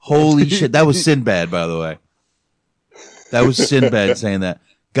time. Holy shit. That was Sinbad, by the way. That was Sinbad saying that.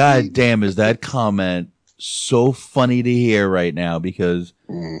 God damn, is that comment so funny to hear right now, because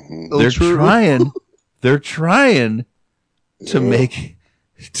they're trying to make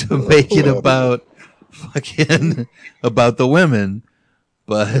it about fucking about the women,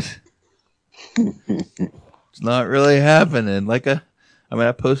 but it's not really happening.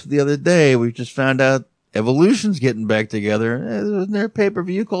 I posted the other day, we just found out Evolution's getting back together. Isn't there a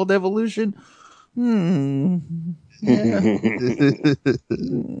pay-per-view called Evolution? Yeah.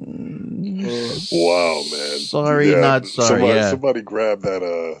 Wow, man. Sorry, not sorry. Somebody grab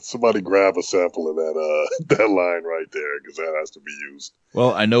that. Somebody grab a sample of that line right there, because that has to be used.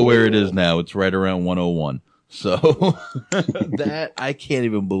 Well, I know where it is now. It's right around 101. So that I can't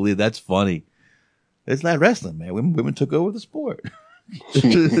even believe. That's funny. It's not wrestling, man. Women took over the sport.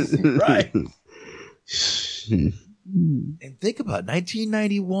 Right. And think about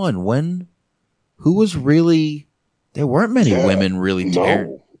 1991 when who was really... There weren't many women really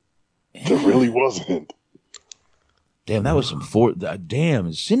No, there really wasn't. Damn, that was some... Damn,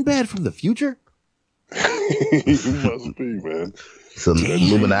 is Sinbad from the future? He must be, man. Some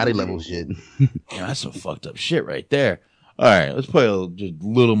Illuminati level shit. Yeah, that's some fucked up shit right there. All right, let's play just a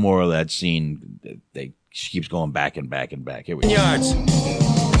little more of that scene. She keeps going back and back and back. Here we go. Yards.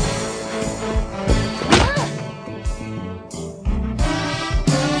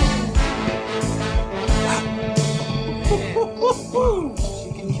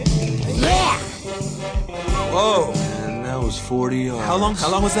 Yeah. Whoa. And that was 40 yards. How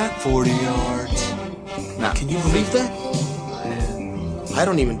long was that? 40 yards. Now, can you believe that? I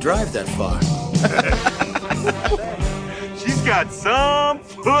don't even drive that far. She's got some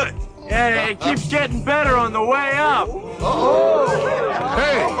foot. Yeah, it keeps getting better on the way up.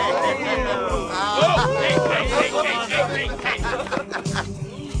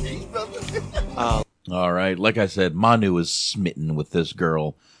 All right, like I said, Manu is smitten with this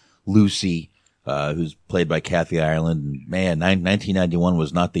girl, Lucy, who's played by Kathy Ireland. And man, 1991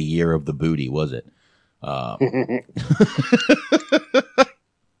 was not the year of the booty, was it?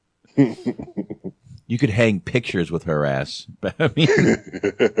 You could hang pictures with her ass. I mean,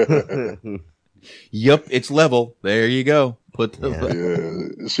 yep, it's level. There you go. Yeah,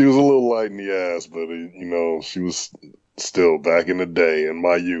 she was a little light in the ass, but she was still back in the day in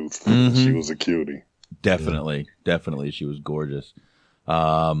my youth. Mm-hmm. She was a cutie. Definitely, she was gorgeous.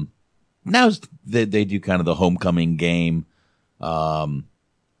 Now they do kind of the homecoming game, and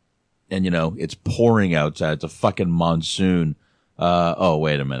it's pouring outside. It's a fucking monsoon. Oh,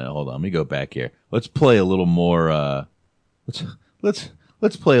 wait a minute. Hold on. Let me go back here. Let's play a little more, let's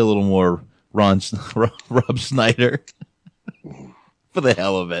play a little more Rob Snyder for the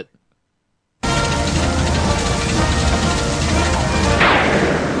hell of it.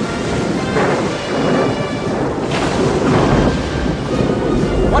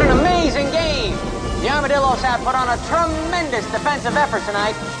 What an amazing game! The Armadillos have put on a tremendous defensive effort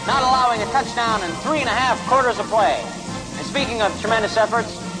tonight, not allowing a touchdown in 3.5 quarters of play. And speaking of tremendous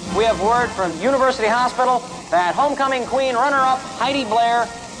efforts, we have word from University Hospital that homecoming queen runner-up Heidi Blair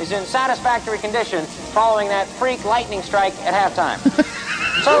is in satisfactory condition following that freak lightning strike at halftime.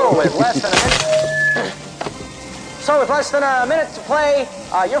 So with less than a minute to play,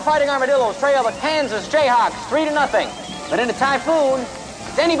 your Fighting Armadillos trail the Kansas Jayhawks 3-0. But in a typhoon,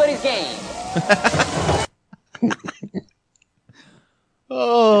 it's anybody's game.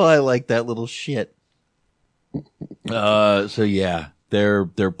 Oh, I like that little shit. So yeah,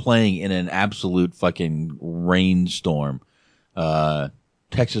 they're playing in an absolute fucking rainstorm.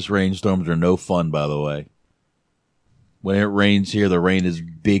 Texas rainstorms are no fun, by the way. When it rains here, the rain is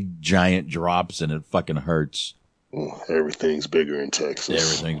big, giant drops, and it fucking hurts. Everything's bigger in Texas.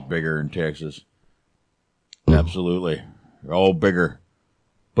 Everything's bigger in Texas. Absolutely. They're all bigger.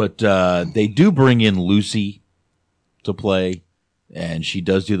 But they do bring in Lucy to play, and she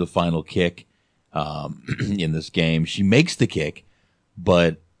does do the final kick in this game. She makes the kick,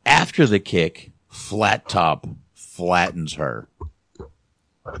 but after the kick, Flat Top flattens her.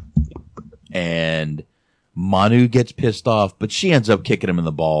 And Manu gets pissed off, but she ends up kicking him in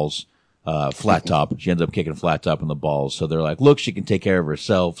the balls. Flat Top. She ends up kicking Flat Top in the balls. So they're like, look, she can take care of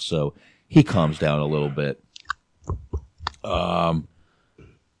herself. So he calms down a little bit.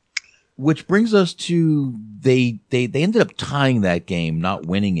 Which brings us to they ended up tying that game, not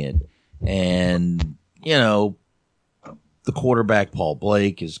winning it. And, the quarterback, Paul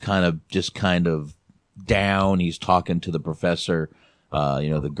Blake, is kind of down. He's talking to the professor,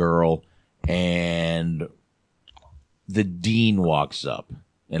 the girl, and the dean walks up.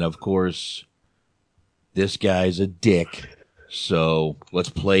 And of course, this guy's a dick. So let's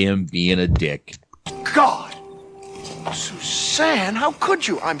play him being a dick. God! Suzanne, how could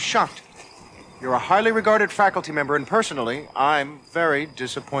you? I'm shocked. You're a highly regarded faculty member, and personally, I'm very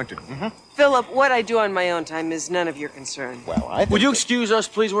disappointed. Mm-hmm. Philip, what I do on my own time is none of your concern. Well, I think Would you excuse us,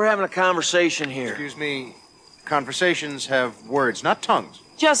 please? We're having a conversation here. Excuse me. Conversations have words, not tongues.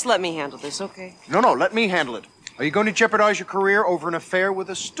 Just let me handle this, okay? No, let me handle it. Are you going to jeopardize your career over an affair with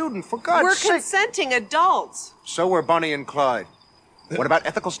a student, for God's sake? We're consenting adults. So were Bonnie and Clyde. What about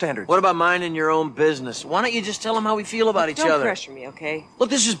ethical standards? What about minding your own business? Why don't you just tell them how we feel about each other? Don't pressure me, okay? Look,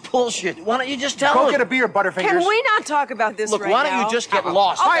 this is bullshit. Why don't you just tell them? Go get a beer, Butterfingers. Can we not talk about this Look, right why now? don't you just get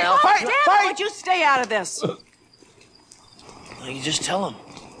lost, Okay, Al? damn it, would you stay out of this? Why don't you just tell them?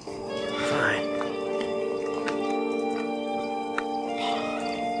 Fine.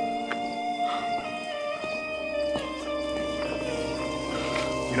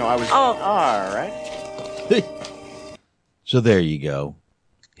 I was... Oh. All right. So there you go.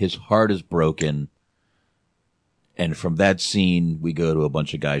 His heart is broken. And from that scene, we go to a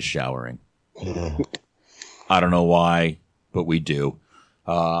bunch of guys showering. I don't know why, but we do.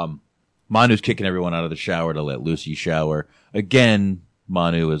 Manu's kicking everyone out of the shower to let Lucy shower. Again,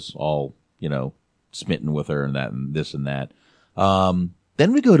 Manu is all, smitten with her and that and this and that.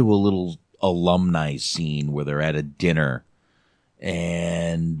 Then we go to a little alumni scene where they're at a dinner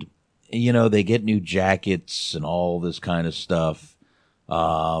and, they get new jackets and all this kind of stuff.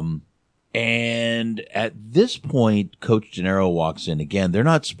 And at this point, Coach Gennaro walks in again. They're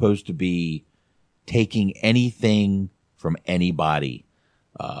not supposed to be taking anything from anybody,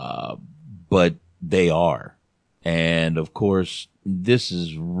 but they are. And of course, this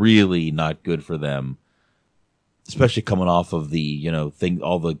is really not good for them, especially coming off of the,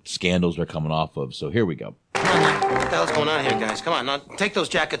 all the scandals they're coming off of. So here we go. Come on now. What the hell's going on here, guys? Come on, now take those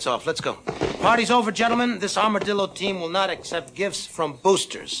jackets off. Let's go. Party's over, gentlemen. This Armadillo team will not accept gifts from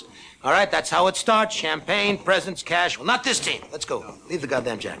boosters. All right, that's how it starts. Champagne, presents, cash. Well, not this team. Let's go. Leave the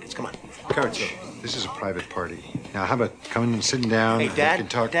goddamn jackets. Come on. Coach, this is a private party. Now, how about coming and sitting down? Hey, We Dad. can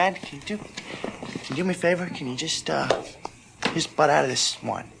talk. Dad, can you do me a favor? Can you just butt out of this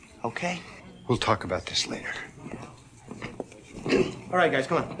one, okay? We'll talk about this later. All right, guys,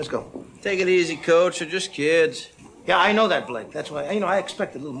 come on. Let's go. Take it easy, Coach. They're just kids. Yeah, I know that, Blake. That's why, I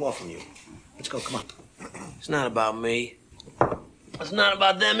expected a little more from you. Let's go. Come on. It's not about me. It's not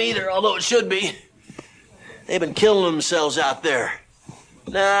about them either, although it should be. They've been killing themselves out there.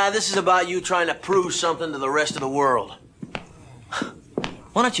 Nah, this is about you trying to prove something to the rest of the world.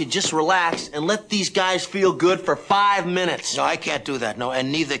 Why don't you just relax and let these guys feel good for 5 minutes? No, I can't do that. No,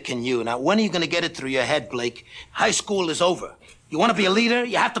 and neither can you. Now, when are you going to get it through your head, Blake? High school is over. You want to be a leader?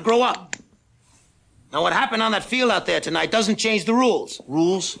 You have to grow up. Now, what happened on that field out there tonight doesn't change the rules.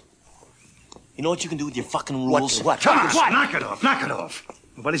 Rules? You know what you can do with your fucking rules? What? Come on, knock it off. Knock it off.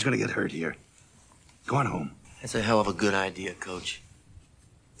 Nobody's going to get hurt here. Go on home. That's a hell of a good idea, Coach.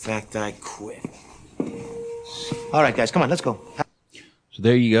 In fact, I quit. All right, guys, come on, let's go. So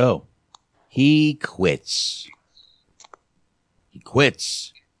there you go. He quits. He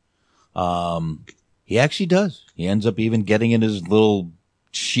quits. He actually does. He ends up even getting in his little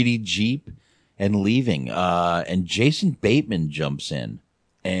shitty Jeep and leaving. And Jason Bateman jumps in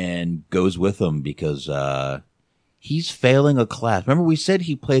and goes with him because he's failing a class. Remember, we said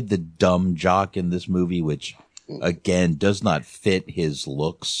he played the dumb jock in this movie, which, again, does not fit his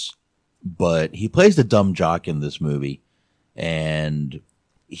looks. But he plays the dumb jock in this movie, and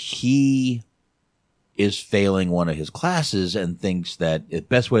he is failing one of his classes and thinks that the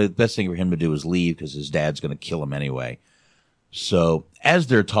best thing for him to do is leave because his dad's going to kill him anyway. So as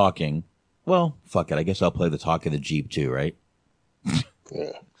they're talking, well, fuck it. I guess I'll play the talk of the Jeep too, right?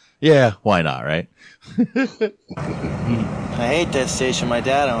 Yeah, why not, right? I hate that station. My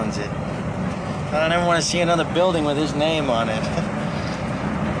dad owns it. I don't ever want to see another building with his name on it.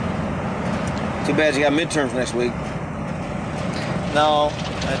 Too bad you got midterms next week. No,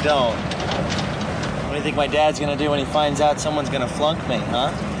 I don't. What do you think my dad's gonna do when he finds out someone's gonna flunk me,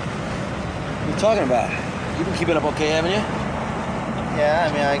 huh? What are you talking about? You've been keeping up okay, haven't you? Yeah,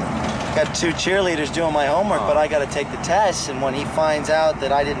 I mean, I got 2 cheerleaders doing my homework, but I gotta take the test, and when he finds out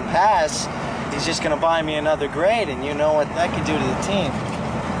that I didn't pass, he's just gonna buy me another grade, and you know what that could do to the team.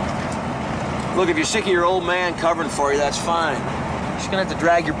 Look, if you're sick of your old man covering for you, that's fine. You're just gonna have to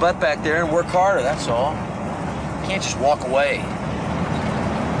drag your butt back there and work harder, that's all. You can't just walk away.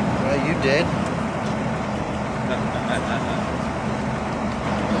 Well, you did.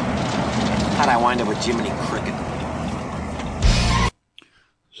 How'd I wind up with Jiminy Cricket?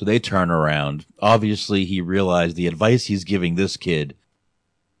 So they turn around. Obviously, he realized the advice he's giving this kid.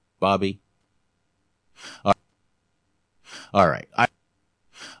 Bobby. All right.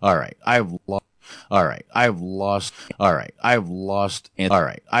 I've lost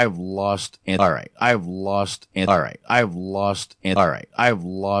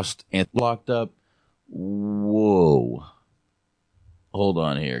and locked up. Whoa. Hold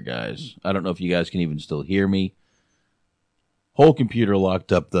on here, guys. I don't know if you guys can even still hear me. Whole computer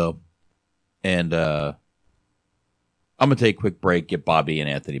locked up, though. And I'm going to take a quick break, get Bobby and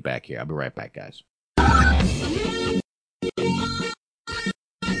Anthony back here. I'll be right back, guys.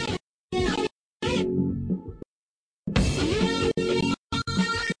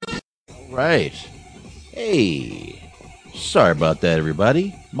 Right. Hey. Sorry about that,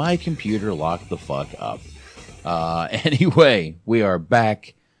 everybody. My computer locked the fuck up. Anyway, we are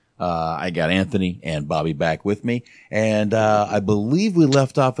back. I got Anthony and Bobby back with me. And I believe we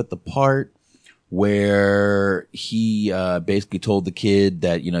left off at the part where he basically told the kid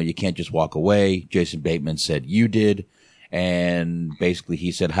that, you can't just walk away. Jason Bateman said, you did. And basically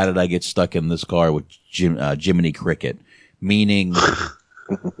he said, how did I get stuck in this car with Jiminy Cricket? Meaning,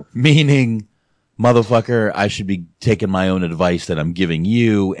 motherfucker, I should be taking my own advice that I'm giving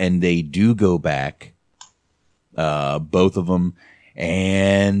you. And they do go back, both of them.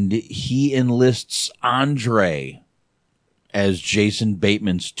 And he enlists Andre as Jason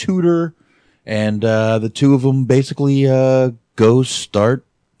Bateman's tutor. And the two of them basically go start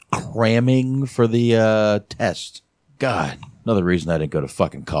cramming for the test. God, another reason I didn't go to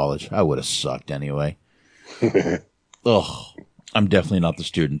fucking college. I would have sucked anyway. Ugh, I'm definitely not the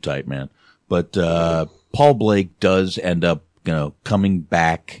student type, man. But Paul Blake does end up, coming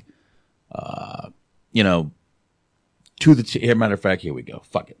back, to the matter of fact, here we go.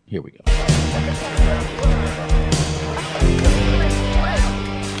 Fuck it. Here we go.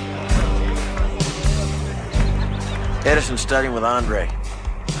 Edison's studying with Andre.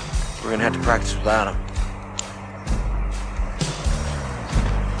 We're gonna have to practice without him.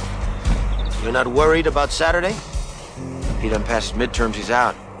 You're not worried about Saturday? If he doesn't pass his midterms, he's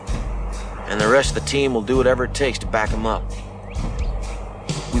out. And the rest of the team will do whatever it takes to back him up.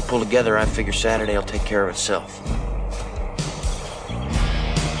 If we pull together, I figure Saturday will take care of itself.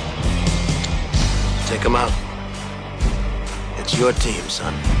 Take him out. It's your team,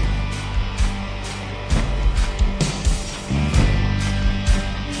 son.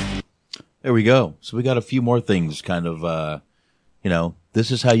 There we go. So we got a few more things kind of,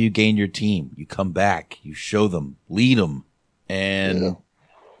 this is how you gain your team. You come back, you show them, lead them. And,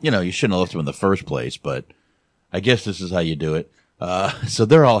 you shouldn't have left him in the first place, but I guess this is how you do it. So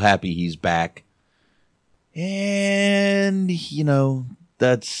they're all happy he's back. And,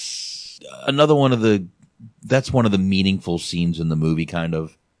 that's one of the meaningful scenes in the movie, kind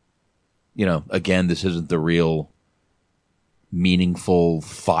of. Again, this isn't the real meaningful,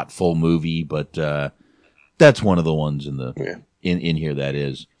 thoughtful movie, but that's one of the ones in here that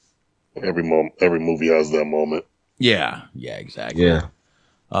is. Every movie has that moment. Yeah, exactly. Yeah.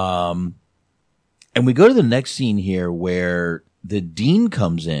 And we go to the next scene here where the dean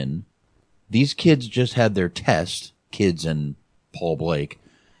comes in. These kids just had their test, kids and Paul Blake,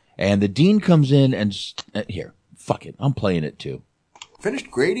 and the dean comes in and here, fuck it, I'm playing it too.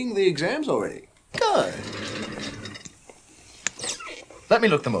 Finished grading the exams already? Good. Let me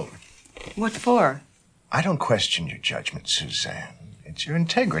look them over. What for? I don't question your judgment, Suzanne. It's your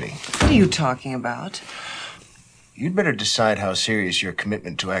integrity. What are you talking about? You'd better decide how serious your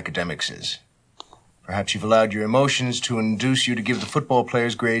commitment to academics is. Perhaps you've allowed your emotions to induce you to give the football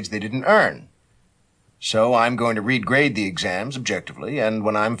players grades they didn't earn. So I'm going to regrade the exams objectively, and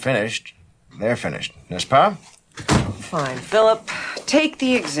when I'm finished, they're finished. N'est-ce pas? Fine, Philip. Take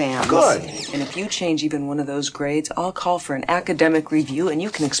the exams. Good. And if you change even one of those grades, I'll call for an academic review, and you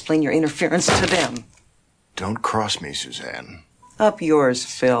can explain your interference to them. Don't cross me, Suzanne. Up yours,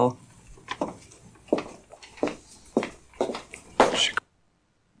 Phil.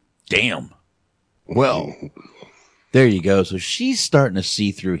 Damn. Well, there you go. So she's starting to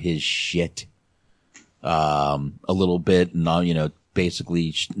see through his shit a little bit. And,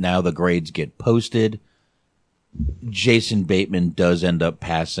 basically now the grades get posted. Jason Bateman does end up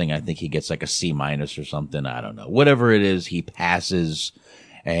passing. I think he gets like a C- or something. I don't know. Whatever it is, he passes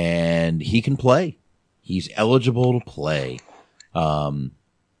and he can play. He's eligible to play. And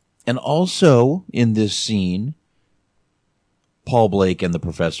also in this scene, Paul Blake and the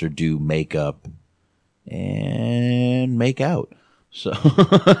professor do make up and make out. So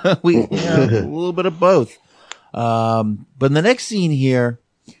we have a little bit of both. But in the next scene here,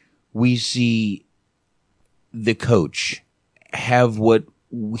 we see the coach have what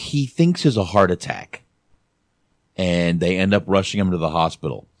he thinks is a heart attack. And they end up rushing him to the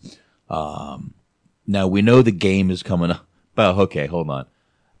hospital. Now we know the game is coming up. Oh, okay, hold on.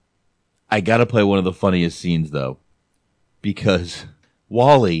 I gotta play one of the funniest scenes though, because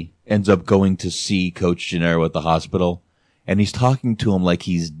Wally ends up going to see Coach Gennaro at the hospital, and he's talking to him like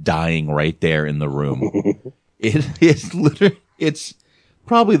he's dying right there in the room. It's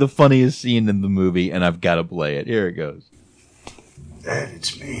probably the funniest scene in the movie, and I've got to play it. Here it goes. Dad,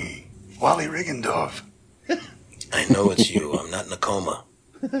 it's me, Wally Riggendorf. I know it's you. I'm not in a coma.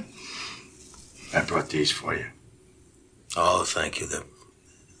 I brought these for you. Oh, thank you.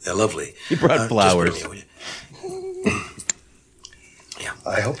 They're lovely. He brought flowers. Yeah.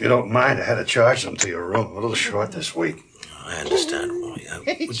 I hope you don't mind. I had to charge them to your room. A little short this week. I understand.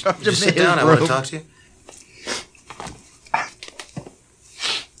 Would you charged him sit to down? his I want to room. talk to you.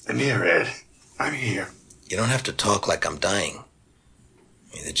 I'm here, Ed. I'm here. You don't have to talk like I'm dying.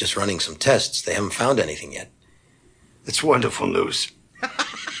 They're just running some tests. They haven't found anything yet. It's wonderful news.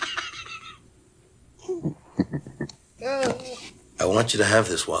 I want you to have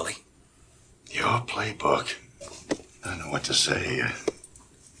this, Wally. Your playbook. I don't know what to say.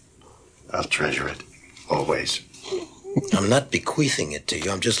 I'll treasure it. Always. I'm not bequeathing it to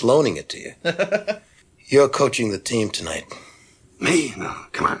you. I'm just loaning it to you. You're coaching the team tonight. Me? No,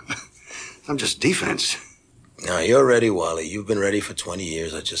 come on. I'm just defense. Now, you're ready, Wally. You've been ready for 20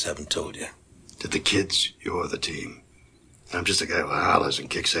 years. I just haven't told you. To the kids, you're the team. I'm just a guy who hollers and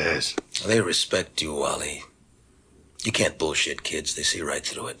kicks ass. They respect you, Wally. You can't bullshit kids. They see right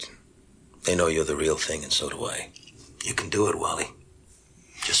through it. They know you're the real thing, and so do I. You can do it, Wally.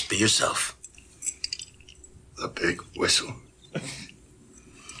 Just be yourself. The big whistle.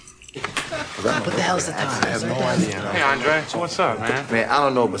 What the hell's the time? I have no idea. Hey, Andre. So what's up, man? Man, I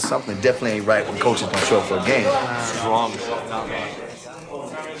don't know, but something definitely ain't right when coaches don't show up for a game. What's wrong?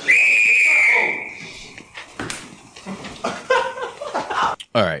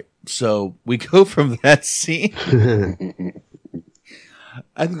 All right, so we go from that scene.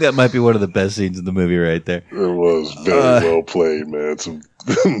 I think that might be one of the best scenes in the movie right there. It was very well played, man. Some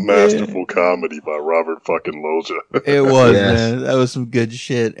masterful comedy by Robert fucking Loggia. It was, man. That was some good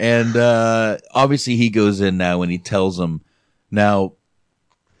shit. And obviously he goes in now and he tells them. Now,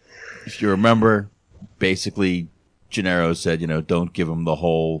 if you remember, basically Gennaro said, don't give him the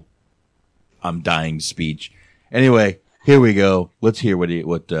whole I'm dying speech. Anyway, here we go. Let's hear what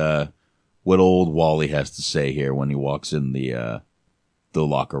old Wally has to say here when he walks in the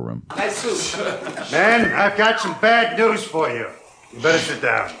locker room. Man, I've got some bad news for you. You better sit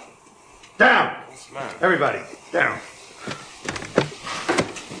down. Down! Everybody, down.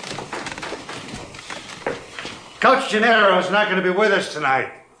 Coach Gennaro's not going to be with us tonight.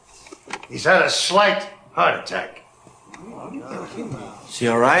 He's had a slight heart attack. Is he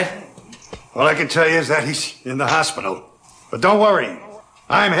all right? All I can tell you is that he's in the hospital. But don't worry,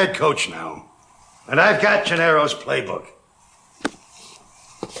 I'm head coach now. And I've got Gennaro's playbook.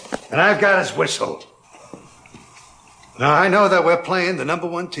 And I've got his whistle. Now, I know that we're playing the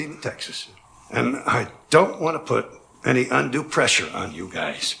 #1 team in Texas. And I don't want to put any undue pressure on you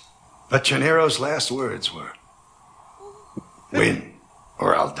guys. But Gennaro's last words were, win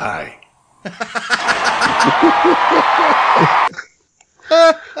or I'll die.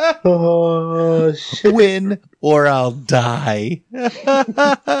 Oh, shit. Win or I'll die.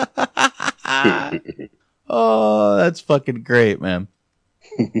 Oh, that's fucking great, man.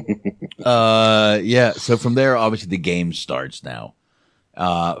 Yeah, so from there, obviously the game starts now.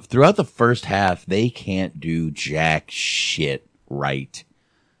 Throughout the first half, they can't do jack shit right.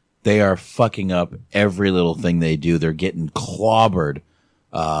 They are fucking up every little thing they do. They're getting clobbered.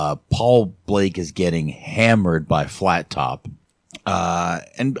 Paul Blake is getting hammered by Flat Top.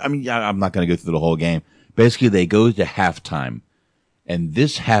 And I mean, I'm not going to go through the whole game. Basically, they go to halftime, and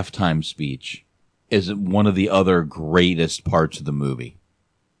this halftime speech is one of the other greatest parts of the movie.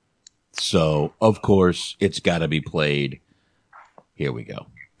 So, of course, it's got to be played. Here we go.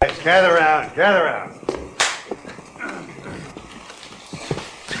 Gather around, gather around.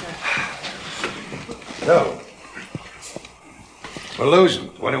 So, we're losing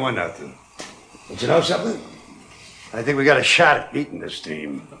 21-0. But you know something? I think we got a shot at beating this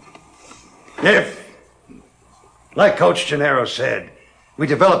team. If, like Coach Gennaro said, we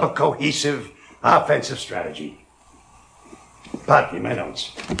develop a cohesive offensive strategy. Pat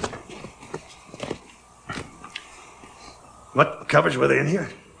Jimenez. What coverage were they in here?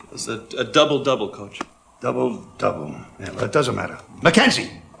 It's a double-double, Coach. Double-double. Yeah, well, it doesn't matter. Mackenzie,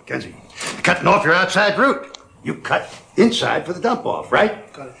 you're cutting off your outside route. You cut inside for the dump-off,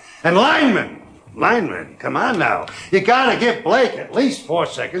 right? Got it. And lineman, come on now. You gotta give Blake at least 4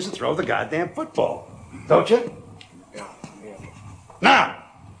 seconds to throw the goddamn football. Don't you? Yeah. Now,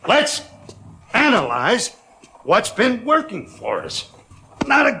 let's analyze what's been working for us.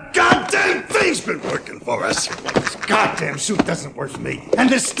 Not a goddamn thing's been working for us. This goddamn suit doesn't work for me. And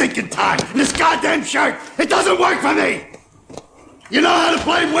this stinking tie, and this goddamn shirt, it doesn't work for me. You know how to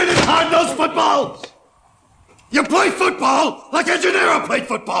play winning hard-nosed football? You play football like a Gennaro played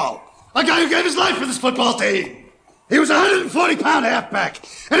football. A guy who gave his life for this football team. He was a 140-pound halfback,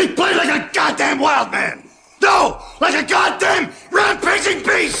 and he played like a goddamn wild man. No, like a goddamn rampaging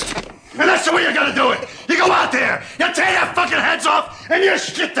beast. And that's the way you're gonna do it. You go out there, you tear their fucking heads off, and you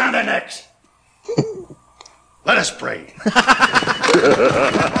shit down their necks. Let us pray.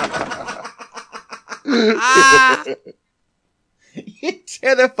 You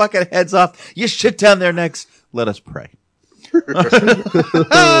tear their fucking heads off. You shit down their necks. Let us pray.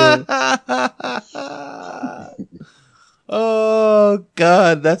 Oh,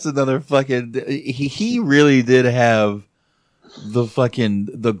 God. That's another fucking... He really did have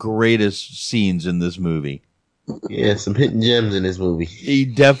the greatest scenes in this movie. Yeah, some hidden gems in this movie. He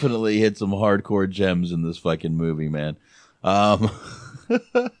definitely hit some hardcore gems in this fucking movie, man.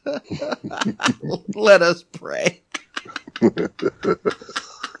 Let us pray.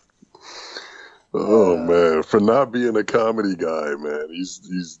 Oh man, for not being a comedy guy, man,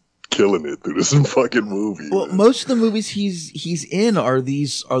 he's killing it through this fucking movie. Well, most of the movies he's in are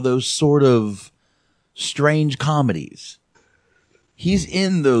those sort of strange comedies. He's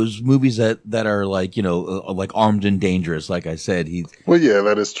in those movies that are like, like Armed and Dangerous. Like I said, well, yeah,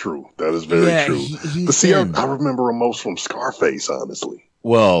 that is true. That is very true. But see, in. I remember him most from Scarface, honestly.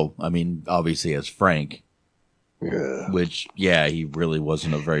 Well, I mean, obviously as Frank. Yeah. Which, yeah, he really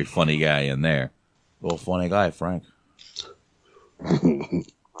wasn't a very funny guy in there. Well, funny guy, Frank.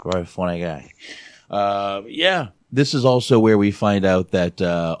 Very funny guy. Yeah, this is also where we find out that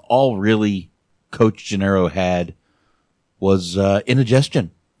all really Coach Gennaro had was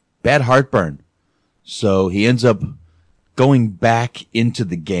indigestion, bad heartburn. So he ends up going back into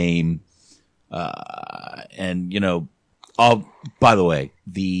the game. And, by the way,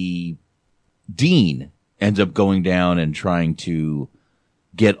 the dean ends up going down and trying to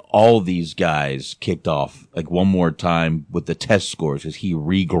get all these guys kicked off like one more time with the test scores because he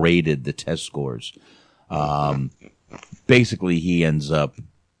regraded the test scores. Basically, he ends up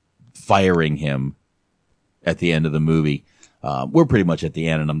firing him at the end of the movie. We're pretty much at the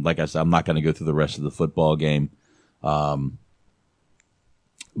end, and like I said, I'm not going to go through the rest of the football game.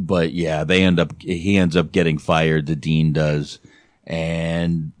 But yeah, he ends up getting fired. The dean does,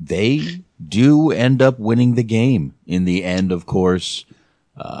 and they do end up winning the game in the end. Of course,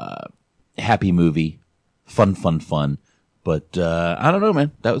 happy movie, fun. But I don't know,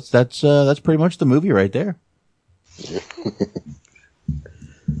 man. That's pretty much the movie right there.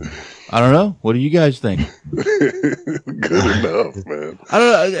 I don't know. What do you guys think? Good enough, man. I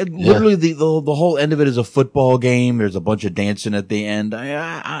don't know. Literally, the whole end of it is a football game. There's a bunch of dancing at the end.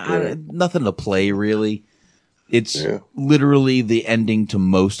 Nothing to play, really. It's literally the ending to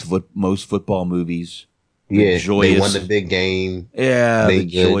most football movies. Yeah, they won the big game. Yeah, the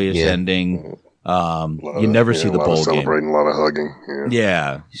joyous ending. You never see the bowl game. Celebrating, a lot of hugging.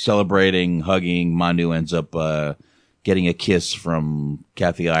 Yeah, celebrating, hugging. Manu ends up getting a kiss from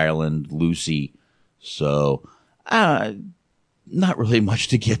Kathy Ireland, Lucy. So, not really much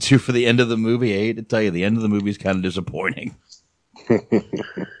to get to for the end of the movie. I hate to tell you, the end of the movie is kind of disappointing.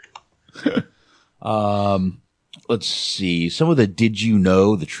 Let's see. Some of the did you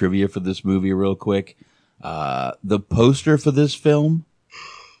know, the trivia for this movie real quick. The poster for this film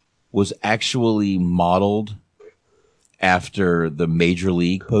was actually modeled after the Major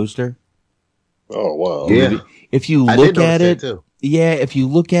League poster. Oh, wow. Yeah. If you look at it, if you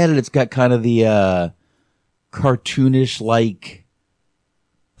look at it, it's got kind of the cartoonish like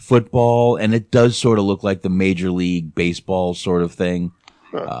football, and it does sort of look like the Major League Baseball sort of thing.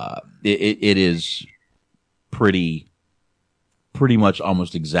 It is pretty much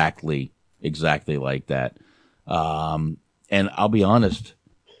almost exactly like that. And I'll be honest,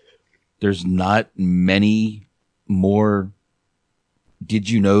 there's not many more did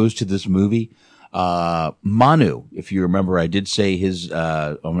you knows to this movie. Manu, if you remember, I did say his,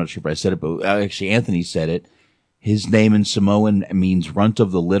 I'm not sure if I said it, but actually Anthony said it. His name in Samoan means runt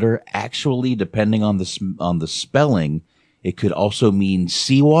of the litter. Actually, depending on the spelling, it could also mean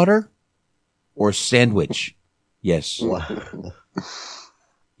seawater or sandwich. Yes.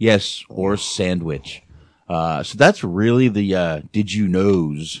 Yes, or sandwich. So that's really the did you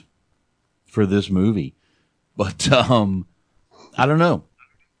knows for this movie. But I don't know.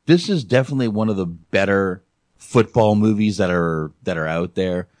 This is definitely one of the better football movies that are out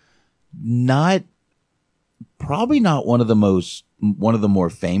there. Probably not one of the more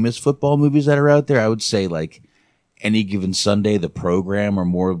famous football movies that are out there. I would say like Any Given Sunday, The Program, or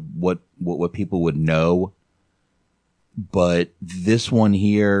more what people would know. But this one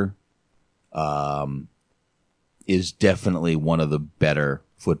here is definitely one of the better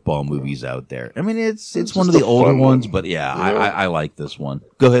football movies out there. I mean, it's one of the older ones, but yeah, I like this one.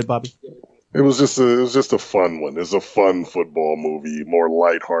 Go ahead, Bobby. It was just a fun one. It's a fun football movie, more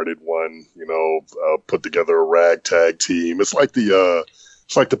lighthearted one. Put together a ragtag team. It's like the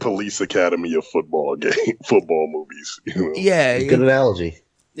Police Academy of football movies. Yeah, good analogy.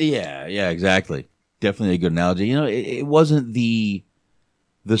 Yeah, exactly. Definitely a good analogy. It wasn't the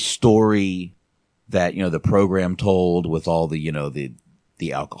story that the program told with all the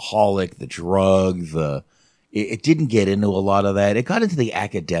the alcoholic, the drug, it didn't get into a lot of that. It got into the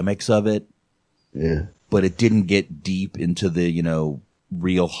academics of it. Yeah. But it didn't get deep into the,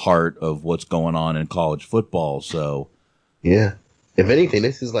 real heart of what's going on in college football. So yeah. If anything,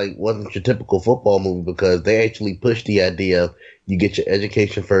 this is like wasn't your typical football movie because they actually pushed the idea of you get your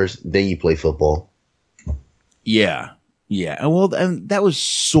education first, then you play football. Yeah. And that was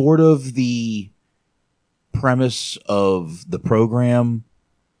sort of the premise of the program,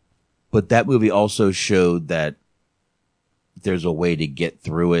 but that movie also showed that there's a way to get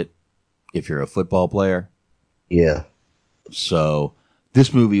through it if you're a football player. Yeah. So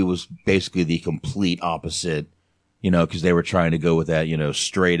this movie was basically the complete opposite, because they were trying to go with that,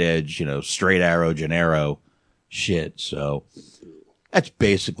 straight edge, straight arrow, Gennaro shit. So that's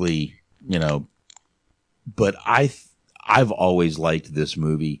basically, but I've always liked this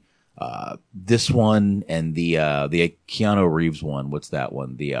movie. This one and the Keanu Reeves one. What's that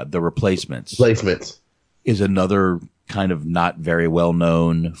one? The Replacements. Is another kind of not very well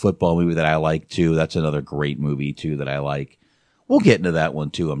known football movie that I like too. That's another great movie too that I like. We'll get into that one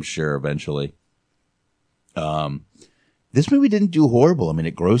too, I'm sure, eventually. This movie didn't do horrible. I mean,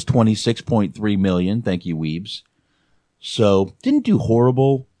 it grossed $26.3 million. Thank you, Weebs. So didn't do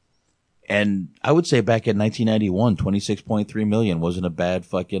horrible. And I would say back in 1991, $26.3 million wasn't a bad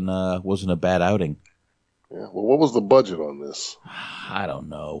outing. Yeah. Well, what was the budget on this? I don't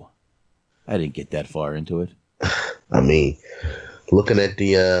know. I didn't get that far into it. I mean, looking at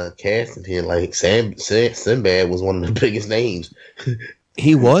the cast in here, like Sinbad was one of the biggest names.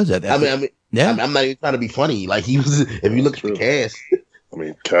 He was. I'm not even trying to be funny. Like he was. If you look at the cast, I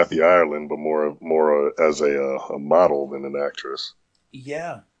mean, Kathy Ireland, but more as a model than an actress.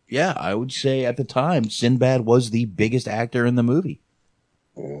 Yeah, I would say at the time, Sinbad was the biggest actor in the movie.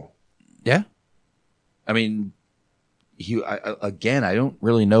 Yeah. I mean, I don't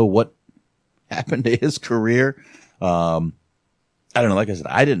really know what happened to his career. I don't know. Like I said,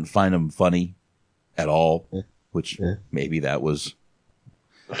 I didn't find him funny at all, which maybe that's what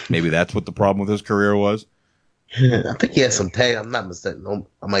the problem with his career was. I think he had some tag. I'm not mistaken.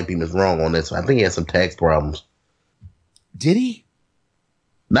 I might be wrong on this. I think he had some tax problems. Did he?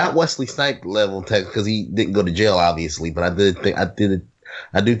 Not Wesley Snipes level tax because he didn't go to jail, obviously. But I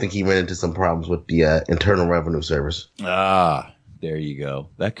do think he ran into some problems with the Internal Revenue Service. Ah, there you go.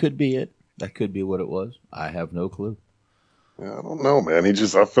 That could be it. That could be what it was. I have no clue. Yeah, I don't know, man.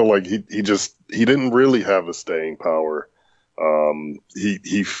 I feel like he didn't really have the staying power.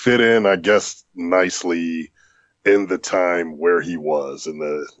 He fit in, I guess, nicely in the time where he was in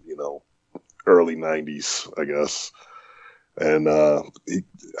the, early 90s, I guess. And, I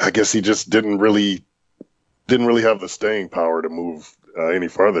guess he just didn't really have the staying power to move any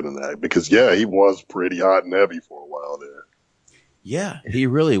further than that because he was pretty hot and heavy for a while there. Yeah, he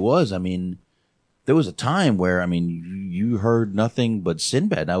really was. I mean, there was a time where, you heard nothing but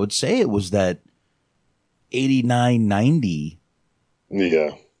Sinbad. And I would say it was that 89, 90.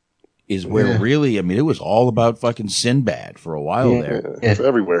 Yeah. Is where really, it was all about fucking Sinbad for a while there. Yeah.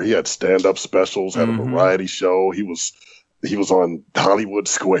 Everywhere. He had stand-up specials, had a variety show. He was on Hollywood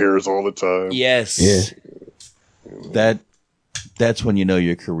Squares all the time. Yes. Yeah. That's when you know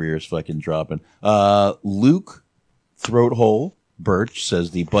your career is fucking dropping. Luke Throathole Birch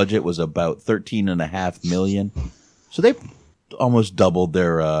says the budget was about $13.5 million. So they almost doubled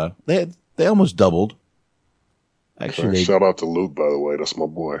their, they almost doubled. Actually, shout out to Luke, by the way. That's my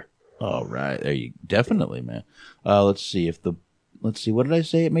boy. All right. There you definitely, man. Let's see, what did I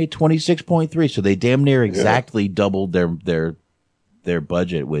say? It made 26.3. So they damn near exactly doubled their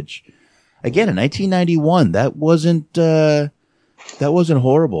budget, which again, in 1991, that wasn't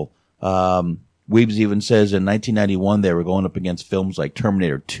horrible. Weebs even says in 1991 they were going up against films like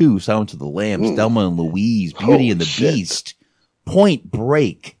Terminator 2, Silence of the Lambs, Thelma and Louise, Beauty and the Beast, Point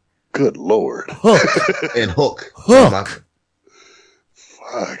Break. Good Lord. Hook. And Hook. Fuck.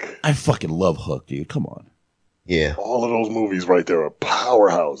 I fucking love Hook, dude. Come on. Yeah. All of those movies right there are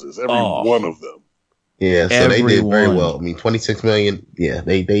powerhouses. Every one of them. Yeah, so they did very well. 26 million. Yeah,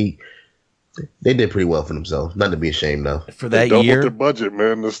 they did pretty well for themselves. Not to be ashamed of. For that they year, doubled their budget,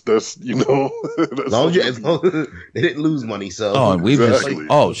 man. That's that's as long as they didn't lose money. So and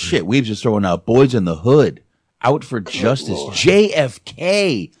Weebs shit, Weebs just throwing out Boys in the Hood, Out for Justice, Lord.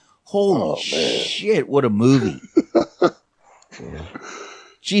 JFK. Holy shit! What a movie.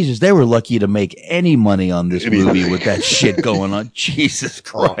 Jesus, they were lucky to make any money on this movie with that shit going on. Jesus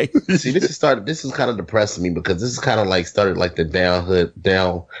Christ. See, this is kind of depressing me because this is kind of like started like the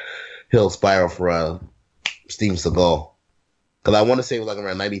downhill spiral for Steven Seagal. Because I want to say it was like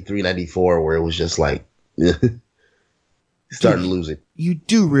around 93, 94 where it was just like starting to lose it. You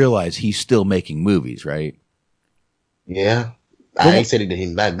do realize he's still making movies, right? Yeah. I ain't said he's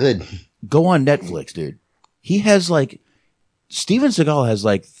not good. Go on Netflix, dude. He has Steven Seagal has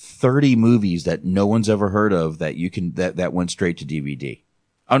 30 movies that no one's ever heard of that you can that went straight to DVD.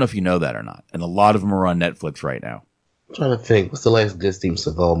 I don't know if you know that or not. And a lot of them are on Netflix right now. I'm trying to think. What's the last good Steven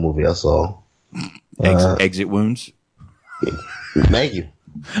Seagal movie I saw? Exit Wounds. Thank you.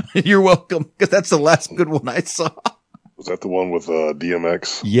 You're welcome, because that's the last good one I saw. Was that the one with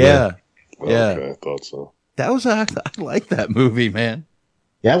DMX? Yeah. Yeah. Okay, I thought so. That was I like that movie, man.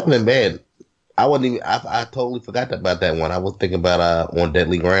 Yeah, it wasn't bad. I wasn't even. I totally forgot about that one. I was thinking about On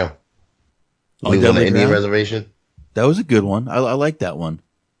Deadly Ground. On Deadly Indian Ground? Reservation. That was a good one. I like that one.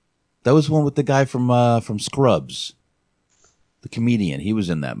 That was one with the guy from Scrubs, the comedian. He was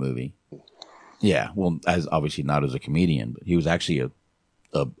in that movie. Yeah, well, as obviously not as a comedian, but he was actually a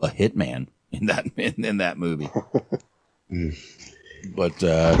hitman in that movie. But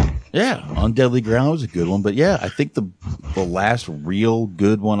yeah, On Deadly Ground was a good one. But yeah, I think the last real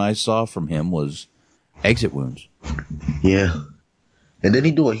good one I saw from him was Exit Wounds. Yeah, and then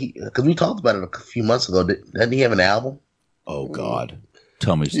because we talked about it a few months ago. Didn't he have an album? Oh God,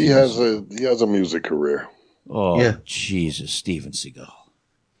 tell me. He has a music career. Oh yeah. Jesus, Steven Seagal.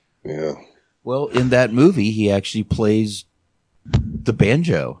 Yeah. Well, in that movie, he actually plays the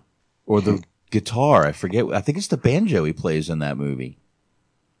banjo or the guitar. I forget. I think it's the banjo he plays in that movie.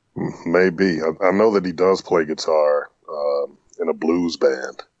 Maybe. I know that he does play guitar in a blues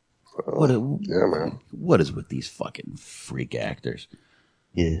band. Yeah, man. What is with these fucking freak actors?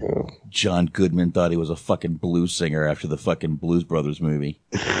 Yeah. John Goodman thought he was a fucking blues singer after the fucking Blues Brothers movie.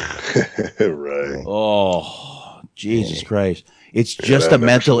 Right. Oh, Jesus Christ. It's just a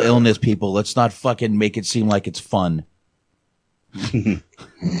mental illness, people. Let's not fucking make it seem like it's fun. He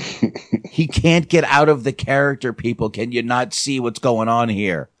can't get out of the character, people. Can you not see what's going on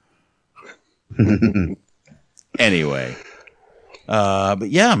here? Anyway. But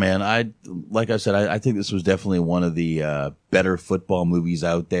yeah, man, like I said, I think this was definitely one of the better football movies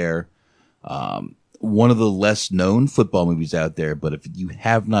out there. One of the less known football movies out there, but if you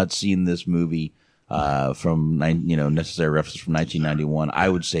have not seen this movie, from Necessary References from 1991, I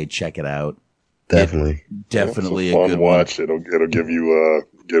would say check it out. Definitely, definitely it's a good fun watch. It'll give you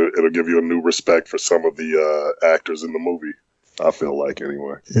a new respect for some of the actors in the movie. I feel like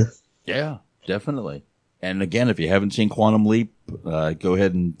anyway. Yeah, definitely. And again, if you haven't seen Quantum Leap, go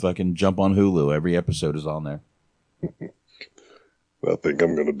ahead and fucking jump on Hulu. Every episode is on there. I think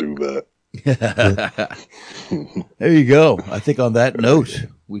I'm gonna do that. There you go. I think on that note,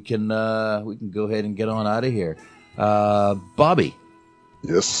 we can go ahead and get on out of here. Bobby.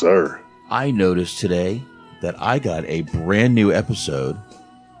 Yes, sir. I noticed today that I got a brand new episode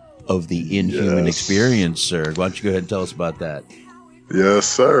of the Inhuman Experience, sir. Why don't you go ahead and tell us about that? Yes,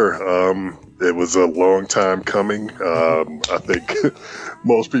 sir. It was a long time coming. I think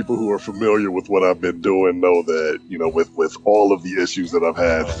most people who are familiar with what I've been doing know that, with all of the issues that I've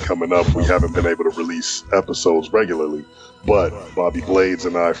had coming up, we haven't been able to release episodes regularly. But Bobby Blades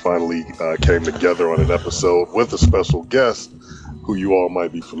and I finally came together on an episode with a special guest who you all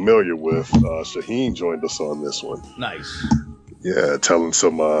might be familiar with. Shaheen joined us on this one. Nice. Yeah, telling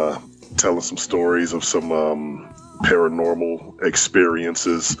some stories of some paranormal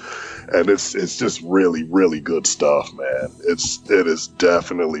experiences, and it's just really, really good stuff, man. It is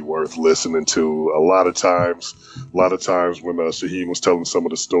definitely worth listening to. A lot of times when Shaheen was telling some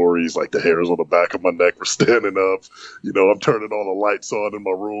of the stories, like the hairs on the back of my neck were standing up. I'm turning all the lights on in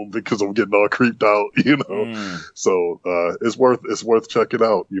my room because I'm getting all creeped out. So it's worth checking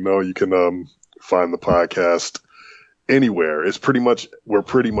out. You can find the podcast anywhere. We're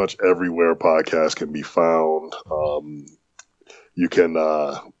pretty much everywhere podcasts can be found. You can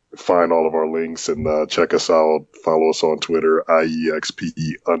find all of our links and check us out. Follow us on Twitter,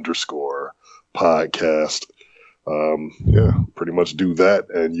 IEXPE_podcast. Pretty much do that,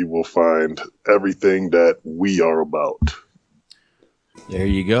 and you will find everything that we are about. There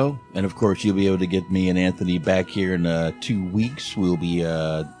you go. And of course, you'll be able to get me and Anthony back here in 2 weeks. We'll be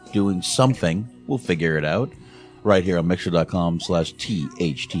doing something. We'll figure it out. Right here on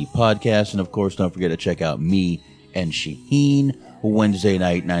Mixer.com/THT podcast. And of course, don't forget to check out me and Shaheen Wednesday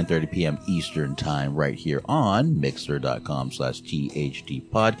night, 9:30 p.m. Eastern time, right here on Mixer.com/THT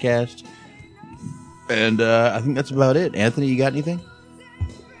podcast. And I think that's about it. Anthony, you got anything?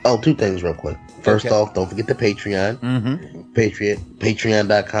 Oh, 2 things real quick. First off, don't forget the Patreon. Mm-hmm.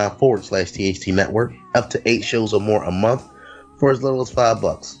 Patreon.com/THT network. Up to 8 shows or more a month for as little as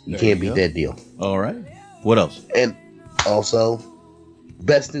 $5. You can't beat that deal. All right. What else? And also,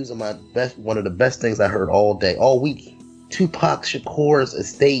 one of the best things I heard all week. Tupac Shakur's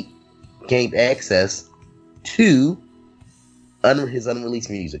estate gained access to his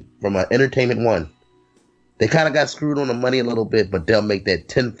unreleased music from Entertainment One. They kind of got screwed on the money a little bit, but they'll make that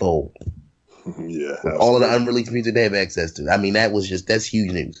tenfold. Yeah. With all of the unreleased music they have access to. I mean, that's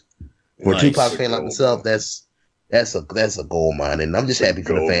huge news. For a Tupac fan like myself, that's a gold mine, and I'm just happy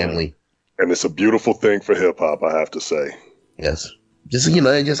for the family. And it's a beautiful thing for hip hop, I have to say. Yes. Just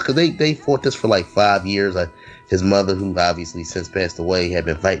because they fought this for like 5 years. His mother, who obviously since passed away, had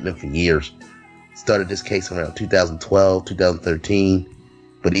been fighting them for years. Started this case around 2012, 2013.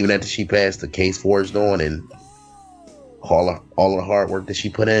 But even after she passed, the case forged on, and all of the hard work that she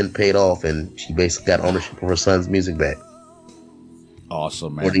put in paid off, and she basically got ownership of her son's music back.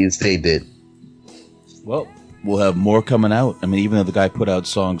 Awesome, man. Or the estate did. Well, we'll have more coming out. I mean, even though the guy put out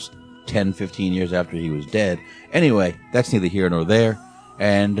songs 10, 15 years after he was dead. Anyway, that's neither here nor there.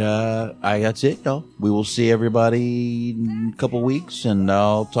 And that's it, y'all. We will see everybody in a couple weeks, and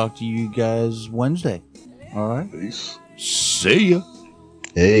I'll talk to you guys Wednesday. All right? Peace. See ya.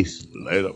 Peace. Later.